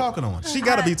is I she don't- talking on? She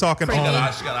got to be talking She got on.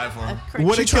 an iPhone.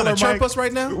 What She did trying Killer to chirp Mike us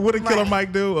right now? What did Killer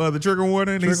Mike do? The trigger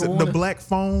warning. He Trigger said warning. the black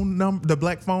phone number. The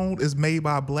black phone is made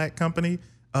by a black company.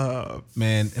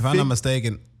 Man, if I'm not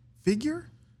mistaken, Figure.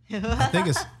 I think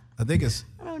it's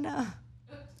I don't know.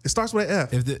 It starts with an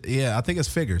F. I think it's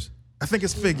figures. I think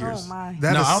it's figures. Oh, my.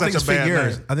 That No, is I don't such think it's a bad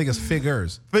figures. name. I think it's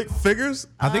figures. Figures.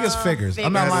 I think it's figures.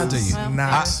 I'm not figures. lying to you. Well,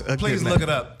 Not a Please good look name.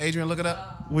 it up. Adrian, look it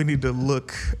up. We need to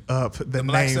look up the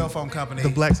Black name. cell phone company. The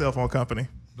black cell phone company.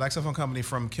 Black cell phone company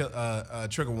from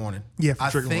Trigger Warning. Yeah, from I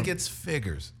Trigger think Warning. it's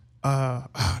figures.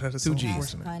 That is so Two Gs.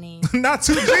 unfortunate. Funny. Not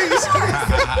 2 G's.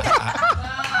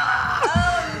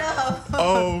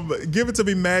 Oh Give it to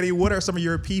me, Maddie. What are some of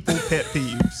your people pet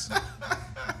peeves?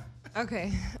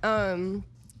 Okay.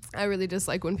 I really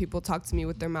dislike when people talk to me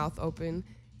with their mouth open,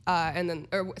 and then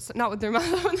or not with their mouth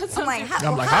open. That no. sounds I'm like,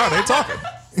 I'm like, how are they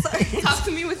talking? talk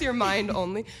to me with your mind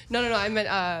only. No. I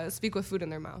meant speak with food in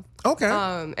their mouth. Okay.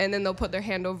 And then they'll put their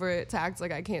hand over it to act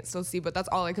like I can't still see, but that's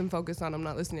all I can focus on. I'm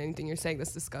not listening to anything you're saying.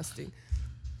 That's disgusting.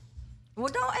 well,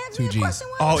 don't ask 2 me a Gs. question.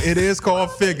 Oh, it is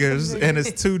called figures, and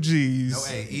it's 2 G's.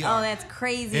 No, A, ER. Oh, that's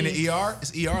crazy. In the ER?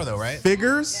 It's ER though, right?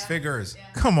 Figures? Figures.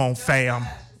 Come on, fam.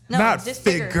 No, Not just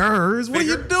figure. figures. What are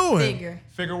you doing? Figure.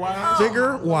 Figure wire?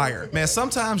 Figure wire. Man,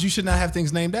 sometimes you should not have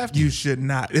things named after you. You should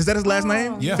not. Is that his last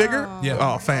name? Yeah. Figure? Yeah.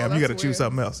 Oh, fam, you got to that's choose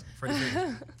weird. something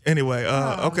else. Anyway,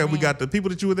 okay, we got the people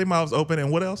that chew with their mouths open,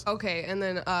 and what else? Okay, and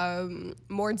then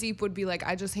more deep would be like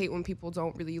I just hate when people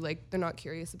don't really they're not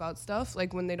curious about stuff,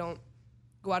 like when they don't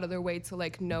go out of their way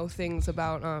to know things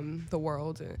about the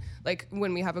world. Like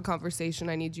when we have a conversation,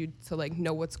 I need you to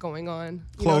know what's going on.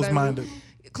 You know what I mean? Closed-minded.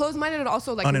 Closed-minded and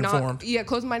also Uninformed.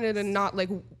 closed-minded and not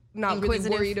really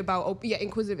Inquisitive. worried about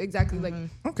inquisitive, exactly.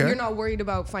 Okay. You're not worried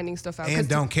about finding stuff out. 'Cause And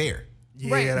to- don't care.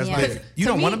 Yeah, Right. that's Yeah. big. You To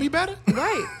don't me- want to be better?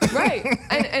 Right.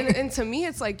 And to me,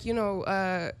 it's like,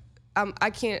 I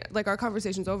can't, our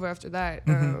conversation's over after that.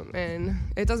 And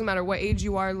it doesn't matter what age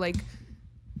you are,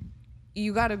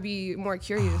 you got to be more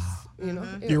curious, you know?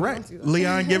 Yeah, You're I right. don't do that.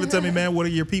 Leon, give it to me, man. What are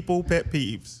your people pet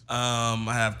peeves? I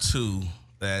have two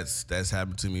that's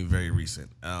happened to me very recent.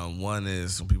 One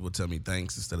is when people tell me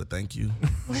thanks instead of thank you.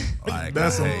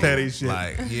 That's some petty shit.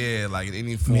 In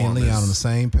any form. Me and Leon it's- on the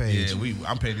same page. Yeah,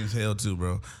 I'm petty as hell too,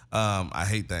 bro. I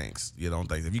hate thanks. You don't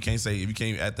thanks. If you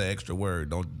can't add the extra word,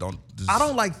 don't. Just, I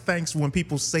don't like thanks when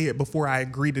people say it before I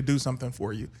agree to do something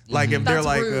for you. Like if they're That's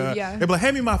like, rude, yeah. they're like,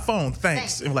 hand me my phone,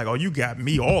 thanks. And I'm like, oh, you got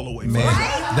me all the way. Man,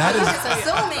 fucked. that Just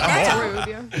assuming. That's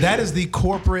Rude, yeah. that is the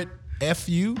corporate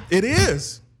FU. It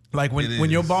is. Like It when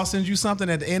your is. boss sends you something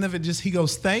at the end of it, he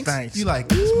goes thanks. Thanks. You like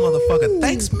this motherfucker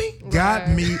thanks me. Got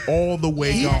me all the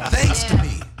way He gone. thanks to me.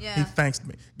 He Yeah. thanks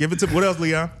me. Give it to what else,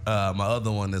 Leon? My other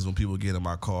one is when people get in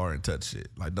my car and touch shit.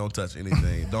 Like, don't touch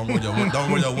anything. Don't roll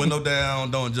your window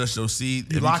down. Don't adjust your seat.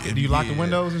 Do you lock the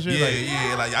windows and shit?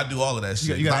 Yeah. Like, I do all of that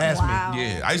shit. You gotta ask me.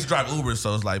 Yeah, I used to drive Uber,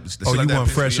 so it's like, Oh, you want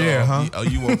fresh air, huh? Oh,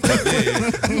 you want fresh air?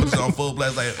 It's on full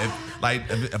blast. Like,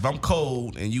 if I'm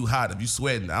cold and you hot, if you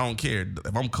sweating, I don't care.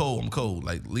 If I'm cold, I'm cold.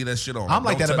 Like, leave that shit on. I'm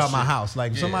like Don't that about touch my shit. house.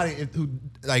 Like somebody who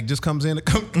like just comes in,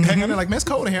 hang out there like, man, it's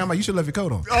cold in here. I'm like, you should have your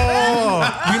coat on.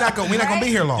 Oh, we not gonna be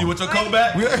here long. You want your coat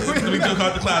back? Let me go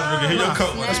out the closet. Here your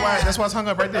coat. That's why it's hung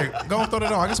up right there. Go and throw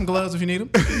that on. I got some gloves if you need them.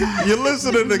 you're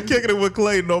listening to Kicking It with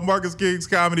Clayton on Marcus King's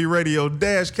Comedy Radio,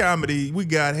 Dash Comedy. We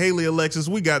got Haley Alexis,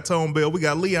 we got Tone Bell, we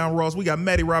got Leon Ross, we got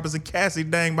Maddie Robinson, Cassie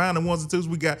Dang behind the ones and twos.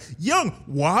 We got Young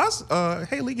Waz.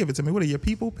 Haley, give it to me. What are your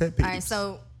pet peeves? All right,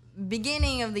 so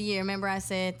beginning of the year, remember I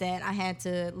said that I had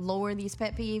to lower these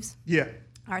pet peeves? Yeah.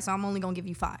 All right, so I'm only going to give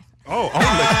you 5. Oh,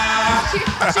 only.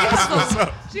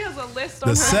 She has a list on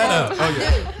The her setup. phone. Oh,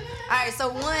 yeah. Dude. All right, so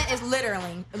one is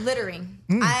littering.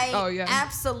 Oh, yeah.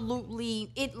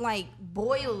 Absolutely, it like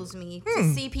boils me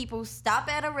to see people stop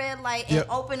at a red light and Yep.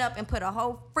 open up and put a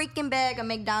whole freaking bag of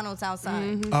McDonald's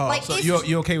outside. Oh, Like, So it's,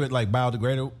 you okay with like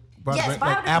biodegradable? yes,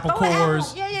 Like apple throw an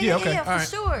cores? Yeah, okay. for All right.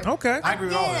 sure. Okay. I agree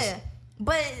with all this.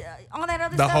 But all that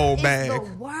other The stuff whole is bag.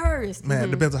 the worst.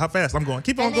 Man, depends on how fast I'm going.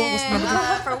 Keep on And going. What's the then,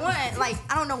 number? for one, like,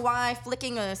 I don't know why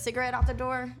flicking a cigarette out the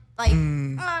door, like,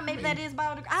 maybe that is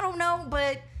biodegradable. I don't know,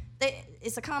 but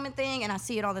it's a common thing, and I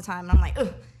see it all the time, and I'm like,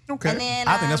 ugh. Okay. And then,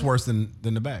 I think that's worse than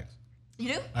the bags.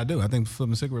 You do? I do. I think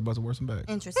flipping cigarette butts are worse than bags.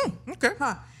 Interesting. Okay.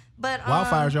 Huh. But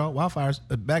Wildfires, y'all. Wildfires.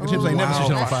 A bag of chips ain't never wow.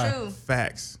 set on That's fire. true.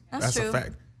 Facts. That's a true.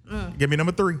 fact. Give me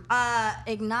number 3.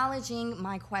 Acknowledging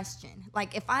my question.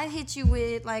 Like, if I hit you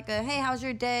with like a, hey, how's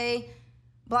your day?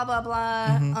 Blah blah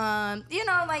blah. You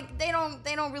know, like they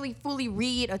don't really fully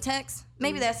read a text.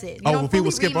 Maybe that's it. You Oh, don't well, people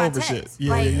fully skip read my over shit. text.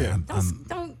 Yeah, Like, yeah.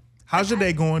 Don't. How's your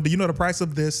day going? Do you know the price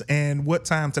of this and what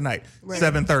time tonight?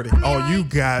 7:30. mean, Oh, you like-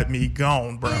 got me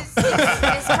gone, bro.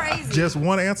 It's crazy. Just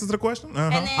one answer to the question?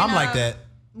 Uh-huh. And then, I'm like that.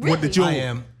 What did you? I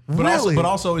am. But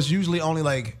also, it's usually only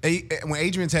like when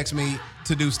Adrian texts me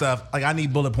to do stuff. Like I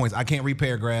need bullet points. I can't read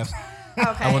paragraphs.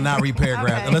 Okay. I will not read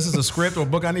paragraphs Okay. unless it's a script or a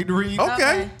book I need to read.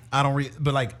 Okay. I don't read.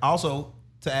 But like also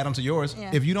to add on to yours,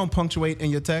 Yeah. if you don't punctuate in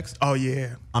your text, Oh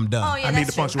yeah. I'm done. Oh yeah, I need that's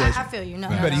the true. punctuation. I feel you. No,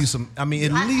 You no, better no. use some. I mean,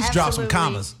 at I least drop some absolutely-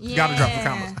 commas. Yeah, Gotta drop the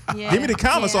commas. yeah. Give me the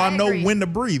commas so Yeah, I know agree. when to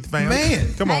breathe, fam.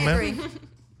 Man. Come on, I man. agree.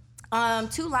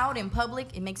 Too loud in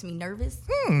public, it makes me nervous.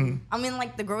 I'm in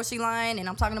like the grocery line and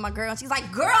I'm talking to my girl and she's like,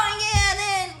 girl, yeah, and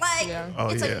then like Yeah. Oh,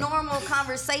 it's yeah. a normal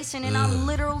conversation and I'm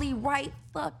literally right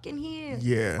fucking here.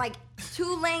 Yeah. Like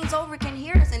 2 lanes over can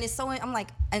hear us and it's so I'm like,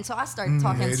 and so I start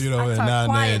talking, I talk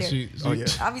quieter. Oh yeah.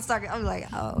 I'll be talking, I'm like,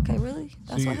 oh, okay, really?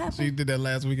 That's what happened? She did that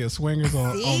last week at Swingers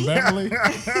on See? Beverly.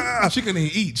 She couldn't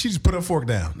even eat. She just put her fork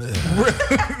down.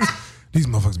 These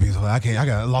motherfuckers being so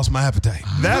I lost my appetite.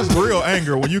 That's real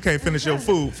anger when you can't finish your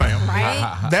food, fam.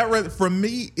 Right? For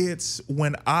me, it's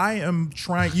when I am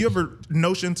trying. You ever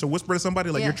notion to whisper to somebody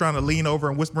like Yeah. you're trying to lean over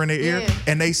and whisper in their ear, Yeah.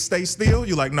 and they stay still?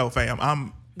 You're like, no, fam,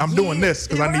 I'm doing this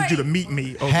because I need you to meet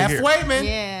me over here. Halfway, man.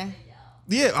 Yeah.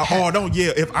 Yeah. Oh, don't.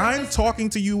 Yeah. If I'm talking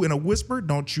to you in a whisper,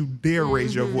 don't you dare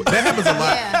raise your voice. That happens a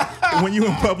lot Yeah. when you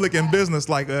in public and business.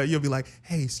 Like you'll be like,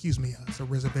 "Hey, excuse me, it's a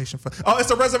reservation for." Oh,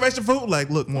 it's a reservation for. Like,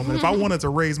 look, woman, if I wanted to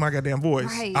raise my goddamn voice,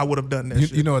 Right. I would have done that. You,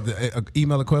 shit. you know what the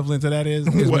email equivalent to that is?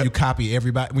 Is What? when you copy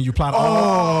everybody, when you plot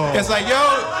all. It's like, yo,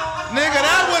 nigga,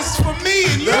 that was for me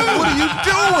and you. What are you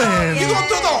doing? You gonna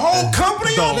throw the whole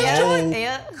company The on this joint? whole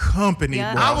Yeah. company,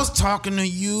 Yeah. bro. I was talking to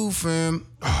you, fam.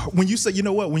 When you say, you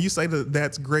know what? When you say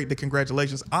that's great, the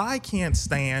congratulations. I can't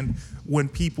stand when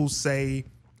people say,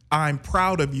 I'm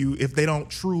proud of you if they don't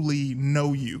truly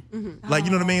know you. Like,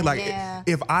 you know what I mean? Like, yeah.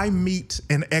 if I meet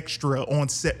an extra on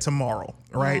set tomorrow,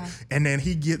 right? Yeah. And then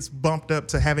he gets bumped up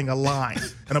to having a line.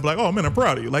 And I'm like, oh, man, I'm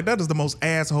proud of you. Like, that is the most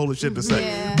asshole shit to say.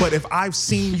 Yeah. But if I've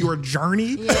seen your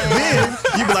journey, then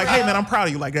you be like, hey, man, I'm proud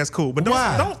of you. Like, that's cool. But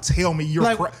Why? don't tell me you're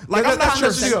proud. Like I'm not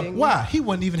sure. condescending. Why? He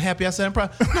wasn't even happy I said I'm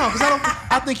proud. No, because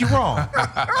I think you're wrong.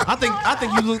 I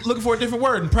think you're looking for a different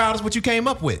word, and proud is what you came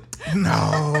up with.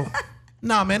 No.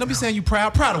 Nah, man, don't be saying you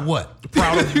proud. Proud of what?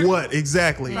 Proud of what?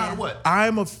 Exactly. Proud of what?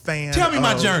 I'm a fan. Tell me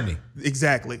my of- journey.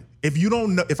 Exactly. If you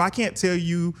don't know, if I can't tell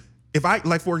you, if I,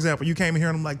 like, for example, you came in here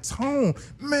and I'm like, Tone,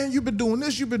 man, you've been doing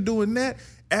this, you've been doing that.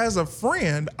 As a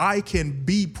friend, I can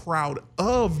be proud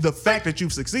of the fact that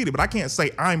you've succeeded, but I can't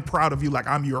say I'm proud of you like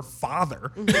I'm your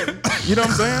father. You know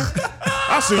what I'm saying?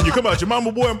 I seen you come out, your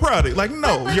mama boy, I'm proud of you. Like,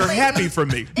 no, But you're like, happy for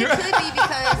me. It could be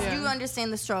because you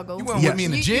understand the struggle. You weren't Yes. with me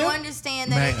in the You gym?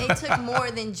 understand that Man. it took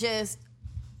more than just,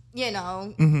 you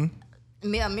know,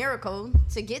 a miracle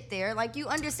to get there. Like, you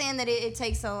understand that it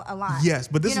takes a lot. Yes,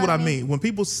 but this You is know what I mean. When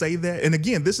people say that, and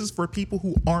again, this is for people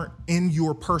who aren't in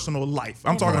your personal life.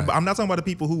 I'm talking about. I'm not talking about the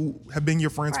people who have been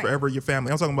your friends forever, your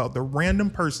family. I'm talking about the random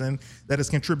person that has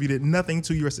contributed nothing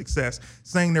to your success.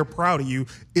 Saying they're proud of you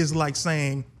is like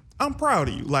saying, I'm proud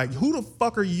of you. Like, who the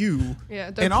fuck are you? Yeah,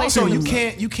 And also, you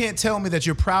can't tell me that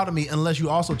you're proud of me unless you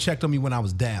also checked on me when I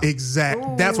was down.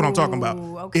 Exactly. That's what I'm talking about.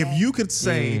 Okay. If you could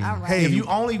say, hey, If you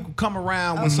only come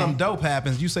around when some dope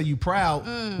happens, you say you proud.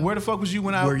 Where the fuck was you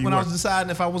when I was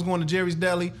deciding if I was going to Jerry's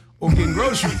Deli or getting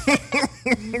groceries?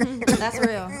 That's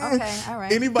real. Okay, all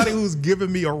right. anybody who's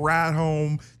given me a ride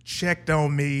home, checked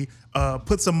on me,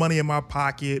 put some money in my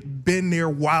pocket, been there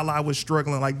while I was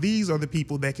struggling, like, these are the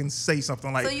people that can say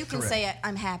something like, so you can say,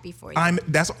 I'm happy for you.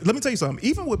 let me tell you something.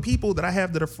 Even with people that I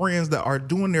have that are friends that are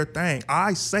doing their thing,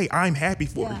 I say I'm happy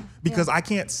for you, because I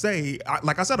can't say,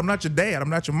 like I said, I'm not your dad, I'm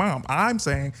not your mom. I'm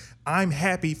saying I'm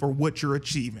happy for what you're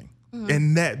achieving.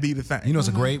 And that be the thing. You know what's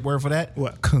a great word for that?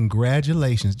 What?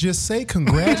 Congratulations. Just say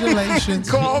congratulations.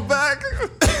 Call back.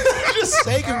 Just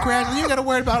say congratulations. You ain't got to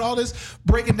worry about all this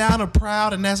breaking down of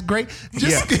proud, and that's great.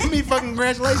 Just give me fucking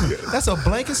congratulations. That's a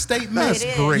blanket statement. That's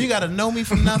great. You got to know me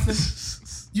from nothing.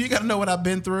 You got to know what I've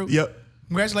been through. Yep.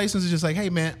 Congratulations is just like, hey,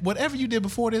 man, whatever you did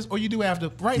before this or you do after,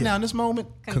 right now in this moment,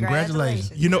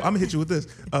 congratulations. You know, I'm going to hit you with this.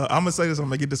 I'm going to say this, I'm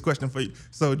going to get this question for you.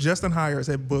 So Justin Hires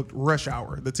had booked Rush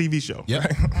Hour, the TV show. Yep.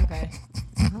 Right?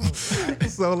 Okay.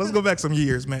 So let's go back some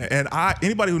years, man. And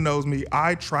anybody who knows me,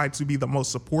 I try to be the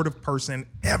most supportive person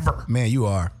ever. Man, you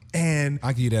are. And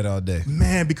I give you that all day.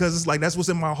 man, because it's like, that's what's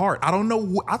in my heart. I don't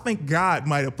know. I think God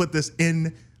might have put this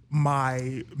in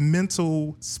my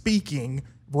mental speaking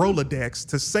Rolodex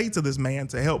to say to this man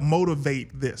to help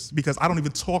motivate this, because I don't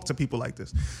even talk to people like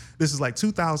this. This is like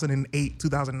 2008,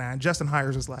 2009. Justin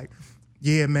Hires is like,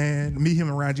 yeah, man. Me, him,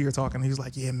 and Raji are talking. He's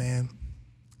like, yeah, man,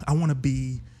 I want to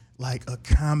be like a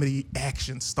comedy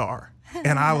action star.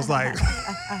 And I was like,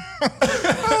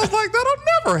 that'll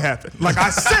never happen. Like, I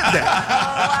said that.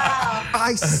 Oh, wow.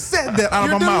 I said that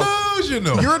out of my mouth.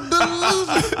 Delusional. You're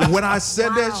delusional. When I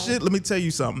said that shit, let me tell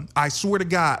you something. I swear to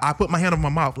God, I put my hand on my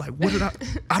mouth. Like, what did I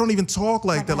don't even talk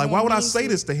like that. Like, why would I say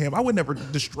this to him? I would never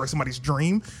destroy somebody's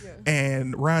dream. Yeah.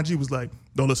 And Ryan G was like,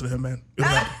 don't listen to him, man. It'll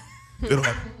happen. It'll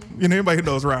happen. You know, anybody who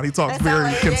knows Ryan, he talks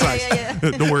very concise. Yeah.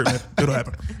 Don't worry, man. It'll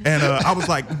happen. And I was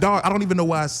like, dog, I don't even know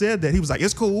why I said that. He was like,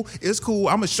 it's cool.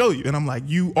 I'm going to show you. And I'm like,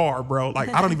 you are, bro. Like,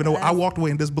 I don't even know. I walked away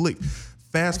in disbelief.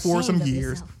 Fast forward some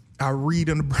years. I read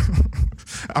in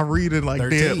like 13.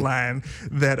 Deadline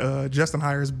that Justin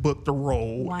Hires booked a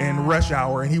role in Rush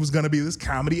Hour, and he was going to be this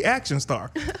comedy action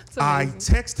star. I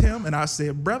text him and I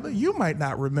said, brother, you might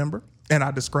not remember. And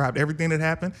I described everything that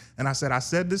happened. And I said, I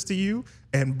said this to you.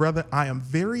 And brother, I am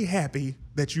very happy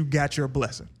that you got your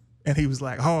blessing. And he was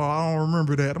like, oh, I don't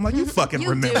remember that. I'm like, you fucking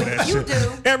remember that shit.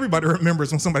 Do. Everybody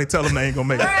remembers when somebody tell them they ain't gonna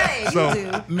make it. So,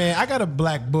 you do. Man, I got a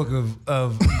black book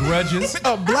of grudges.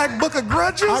 A black book of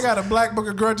grudges? I got a black book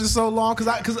of grudges so long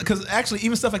because actually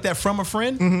even stuff like that from a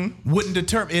friend wouldn't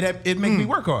determine it. It make me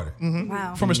work harder.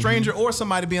 Wow. From a stranger or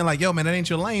somebody being like, yo, man, that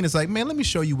ain't your lane. It's like, man, let me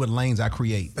show you what lanes I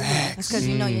create. That's because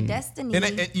you know your destiny.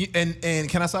 And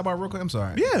can I sidebar real quick? I'm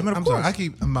sorry. Yeah, man, I'm sorry.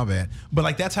 My bad. But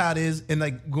like that's how it is. And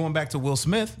like going back to Will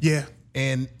Smith. Yeah.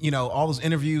 And, you know, all those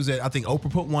interviews that I think Oprah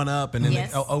put one up and then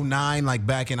 2009, like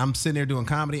back, and I'm sitting there doing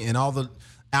comedy and all the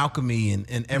alchemy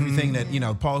and everything that, you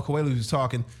know, Paulo Coelho was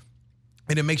talking.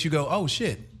 And it makes you go, oh,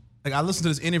 shit. Like I listened to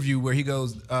this interview where he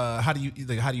goes, how do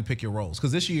you pick your roles?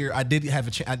 Because this year I did have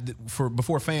for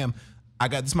before Fam,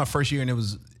 this is my first year and it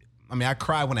was, I mean, I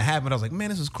cried when it happened. I was like, man,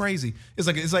 this is crazy.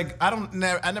 It's like I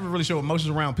never really show emotions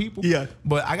around people. Yeah.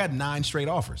 But I got 9 straight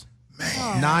offers.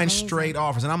 Man. 9 straight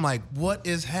offers. And I'm like, what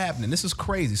is happening? This is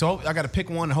crazy. So I got to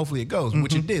pick one and hopefully it goes,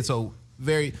 which it did. So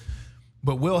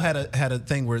but Will had a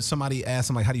thing where somebody asked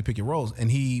him like, how do you pick your roles?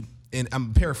 And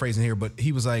I'm paraphrasing here, but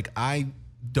he was like, I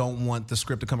don't want the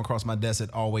script to come across my desk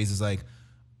that always is like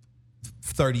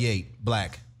 38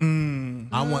 black.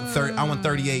 I want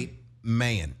 38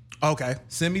 man. Okay.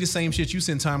 Send me the same shit you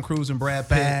send Tom Cruise and Brad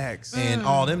Pitt and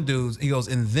all them dudes. He goes,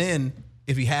 and then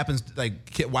if he happens, like,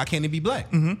 why can't he be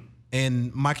black?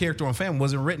 And my character on Fam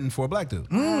wasn't written for a black dude.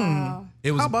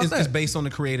 It's based on the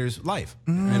creator's life,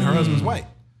 and her husband's white.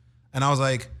 And I was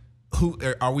like,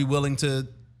 are we willing to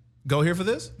go here for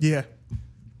this? Yeah.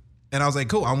 And I was like,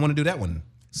 cool, I want to do that one.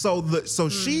 So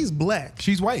she's black.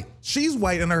 She's white. She's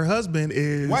white, and her husband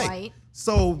is white.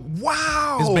 So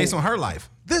wow, it's based on her life.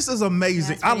 This is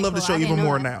amazing. I'd love to show you even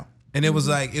more now. And it was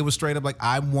like, it was straight up like,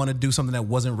 I want to do something that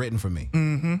wasn't written for me.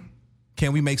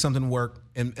 Can we make something work?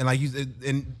 And like you,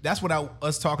 and that's what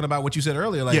us talking about what you said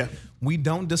earlier. Like we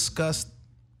don't discuss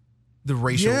the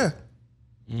racial. Yeah.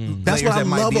 That's what I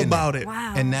love about it.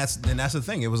 Wow. And that's the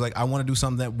thing. It was like I want to do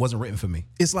something that wasn't written for me.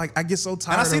 It's like I get so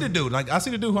tired. And I see the dude. Like I see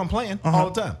the dude who I'm playing all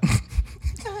the time.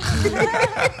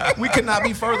 We could not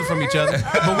be further from each other,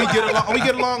 but we get along. We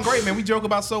get along great, man. We joke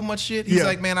about so much shit. He's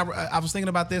like, man, I was thinking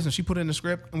about this, and she put it in the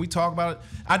script, and we talk about it.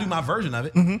 I do my version of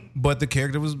it, but the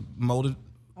character was molded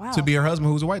to be her husband,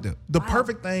 who's a white dude. The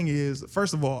perfect thing is,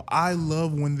 first of all, I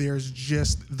love when there's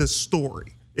just the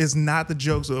story. It's not the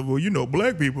jokes of, well,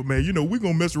 black people, man, we're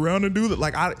gonna mess around and do that.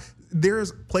 Like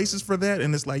there's places for that,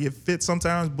 and it's like it fits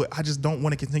sometimes, but I just don't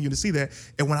want to continue to see that.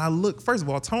 And when I look, first of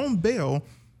all, Tone Bell.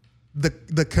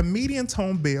 The comedian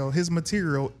Tone Bell, his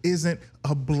material isn't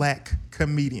a black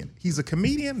comedian. He's a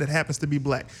comedian that happens to be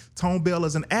black. Tone Bell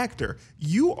is an actor.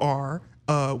 You are,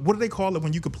 what do they call it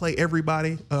when you could play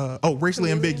everybody?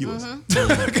 Racially ambiguous.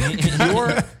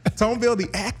 Tone Bell, the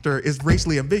actor, is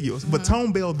racially ambiguous, but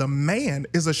Tone Bell, the man,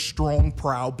 is a strong,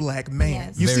 proud black man.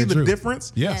 Yes. You Very see the true.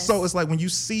 difference? Yes. So it's like when you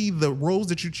see the roles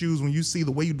that you choose, when you see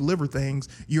the way you deliver things,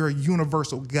 you're a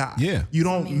universal guy. Yeah. You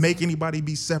don't make anybody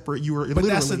be separate. You are But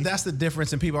literally. that's the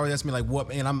difference. And people always ask me like,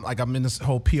 what? And I'm in this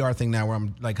whole PR thing now where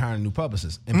I'm like hiring a new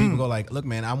publicist, and people go like, look,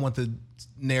 man, I want the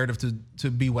narrative to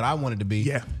be what I want it to be.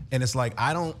 Yeah. And it's like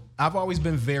I've always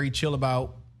been very chill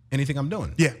about anything I'm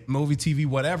doing. Yeah. Movie, TV,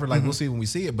 whatever. Like we'll see when we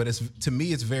see it. But to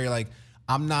me, it's very like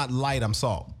I'm not light, I'm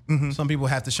salt. Some people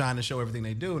have to shine and show everything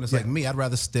they do, and it's like me, I'd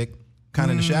rather stick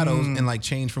kind of in the shadows and like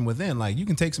change from within. Like you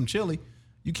can take some chili,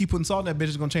 you keep putting salt in that bitch,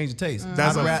 it's gonna change the taste.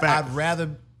 That's a fact. I'd rather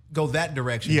go that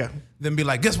direction than be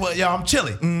like, guess what, y'all, I'm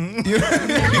chili.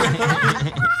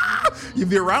 You'd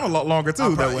be around a lot longer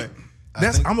too that way.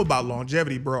 think- I'm about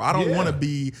longevity, bro. I don't Yeah. want to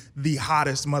be the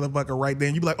hottest motherfucker right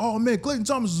then. You be like, oh man, Clayton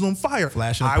Thomas is on fire.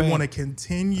 Flash in the I pan. want to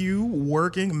continue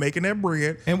working, making that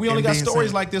bread. And we only got being stories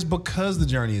seen. like this because the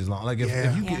journey is long. Like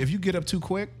if you get up too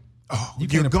quick, you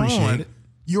can't appreciate it.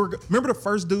 Remember the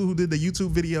first dude who did the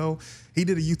YouTube video? He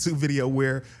did a YouTube video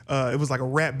where it was like a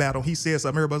rap battle. He said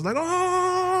something. Everybody's like,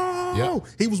 oh. Yep.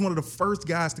 He was one of the first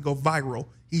guys to go viral.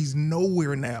 He's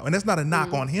nowhere now. And that's not a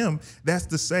knock on him. That's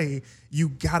to say you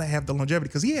got to have the longevity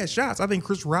because he had shots. I think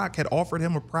Chris Rock had offered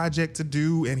him a project to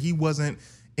do and he wasn't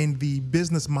in the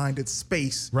business-minded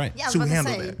space Right. Yeah, I was to about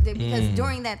handle to say, that. because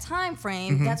during that time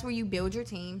frame, that's where you build your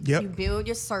team. Yep. You build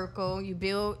your circle. You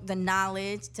build the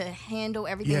knowledge to handle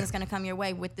everything Yeah. that's going to come your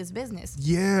way with this business.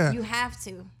 Yeah. You have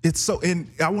to. It's so, and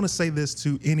I want to say this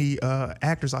to any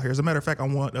actors out here. As a matter of fact, I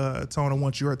want Tone, I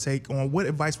want your take on what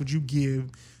advice would you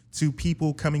give to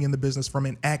people coming in the business from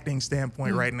an acting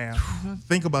standpoint right now?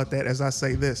 Think about that as I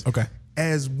say this. Okay.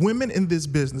 As women in this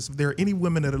business, if there are any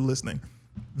women that are listening,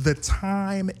 the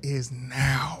time is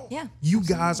now. Yeah, You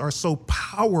guys are so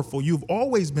powerful. You've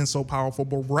always been so powerful,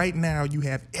 but right now you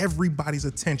have everybody's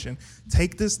attention.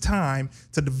 Take this time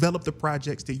to develop the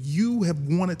projects that you have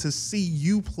wanted to see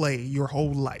you play your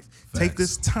whole life. Take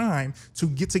this time to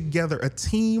get together a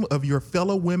team of your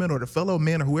fellow women or the fellow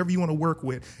men or whoever you want to work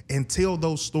with and tell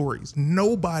those stories.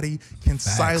 Nobody can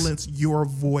silence your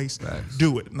voice.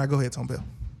 Do it. Now go ahead, Tom Bell.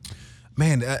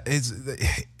 Man,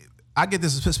 I get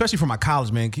this, especially from my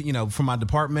college, man. You know, from my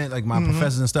department, like my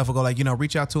professors and stuff will go like,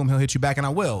 reach out to him, he'll hit you back, and I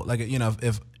will. Like,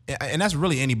 if and that's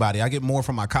really anybody. I get more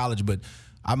from my college, but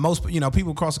most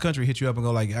people across the country hit you up and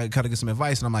go like, I gotta get some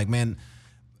advice, and I'm like, man,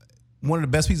 one of the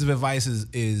best pieces of advice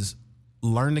is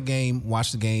learn the game,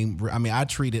 watch the game. I mean, I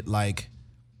treat it like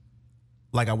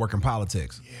I work in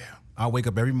politics. Yeah. I wake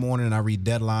up every morning and I read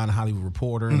Deadline, Hollywood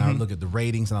Reporter, and I look at the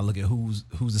ratings and I look at who's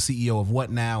the CEO of what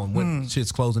now and what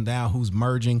shit's closing down, who's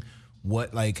merging,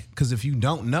 because if you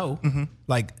don't know,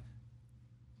 like,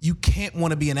 you can't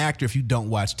want to be an actor if you don't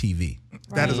watch TV.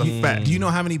 That is a fact. Do you know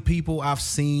how many people I've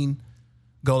seen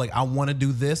go like, I want to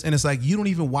do this? And it's like, you don't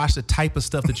even watch the type of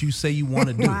stuff that you say you want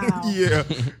to do. Wow.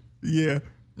 Yeah.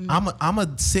 I'm a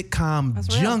sitcom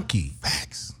junkie.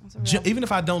 Facts. Even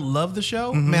if I don't love the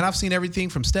show, man, I've seen everything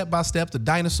from Step by Step to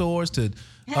Dinosaurs to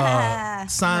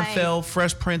Seinfeld,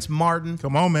 Fresh Prince, Martin.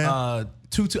 Come on, man.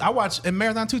 I watched a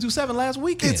Marathon 227 last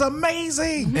weekend. It's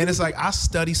amazing. And it's like, I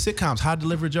study sitcoms, how to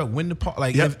deliver a joke, when to pause.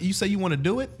 Like, if you say you want to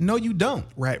do it, no, you don't.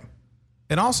 Right.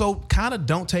 And also, kind of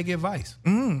don't take advice.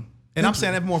 And I'm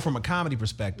saying that more from a comedy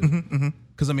perspective.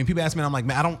 Because, I mean, people ask me, and I'm like,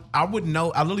 man, I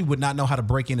literally would not know how to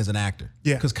break in as an actor.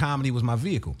 Yeah. Because comedy was my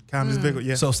vehicle. Comedy's big,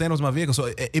 yeah. So stand-up was my vehicle. So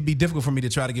it'd be difficult for me to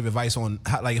try to give advice on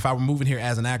how, like, if I were moving here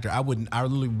as an actor, I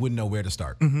literally wouldn't know where to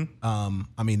start.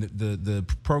 I mean, the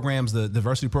programs, the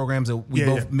diversity programs that we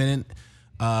both been in,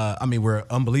 I mean, were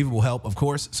unbelievable help, of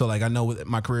course. So, like, I know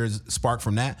my career is sparked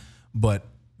from that. But,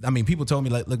 I mean, people told me,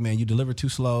 like, look, man, you deliver too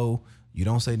slow. You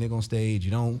don't say nigga on stage.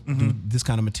 You don't do this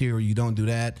kind of material. You don't do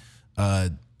that.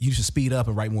 you should speed up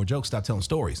and write more jokes, stop telling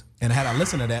stories. And had I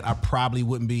listened to that, I probably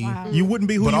wouldn't be. Wow. You wouldn't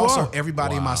be who But you also, are.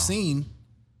 everybody in my scene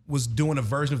was doing a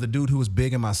version of the dude who was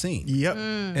big in my scene. Yep.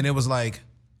 And it was like,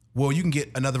 well, you can get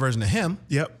another version of him,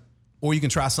 Yep. or you can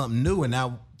try something new. And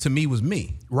now, to me, was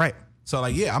me. Right. So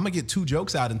like, yeah, I'm gonna get 2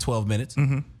 jokes out in 12 minutes.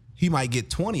 He might get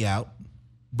 20 out,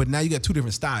 but now you got 2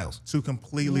 different styles. 2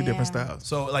 completely different styles.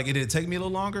 So like, did it take me a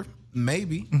little longer?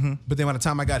 Maybe. But then by the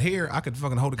time I got here, I could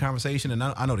fucking hold a conversation, and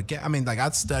I know I mean, like,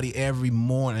 I'd study every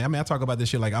morning. I mean, I talk about this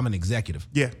shit like I'm an executive.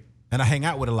 Yeah. And I hang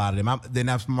out with a lot of them. Then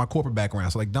that's my corporate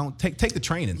background. So like, don't take the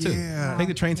training too. Yeah. Take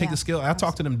the training, take the skill. I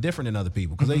talk to them different than other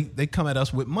people because they come at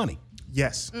us with money.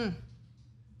 Yes. You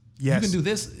Yes. can do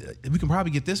this. We can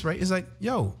probably get this right. It's like,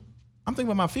 yo, I'm thinking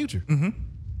about my future.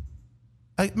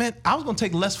 Like, man, I was gonna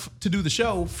take less to do the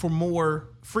show for more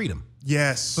freedom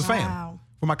Yes. for fam, Wow.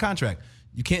 for my contract.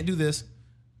 You can't do this,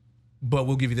 but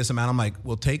we'll give you this amount. I'm like,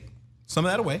 well, take some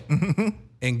of that away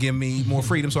and give me more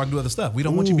freedom so I can do other stuff. We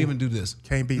don't want you to be able to do this.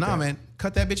 Can't beat Nah, that. man,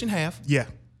 cut that bitch in half. Yeah.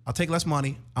 I'll take less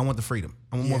money. I want the freedom.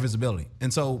 I want more visibility.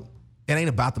 And so it ain't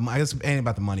about the money. I guess it ain't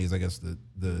about the money is, I guess, the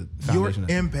Your foundation.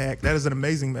 impact, that is an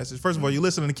amazing message. First of all, you're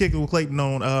listening to Kickin with Clayton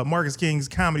on Marcus King's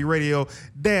Comedy Radio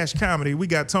 -Comedy. We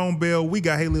got Tone Bell, we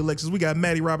got Haley Alexis, we got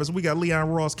Maddie Roberts, we got Leon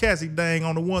Ross, Cassie Dang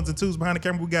on the 1s and 2s behind the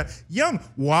camera. We got Young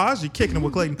Waz. You're kicking it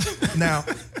with Clayton. Now,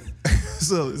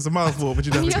 so it's a mouthful, but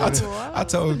you know. I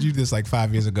told you this like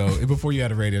 5 years ago before you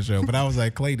had a radio show, but I was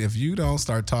like, Clayton, if you don't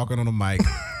start talking on the mic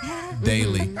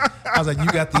daily, I was like, you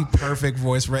got the perfect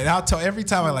voice. Right? I'll tell every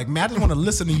time I man, I just want to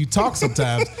listen to you talk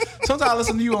sometimes. Sometimes I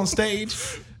listen to you on stage.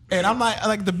 And I'm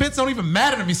like the bits don't even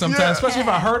matter to me sometimes, especially if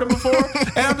I heard them before.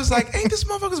 And I'm just like, ain't this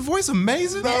motherfucker's voice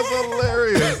amazing? That's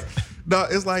hilarious. No,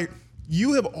 it's like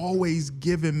you have always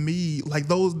given me like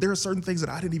those. There are certain things that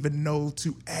I didn't even know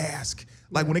to ask.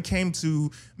 Like when it came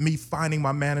to me finding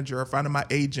my manager or finding my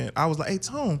agent, I was like, hey,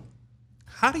 Tone,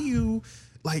 how do you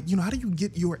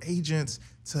get your agents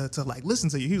to like listen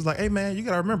to you? He was like, hey man, you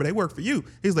gotta remember they work for you.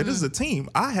 He's like, this is a team.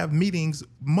 I have meetings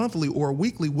monthly or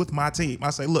weekly with my team. I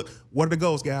say, look, what are the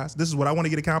goals, guys? This is what I want to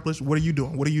get accomplished. What are you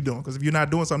doing? What are you doing? Because if you're not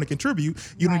doing something to contrip, you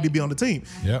need to be on the team.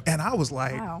 Yep. And I was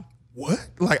like, Wow. what?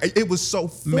 Like it was so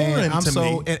foreign I'm to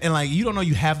me. and like you don't know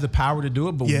you have the power to do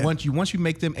it, but Yeah. once you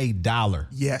make them $1,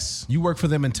 Yes. you work for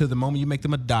them until the moment you make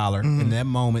them $1. In that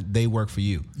moment, they work for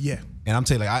you. Yeah. And I'm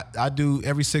telling you, like I do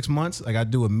every 6 months, like I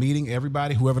do a meeting.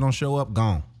 Everybody, whoever don't show up,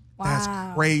 gone. That's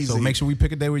Wow. crazy. So make sure we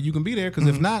pick a day where you can be there, because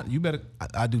if not, you better.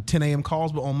 I do 10 a.m.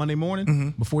 calls, but on Monday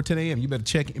morning before 10 a.m., you better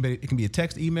check. It can be a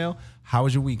text, email. How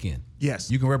was your weekend?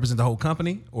 Yes. You can represent the whole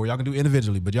company, or y'all can do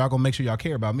individually. But y'all gonna make sure y'all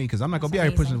care about me, because I'm not gonna be out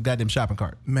here pushing the goddamn shopping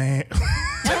cart. Man.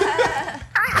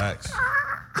 Facts.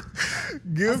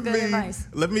 Give good me. advice.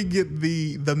 Let me get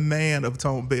the man of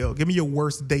Tone Bell. Give me your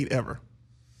worst date ever.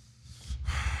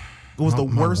 What was the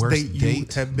worst date you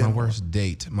have been My on? worst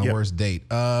date. My Yep. worst date.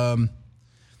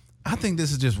 I think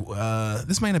this is just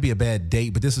this may not be a bad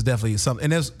date, but this is definitely something.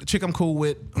 And there's a chick I'm cool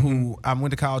with who I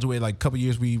went to college with. Like a couple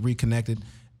years, we reconnected,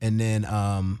 and then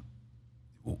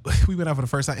we went out for the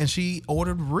first time, and she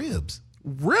ordered ribs,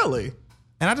 Really?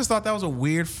 and I just thought that was a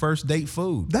weird first date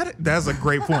food. That's a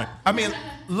great point. I mean,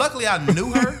 luckily I knew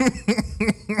her.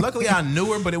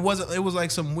 But it wasn't. It was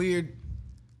like some weird.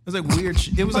 It was like weird.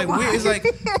 It was like weird. It's like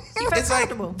it's like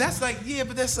comfortable. that's like yeah,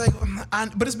 but that's like.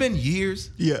 But it's been years.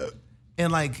 Yeah.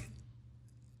 And like,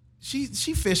 she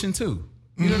fishing too.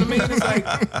 You know what I mean? It's like,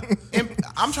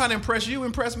 I'm trying to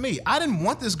impress me. I didn't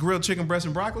want this grilled chicken breast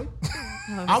and broccoli.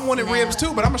 I wanted ribs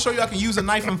too, but I'm gonna show you I can use a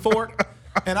knife and fork.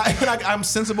 And I'm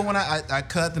sensible when I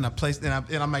cut and I place and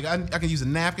I'm like I can use a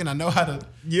napkin. I know how to.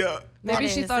 Yeah. Maybe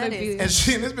That she is- thought that it'd be. And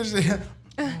this bitch.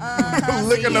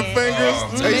 Licking the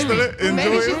fingers, tasting it, enjoying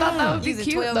Maybe she it. thought that would be These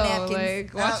are cute 12 though. napkins.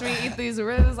 Like, watch me eat these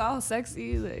ribs, all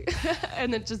sexy, like,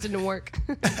 and it just didn't work.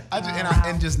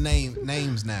 And just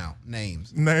names now.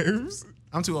 Names. Names.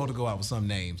 I'm too old to go out with some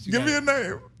names. Give me a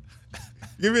name.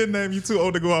 Give me a name you too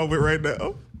old to go out with right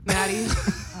now. Maddie,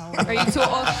 are you too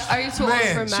old? Are you too old for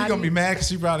Man, Maddie? she gonna be mad because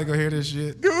she probably gonna hear this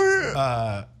shit. Go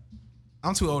ahead.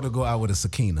 I'm too old to go out with a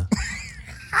Sakina.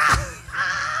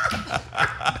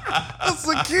 A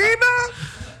Sakina?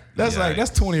 That's like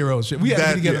that's 20-year-old shit. We had to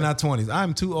That- be together yeah. in our 20s.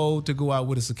 I'm too old to go out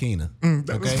with a Sakina.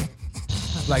 Okay,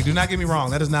 like do not get me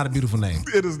wrong. That is not a beautiful name.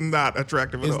 It is not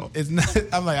attractive at all. It's not.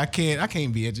 I'm like I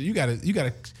can't be it. You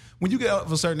gotta. When you get up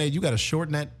of a certain age, you gotta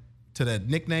shorten that to that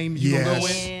nickname you gonna go Yes.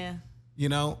 with. Yeah. You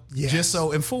know, Yes. just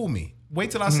so and fool me. Wait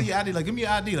till I see your ID. Like give me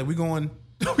your ID. Like we going.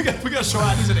 We got to show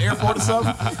IDs at the airport or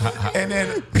something. And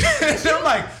then I'm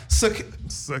like,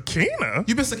 Sakina?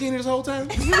 you been Sakina this whole time?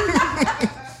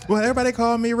 Well, everybody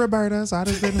call me Roberta, so I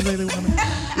just didn't really want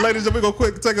to. Ladies, we're going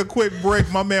to take a quick break.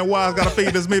 My man Wise got to feed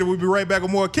this meeting. We'll be right back with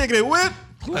more Kicking It With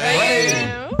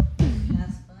Clayton.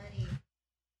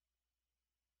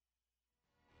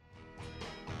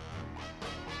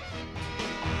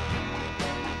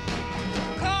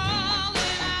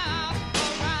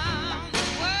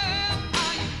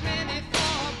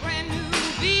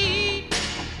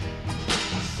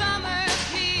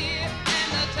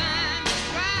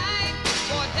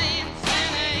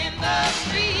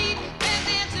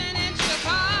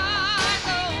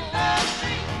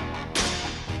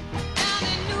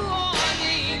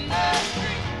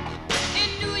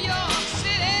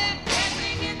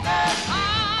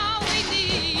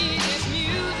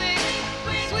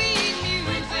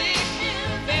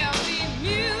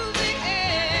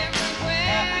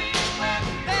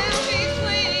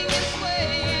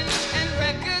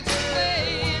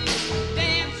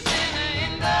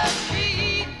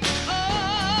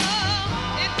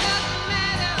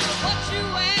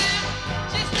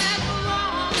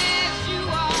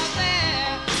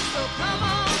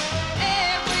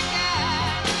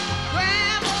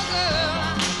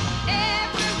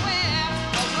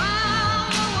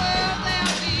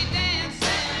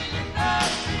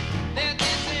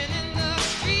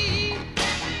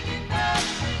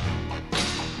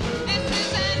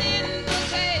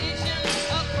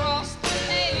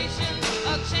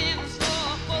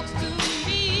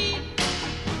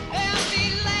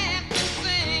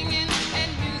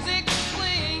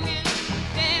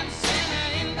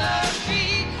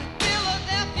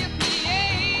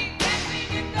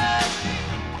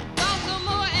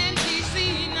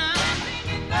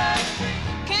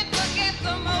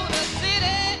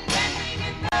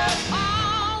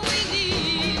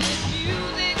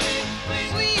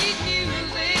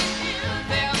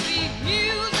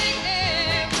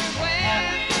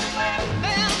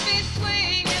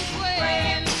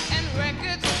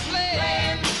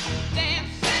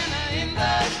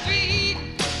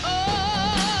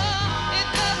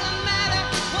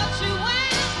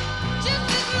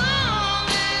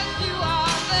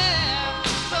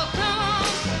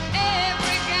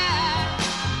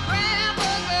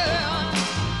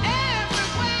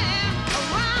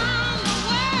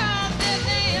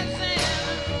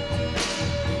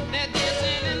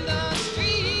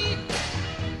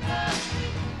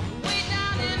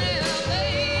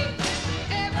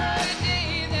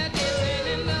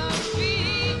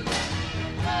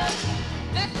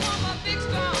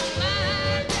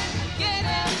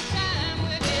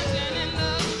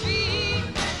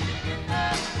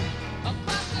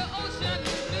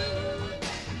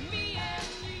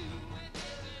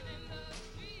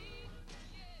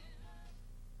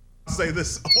 Say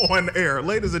this on air.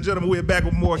 Ladies and gentlemen, we're back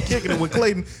with more Kicking It With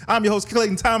Clayton. I'm your host,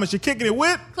 Clayton Thomas. You're Kicking It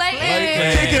With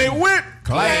Clayton. Kicking It With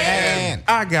Clayton.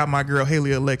 I got my girl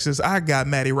Haley Alexis. I got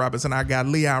Maddie Robinson. I got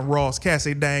Leon Ross,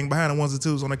 Cassie Dang. Behind the ones and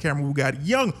twos on the camera, we got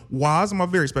Young Waz, and my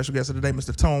very special guest of the day,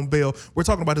 Mr. Tone Bell. We're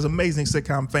talking about this amazing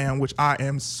sitcom fan, which I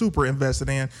am super invested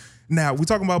in. Now, we're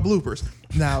talking about bloopers.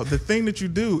 Now, the thing that you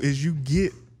do is you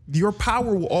get your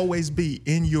power will always be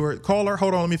in your caller.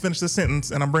 Hold on, let me finish this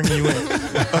sentence, and I'm bringing you in.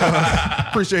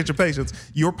 Appreciate your patience.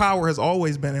 Your power has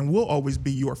always been and will always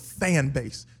be your fan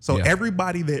base. So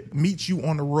everybody that meets you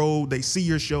on the road, they see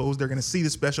your shows, they're going to see the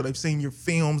special, they've seen your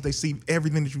films, they see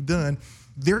everything that you've done.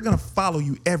 They're going to follow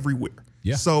you everywhere.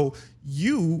 Yeah. So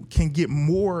you can get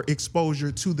more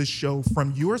exposure to the show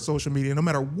from your social media, no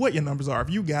matter what your numbers are. If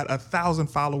you got 1,000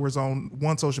 followers on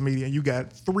one social media and you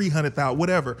got 300,000,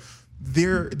 whatever,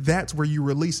 that's where you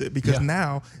release it, because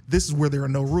now this is where there are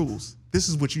no rules. This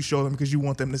is what you show them because you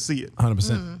want them to see it.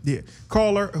 100%. Yeah.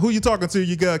 Caller, who you talking to?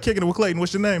 You got Kicking It With Clayton.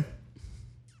 What's your name?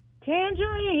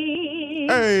 Tangerine.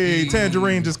 Hey,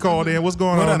 Tangerine just called in. What's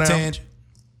going on now? Tange?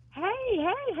 Hey,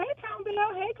 Tom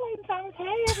Bell. Hey, Clayton Thomas.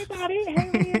 Hey, everybody.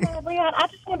 Hey, Leon. I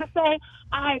just want to say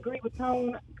I agree with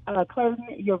Tone.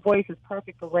 Clayton, your voice is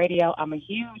perfect for radio. I'm a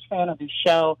huge fan of the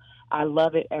show. I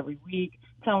love it every week.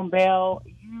 Tone Bell,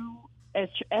 you, as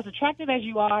attractive as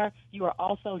you are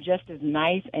also just as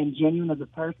nice and genuine as a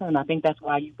person. And I think that's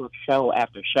why you book show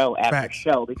after show after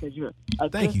show, because you're a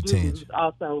good dude who's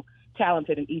also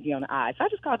talented and easy on the eyes. So I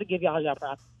just called to give y'all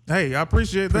props. Hey, I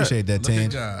appreciate that. Appreciate that,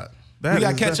 Tange. We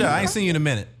got to catch up. I ain't seen you in a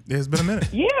minute. It's been a minute.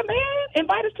 Yeah, man.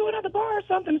 Invite us to another bar or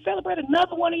something to celebrate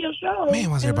another one of your shows. Man,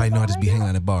 why does everybody know I just be hanging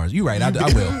out at bars? You right. I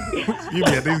will. You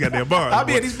be at these goddamn bars. I'll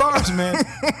be at these bars, man.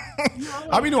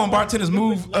 I'll be doing bartenders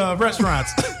move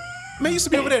restaurants. Man, you used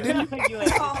to be over there, didn't you?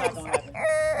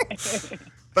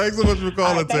 Thanks so much for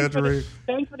calling, Tangerine.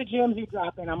 Thanks for the gems you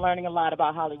drop in. I'm learning a lot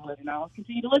about Hollywood, and I'll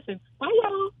continue to listen. Bye,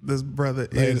 y'all. This brother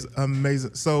is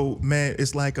amazing. So, man,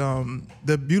 it's like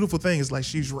the beautiful thing is like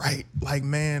she's right. Like,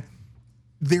 man,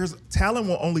 there's talent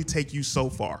will only take you so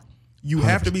far. You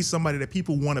have to be somebody that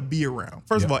people want to be around.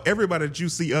 First of all, everybody that you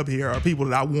see up here are people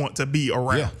that I want to be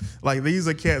around. Yeah. Like, these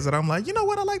are cats that I'm like, you know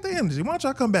what? I like the energy. Why don't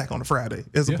y'all come back on a Friday?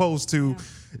 As opposed to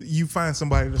you find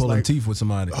somebody that's pulling like, teeth with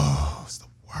somebody. Oh, it's the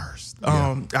worst.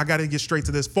 I got to get straight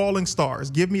to this. Falling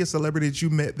stars. Give me a celebrity that you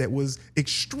met that was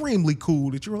extremely cool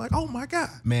that you were like, oh my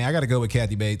God. Man, I got to go with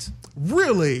Kathy Bates.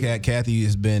 Really? Kathy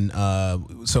has been,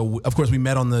 so of course we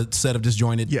met on the set of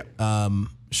Disjointed. Yeah.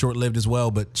 Short-lived as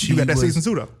well, but she You got that was season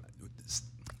 2 though?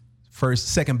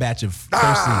 Second batch of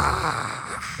first season.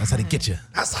 That's how they get you.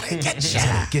 That's how they get you. That's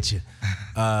how they get you.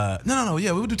 No.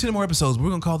 Yeah, we'll do 10 more episodes. But we're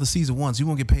gonna call the season 1, so you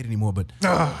won't get paid anymore. But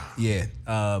yeah,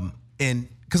 and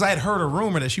because I had heard a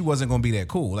rumor that she wasn't gonna be that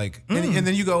cool. Like, and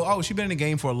then you go, oh, she's been in the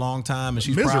game for a long time, and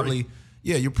she's probably,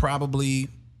 you're probably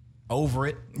over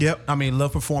it. Yep. I mean,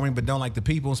 love performing, but don't like the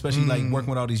people, especially like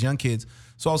working with all these young kids.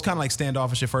 So I was kind of like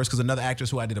standoffish at first because another actress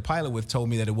who I did a pilot with told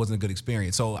me that it wasn't a good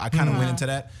experience. So I kind of went into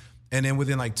that. And then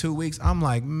within like 2 weeks, I'm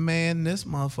like, man, this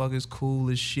motherfucker's cool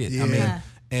as shit. Yeah. I mean,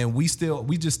 and we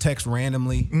just text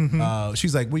randomly.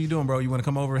 She's like, what you doing, bro? You want to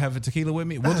come over and have a tequila with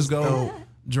me? We'll just go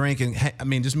drink and,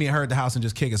 just me and her at the house and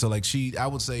just kick it. So like I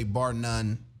would say bar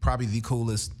none, probably the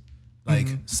coolest like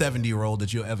 70-year-old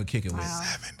that you'll ever kick it with.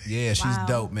 70. Yeah, she's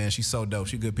dope, man. She's so dope.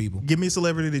 She's good people. Give me a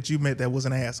celebrity that you met that was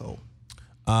an asshole.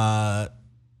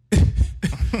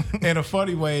 In a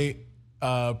funny way,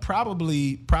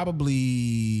 probably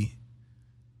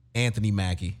Anthony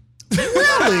Mackie.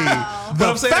 Really? But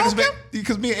I'm saying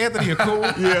because me and Anthony are cool.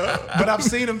 But I've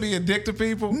seen him be a dick to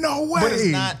people. No way.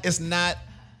 But it's not.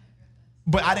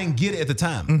 But I didn't get it at the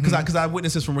time because I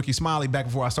witnessed this from Ricky Smiley back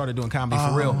before I started doing comedy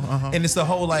for real. And it's the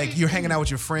whole like you're hanging out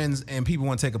with your friends and people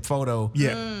want to take a photo.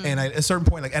 Yeah. And at a certain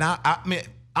point, like, and I mean,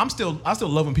 I still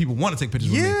love when people want to take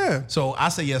pictures with me. So I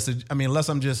say yes. Unless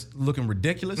I'm just looking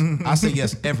ridiculous, I say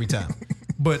yes every time.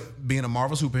 But being a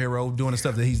Marvel superhero, doing the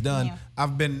stuff that he's done,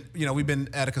 I've been, we've been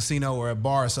at a casino or a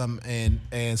bar or something,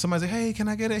 and somebody's like, hey, can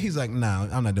I get it? He's like, no,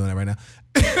 I'm not doing that right now.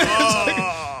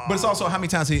 But it's also how many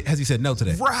times has he said no to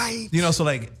that? Right.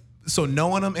 So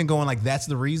knowing him and going like, that's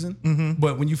the reason.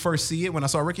 But when you first see it, when I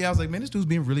saw Ricky, I was like, man, this dude's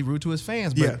being really rude to his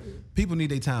fans. But people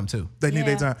need their time too. They need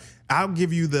their time. I'll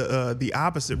give you the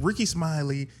opposite. Ricky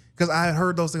Smiley, because I had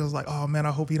heard those things, I was like, oh man,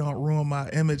 I hope he don't ruin my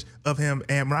image of him.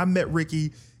 And when I met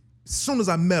Ricky, as soon as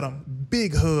I met him,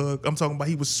 big hug. I'm talking about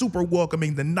he was super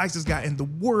welcoming, the nicest guy in the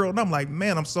world. And I'm like,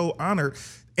 man, I'm so honored.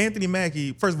 Anthony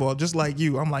Mackie, first of all, just like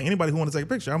you, I'm like, anybody who wants to take a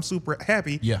picture, I'm super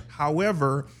happy. Yeah.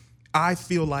 However, I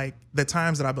feel like the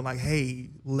times that I've been like, hey,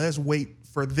 let's wait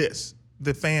for this.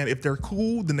 The fan, if they're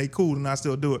cool, then they cool, and I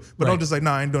still do it. But don't just like,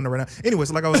 nah, I ain't doing it right now. Anyway,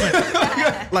 so like I was saying,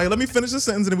 like, let me finish this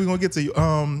sentence and then we're going to get to you.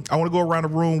 I want to go around the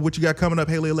room. What you got coming up?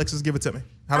 Haley, Alexis, give it to me.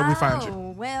 How do we find you?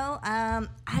 Well,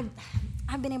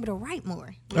 I've been able to write more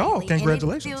lately, oh,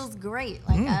 congratulations. And it feels great.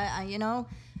 Like,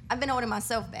 I've been holding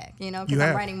myself back, because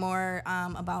I'm writing more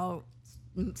about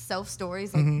self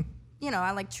stories. Like,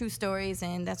 I like true stories,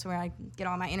 and that's where I get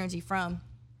all my energy from.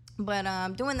 But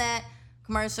doing that,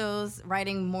 commercials,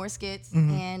 writing more skits,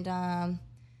 and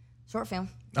short film.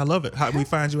 I love it. How do we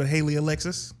find you at Haley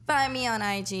Alexis? Find me on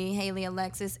IG, Haley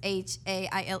Alexis, HAILEALEXIS.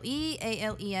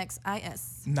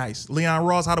 Nice. Leon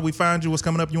Ross, how do we find you? What's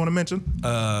coming up you want to mention?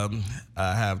 I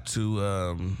have two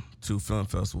film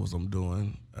festivals I'm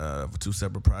doing for two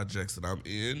separate projects that I'm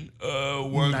in.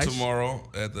 One tomorrow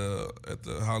at the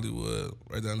Hollywood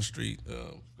right down the street.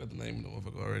 Got the name of the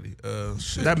motherfucker already.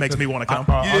 Shit. That makes me want to come.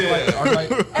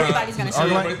 Everybody's gonna see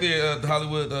it. Right there, the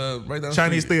Hollywood, right down the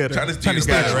Chinese street. Theater. Chinese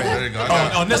Theater. Right. There you go.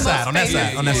 On this side.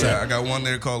 I got one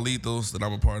there called Lethals that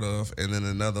I'm a part of, and then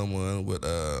another one with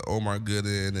Omar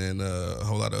Gooden and a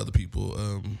whole lot of other people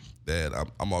that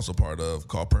I'm also part of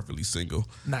called Perfectly Single.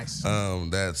 Nice.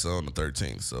 That's on the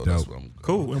 13th, so that's what I'm.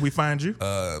 Cool. And we find you?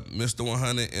 Mr.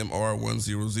 100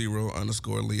 MR100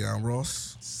 _ Leon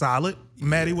Ross. Solid.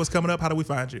 Maddie, what's coming up? How do we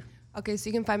find you? Okay, so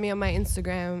you can find me on my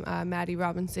Instagram, Maddie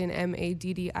Robinson,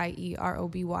 MADDIEROBYNSON.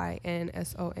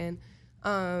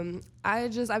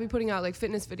 I be putting out like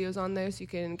fitness videos on there, so you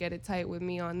can get it tight with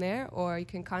me on there, or you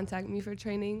can contact me for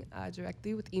training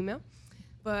directly with email.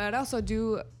 But I also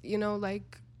do,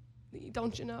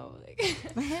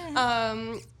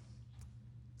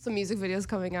 some music videos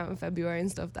coming out in February and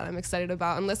stuff that I'm excited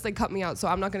about, unless they cut me out. So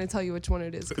I'm not going to tell you which one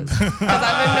it is because I've been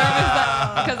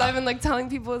nervous because I've been like telling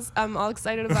people I'm all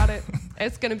excited about it.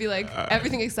 It's gonna be like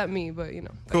everything except me, but you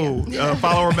know. But Cool. yeah.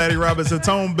 Follow her, Maddie Robinson.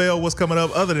 Tone Bell, what's coming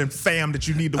up other than Fam that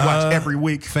you need to watch every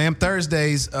week? Fam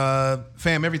Thursdays.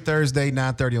 Fam every Thursday,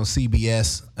 9:30 on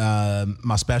CBS.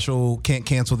 My special, Can't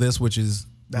Cancel This, which is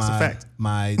That's a fact.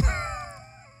 my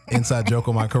inside joke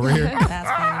on my career. That's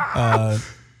funny.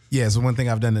 Yeah, it's one thing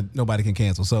I've done that nobody can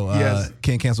cancel. So Yes.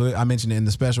 Can't Cancel It. I mentioned it in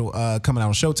the special coming out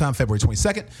on Showtime February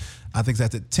 22nd. I think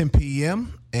that's at 10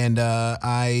 p.m. And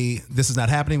This Is Not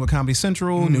Happening with Comedy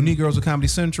Central, New Negroes with Comedy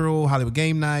Central, Hollywood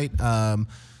Game Night,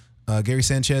 Gary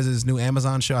Sanchez's new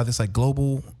Amazon show. I think it's like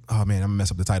Global. Oh man, I'm gonna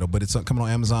mess up the title, but it's coming on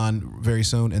Amazon very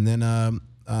soon. And then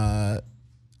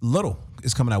Little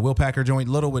is coming out. Will Packer joint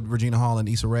Little with Regina Hall and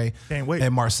Issa Rae. Can't wait.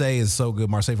 And Marseille is so good.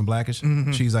 Marseille from Blackish.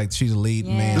 She's a lead,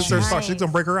 Yeah. man. This is her She's- star. She's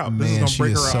gonna break her out. This Man, is she gonna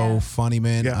break is her out. so funny,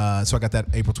 man. Yeah. So I got that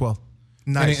April 12th.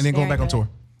 Nice. And then going Very back on good. tour.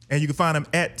 And you can find him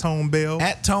at Tone Bell,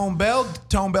 At Tone Bell,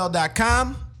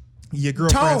 tonebell.com. your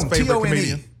girlfriend's Tone, favorite T-O-N-E.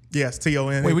 comedian. Yes,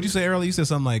 T-O-N. Wait, what did you say earlier? You said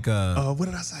something like, What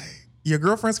did I say? Your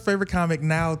girlfriend's favorite comic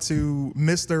now to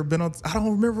Mr. Beno. I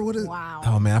don't remember what it is. Wow.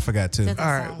 oh man, I forgot too. That's All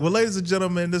right. song. Well, ladies and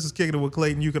gentlemen, this is Kicking It with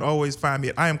Clayton. You can always find me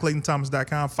at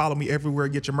IamClaytonThomas.com. Follow me everywhere.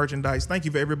 Get your merchandise. Thank you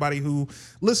for everybody who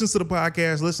listens to the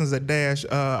podcast, listens at Dash.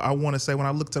 I want to say when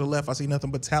I look to the left, I see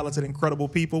nothing but talented, incredible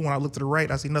people. When I look to the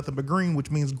right, I see nothing but green, which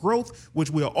means growth,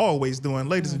 which we are always doing.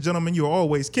 Ladies and gentlemen, you are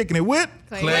always kicking it with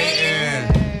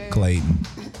Clayton. Clayton.